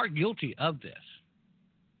you are guilty of this.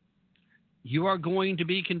 You are going to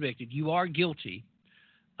be convicted. You are guilty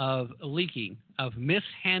of leaking, of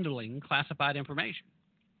mishandling classified information.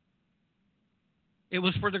 It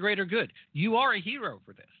was for the greater good. You are a hero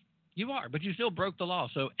for this. You are, but you still broke the law.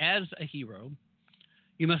 So as a hero,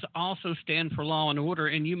 you must also stand for law and order,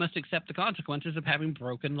 and you must accept the consequences of having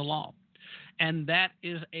broken the law. And that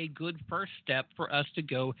is a good first step for us to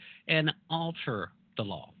go and alter the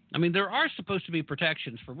law. I mean, there are supposed to be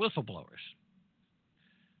protections for whistleblowers,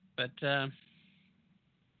 but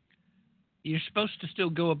you're supposed to still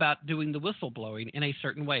go about doing the whistleblowing in a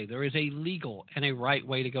certain way. There is a legal and a right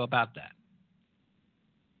way to go about that.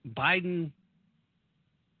 Biden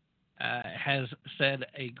has said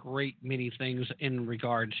a great many things in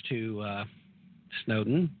regards to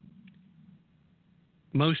Snowden,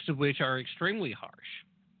 most of which are extremely harsh.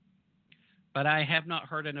 But I have not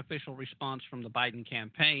heard an official response from the Biden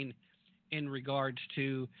campaign in regards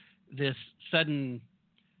to this sudden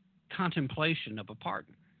contemplation of a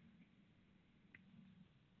pardon.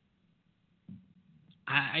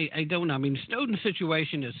 I don't know. I mean, Snowden's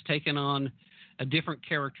situation has taken on a different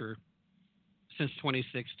character since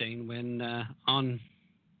 2016 when on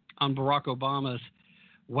Barack Obama's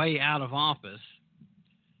way out of office,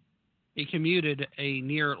 he commuted a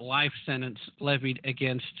near life sentence levied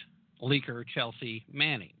against leaker Chelsea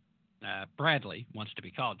Manning. Bradley wants to be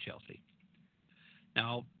called Chelsea.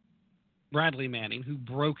 Now, Bradley Manning, who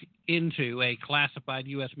broke into a classified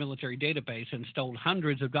U.S. military database and stole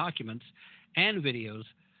hundreds of documents and videos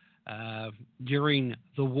during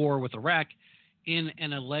the war with Iraq in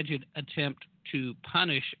an alleged attempt to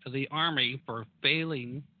punish the Army for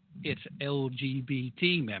failing its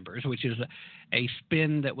LGBT members, which is a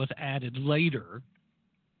spin that was added later.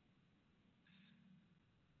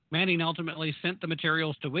 Manning ultimately sent the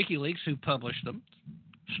materials to WikiLeaks, who published them.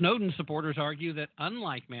 Snowden supporters argue that,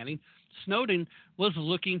 unlike Manning, Snowden was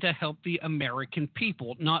looking to help the American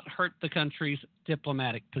people, not hurt the country's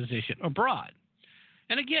diplomatic position abroad.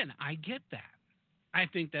 And again, I get that. I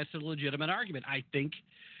think that's a legitimate argument. I think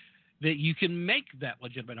that you can make that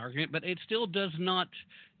legitimate argument, but it still does not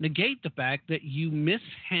negate the fact that you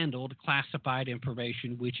mishandled classified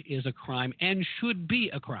information, which is a crime and should be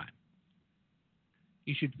a crime.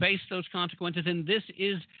 You should face those consequences, and this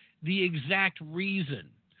is the exact reason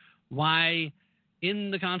why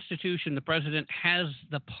in the Constitution the president has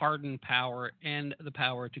the pardon power and the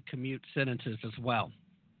power to commute sentences as well.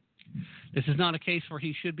 This is not a case where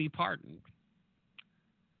he should be pardoned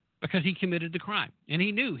because he committed the crime, and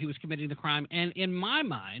he knew he was committing the crime, and in my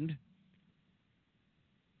mind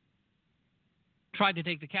tried to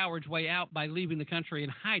take the coward's way out by leaving the country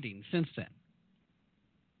and hiding since then.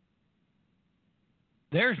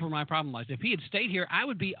 There's where my problem lies. If he had stayed here, I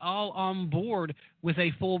would be all on board with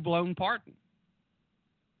a full-blown pardon.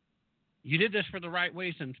 You did this for the right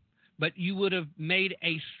reasons, but you would have made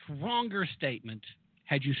a stronger statement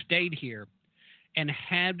had you stayed here and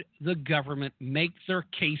had the government make their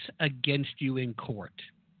case against you in court.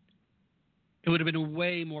 It would have been a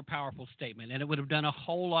way more powerful statement, and it would have done a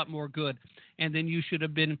whole lot more good, and then you should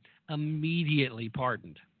have been immediately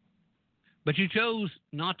pardoned. But you chose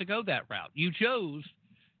not to go that route. You chose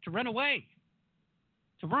to run away,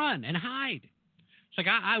 to run and hide. It's like,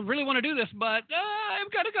 I really want to do this, but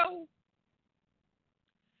I've got to go.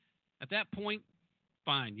 At that point,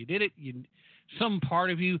 fine, you did it. Some part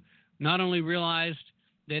of you not only realized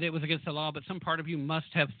that it was against the law, but some part of you must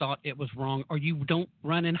have thought it was wrong, or you don't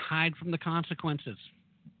run and hide from the consequences.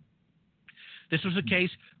 This was a case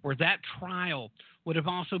where that trial would have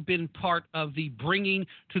also been part of the bringing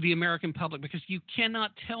to the American public, because you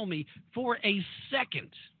cannot tell me for a second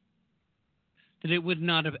that it would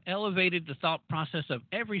not have elevated the thought process of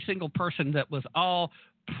every single person that was all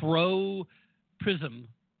pro-PRISM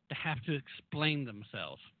to have to explain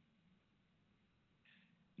themselves.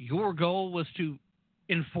 Your goal was to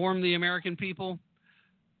inform the American people.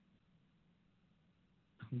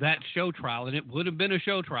 That show trial, and it would have been a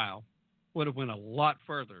show trial, would have went a lot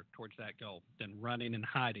further towards that goal than running and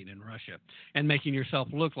hiding in Russia and making yourself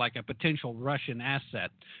look like a potential Russian asset,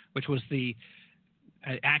 which was the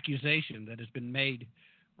accusation that has been made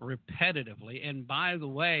repetitively. And by the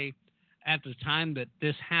way, at the time that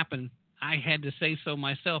this happened, I had to say so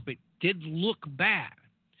myself. It did look bad.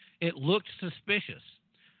 It looked suspicious.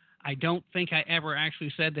 I don't think I ever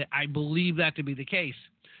actually said that I believe that to be the case,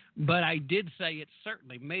 but I did say it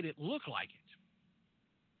certainly made it look like it.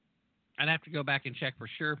 I'd have to go back and check for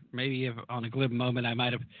sure. Maybe if on a glib moment I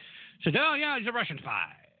might have said, oh, yeah, he's a Russian spy,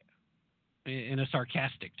 in a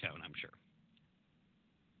sarcastic tone, I'm sure.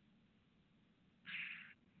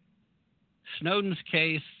 Snowden's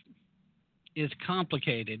case is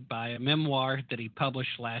complicated by a memoir that he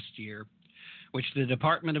published last year, which the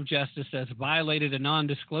Department of Justice says violated a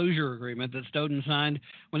non-disclosure agreement that Snowden signed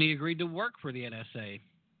when he agreed to work for the NSA.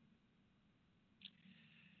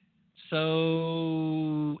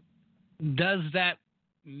 So does that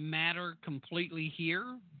matter completely here?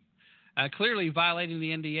 Clearly, violating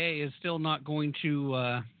the NDA is still not going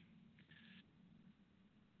to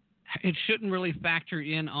it shouldn't really factor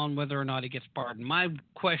in on whether or not he gets pardoned. My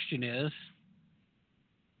question is,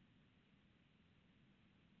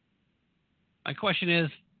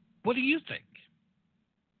 what do you think?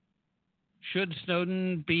 Should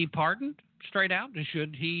Snowden be pardoned straight out?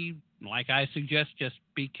 Should he, like I suggest, just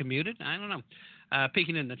be commuted? I don't know.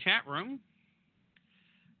 Peeking in the chat room,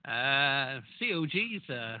 COG's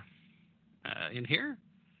in here.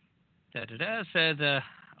 Said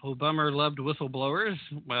Obama loved whistleblowers.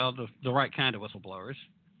 Well, the right kind of whistleblowers.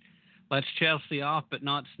 Let's Chelsea off, but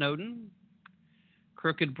not Snowden.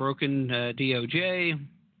 Crooked, broken DOJ.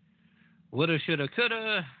 Woulda, shoulda,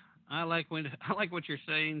 coulda. I like what you're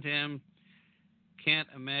saying, Tim. Can't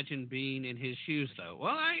imagine being in his shoes, though.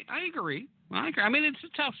 Well, I agree. I mean, it's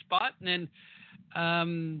a tough spot. And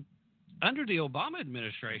then under the Obama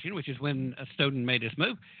administration, which is when Snowden made his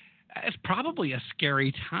move, it's probably a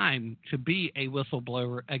scary time to be a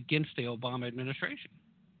whistleblower against the Obama administration.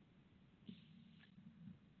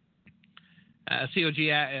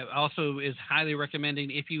 COG also is highly recommending,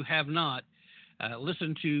 if you have not,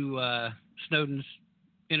 listen to Snowden's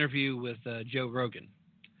interview with Joe Rogan.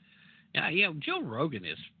 Joe Rogan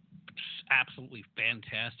is absolutely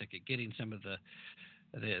fantastic at getting some of the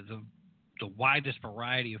widest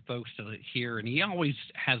variety of folks to hear, and he always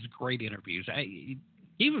has great interviews.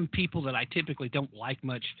 Even people that I typically don't like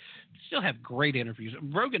much still have great interviews.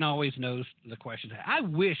 Rogan always knows the questions. I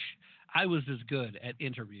wish I was as good at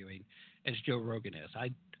interviewing as Joe Rogan is.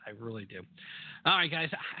 I really do. All right, guys,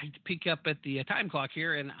 I peek up at the time clock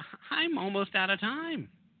here, and I'm almost out of time.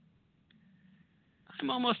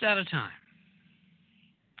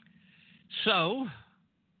 So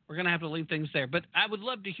we're going to have to leave things there. But I would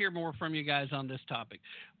love to hear more from you guys on this topic.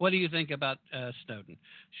 What do you think about Snowden?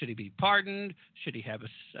 Should he be pardoned? Should he have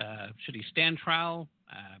should he stand trial,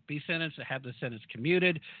 be sentenced, to have the sentence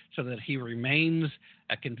commuted so that he remains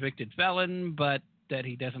a convicted felon, but that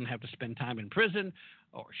he doesn't have to spend time in prison?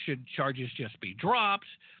 Or should charges just be dropped?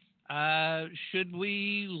 Should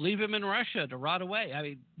we leave him in Russia to rot away? I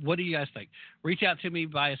mean, what do you guys think? Reach out to me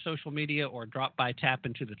via social media or drop by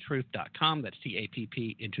tapintothetruth.com. That's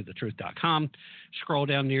TAPP intothetruth.com. Scroll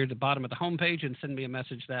down near the bottom of the homepage and send me a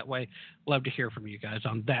message that way. Love to hear from you guys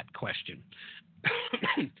on that question.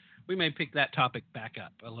 We may pick that topic back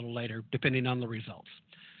up a little later, depending on the results.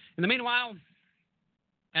 In the meanwhile,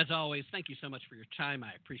 as always, thank you so much for your time.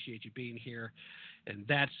 I appreciate you being here. And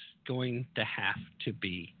that's going to have to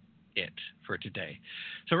be it for today.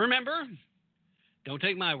 So remember, don't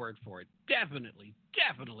take my word for it. Definitely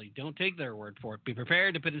don't take their word for it. Be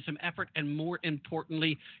prepared to put in some effort, and more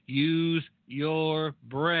importantly, use your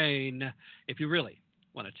brain if you really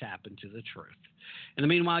want to tap into the truth. In the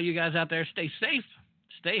meanwhile, you guys out there, stay safe,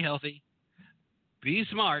 stay healthy, be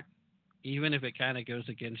smart, even if it kind of goes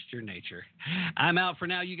against your nature. I'm out for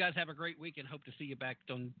now. You guys have a great week and hope to see you back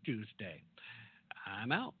on Tuesday.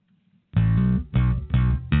 I'm out.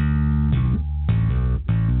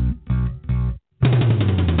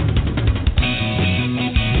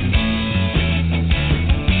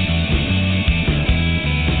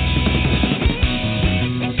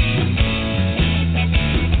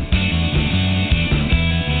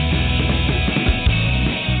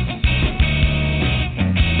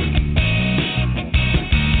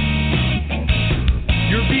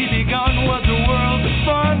 Your BB gun was a world of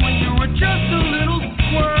fun when you were just a little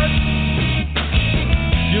squirt.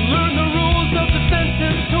 You learned the rules of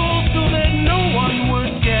defensive tools so that no one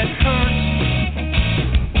would get hurt.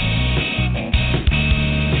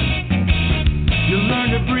 You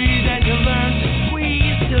learned to breathe and you learned to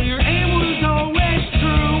squeeze till your aim was always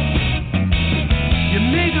true. You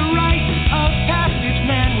made the rite of passage,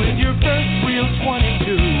 man, with your first real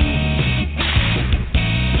 22.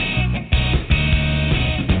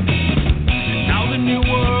 The New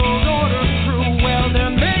World Order crew, well, they're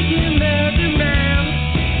making their demands.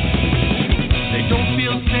 They don't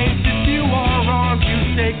feel safe if you are armed. You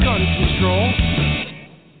say gun control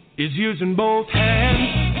is using both hands.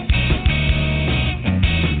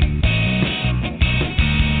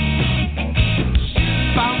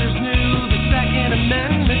 Founders knew the Second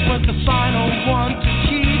Amendment was the final one to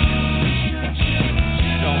keep,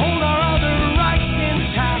 to hold our other rights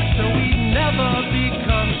intact so we never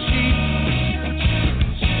become sheep.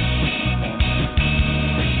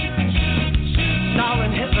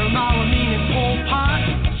 Stalin, Hitler, Mao, and Pol Pot,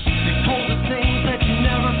 they told us things that you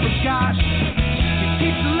never forgot. You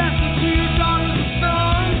teach the lesson to your daughters and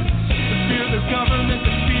sons. The fear of the government,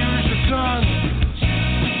 the fear is your gun.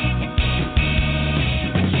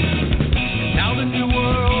 Now the New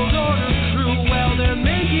World Order crew, well, they're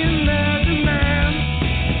making their demands.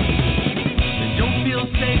 They don't feel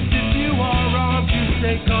safe if you are armed. You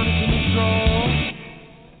say gun control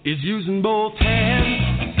is using both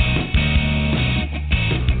hands.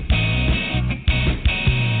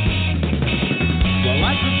 Well,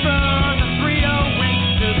 I prefer the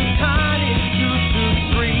 308 to the tiny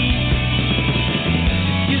 223.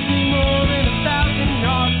 It gives me more than 1,000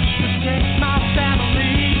 yards to protect my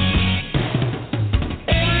family.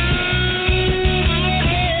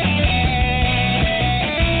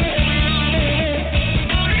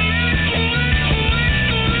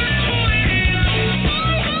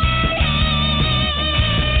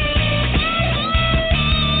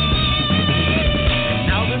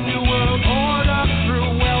 Now the New World Order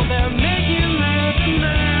crew, well, they're making their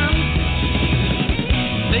demands.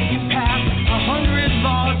 They can pass 100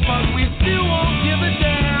 laws, but we still won't give a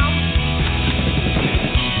damn.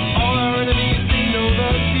 All our enemies, they know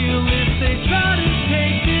the deal if they try to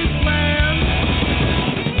take this land.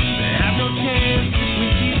 They have no chance if we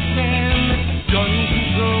keep saying gun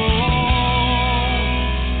control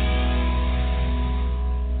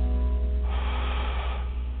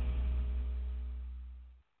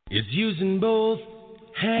is using both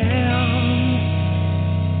hands.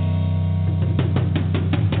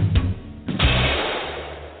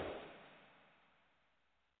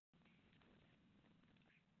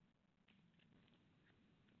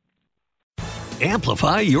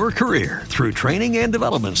 Amplify your career through training and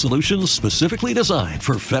development solutions specifically designed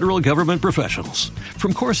for federal government professionals.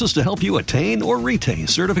 From courses to help you attain or retain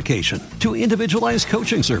certification, to individualized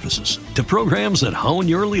coaching services, to programs that hone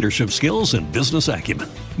your leadership skills and business acumen,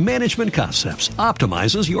 Management Concepts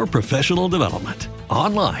optimizes your professional development.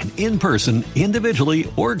 Online, in person,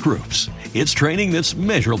 individually, or groups, it's training that's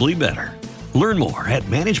measurably better. Learn more at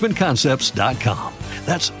managementconcepts.com.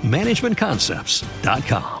 That's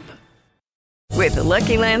managementconcepts.com. With the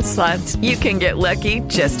Lucky Land Slots, you can get lucky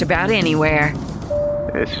just about anywhere.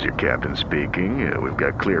 This is your captain speaking. We've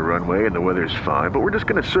got clear runway and the weather's fine, but we're just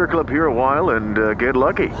going to circle up here a while and get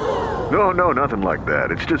lucky. No, nothing like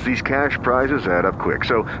that. It's just these cash prizes add up quick.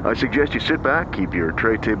 So I suggest you sit back, keep your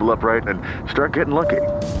tray table upright, and start getting lucky.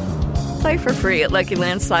 Play for free at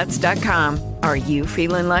LuckyLandSlots.com. Are you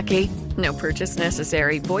feeling lucky? No purchase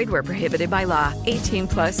necessary. Void where prohibited by law.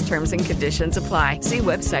 18+ terms and conditions apply. See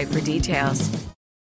website for details.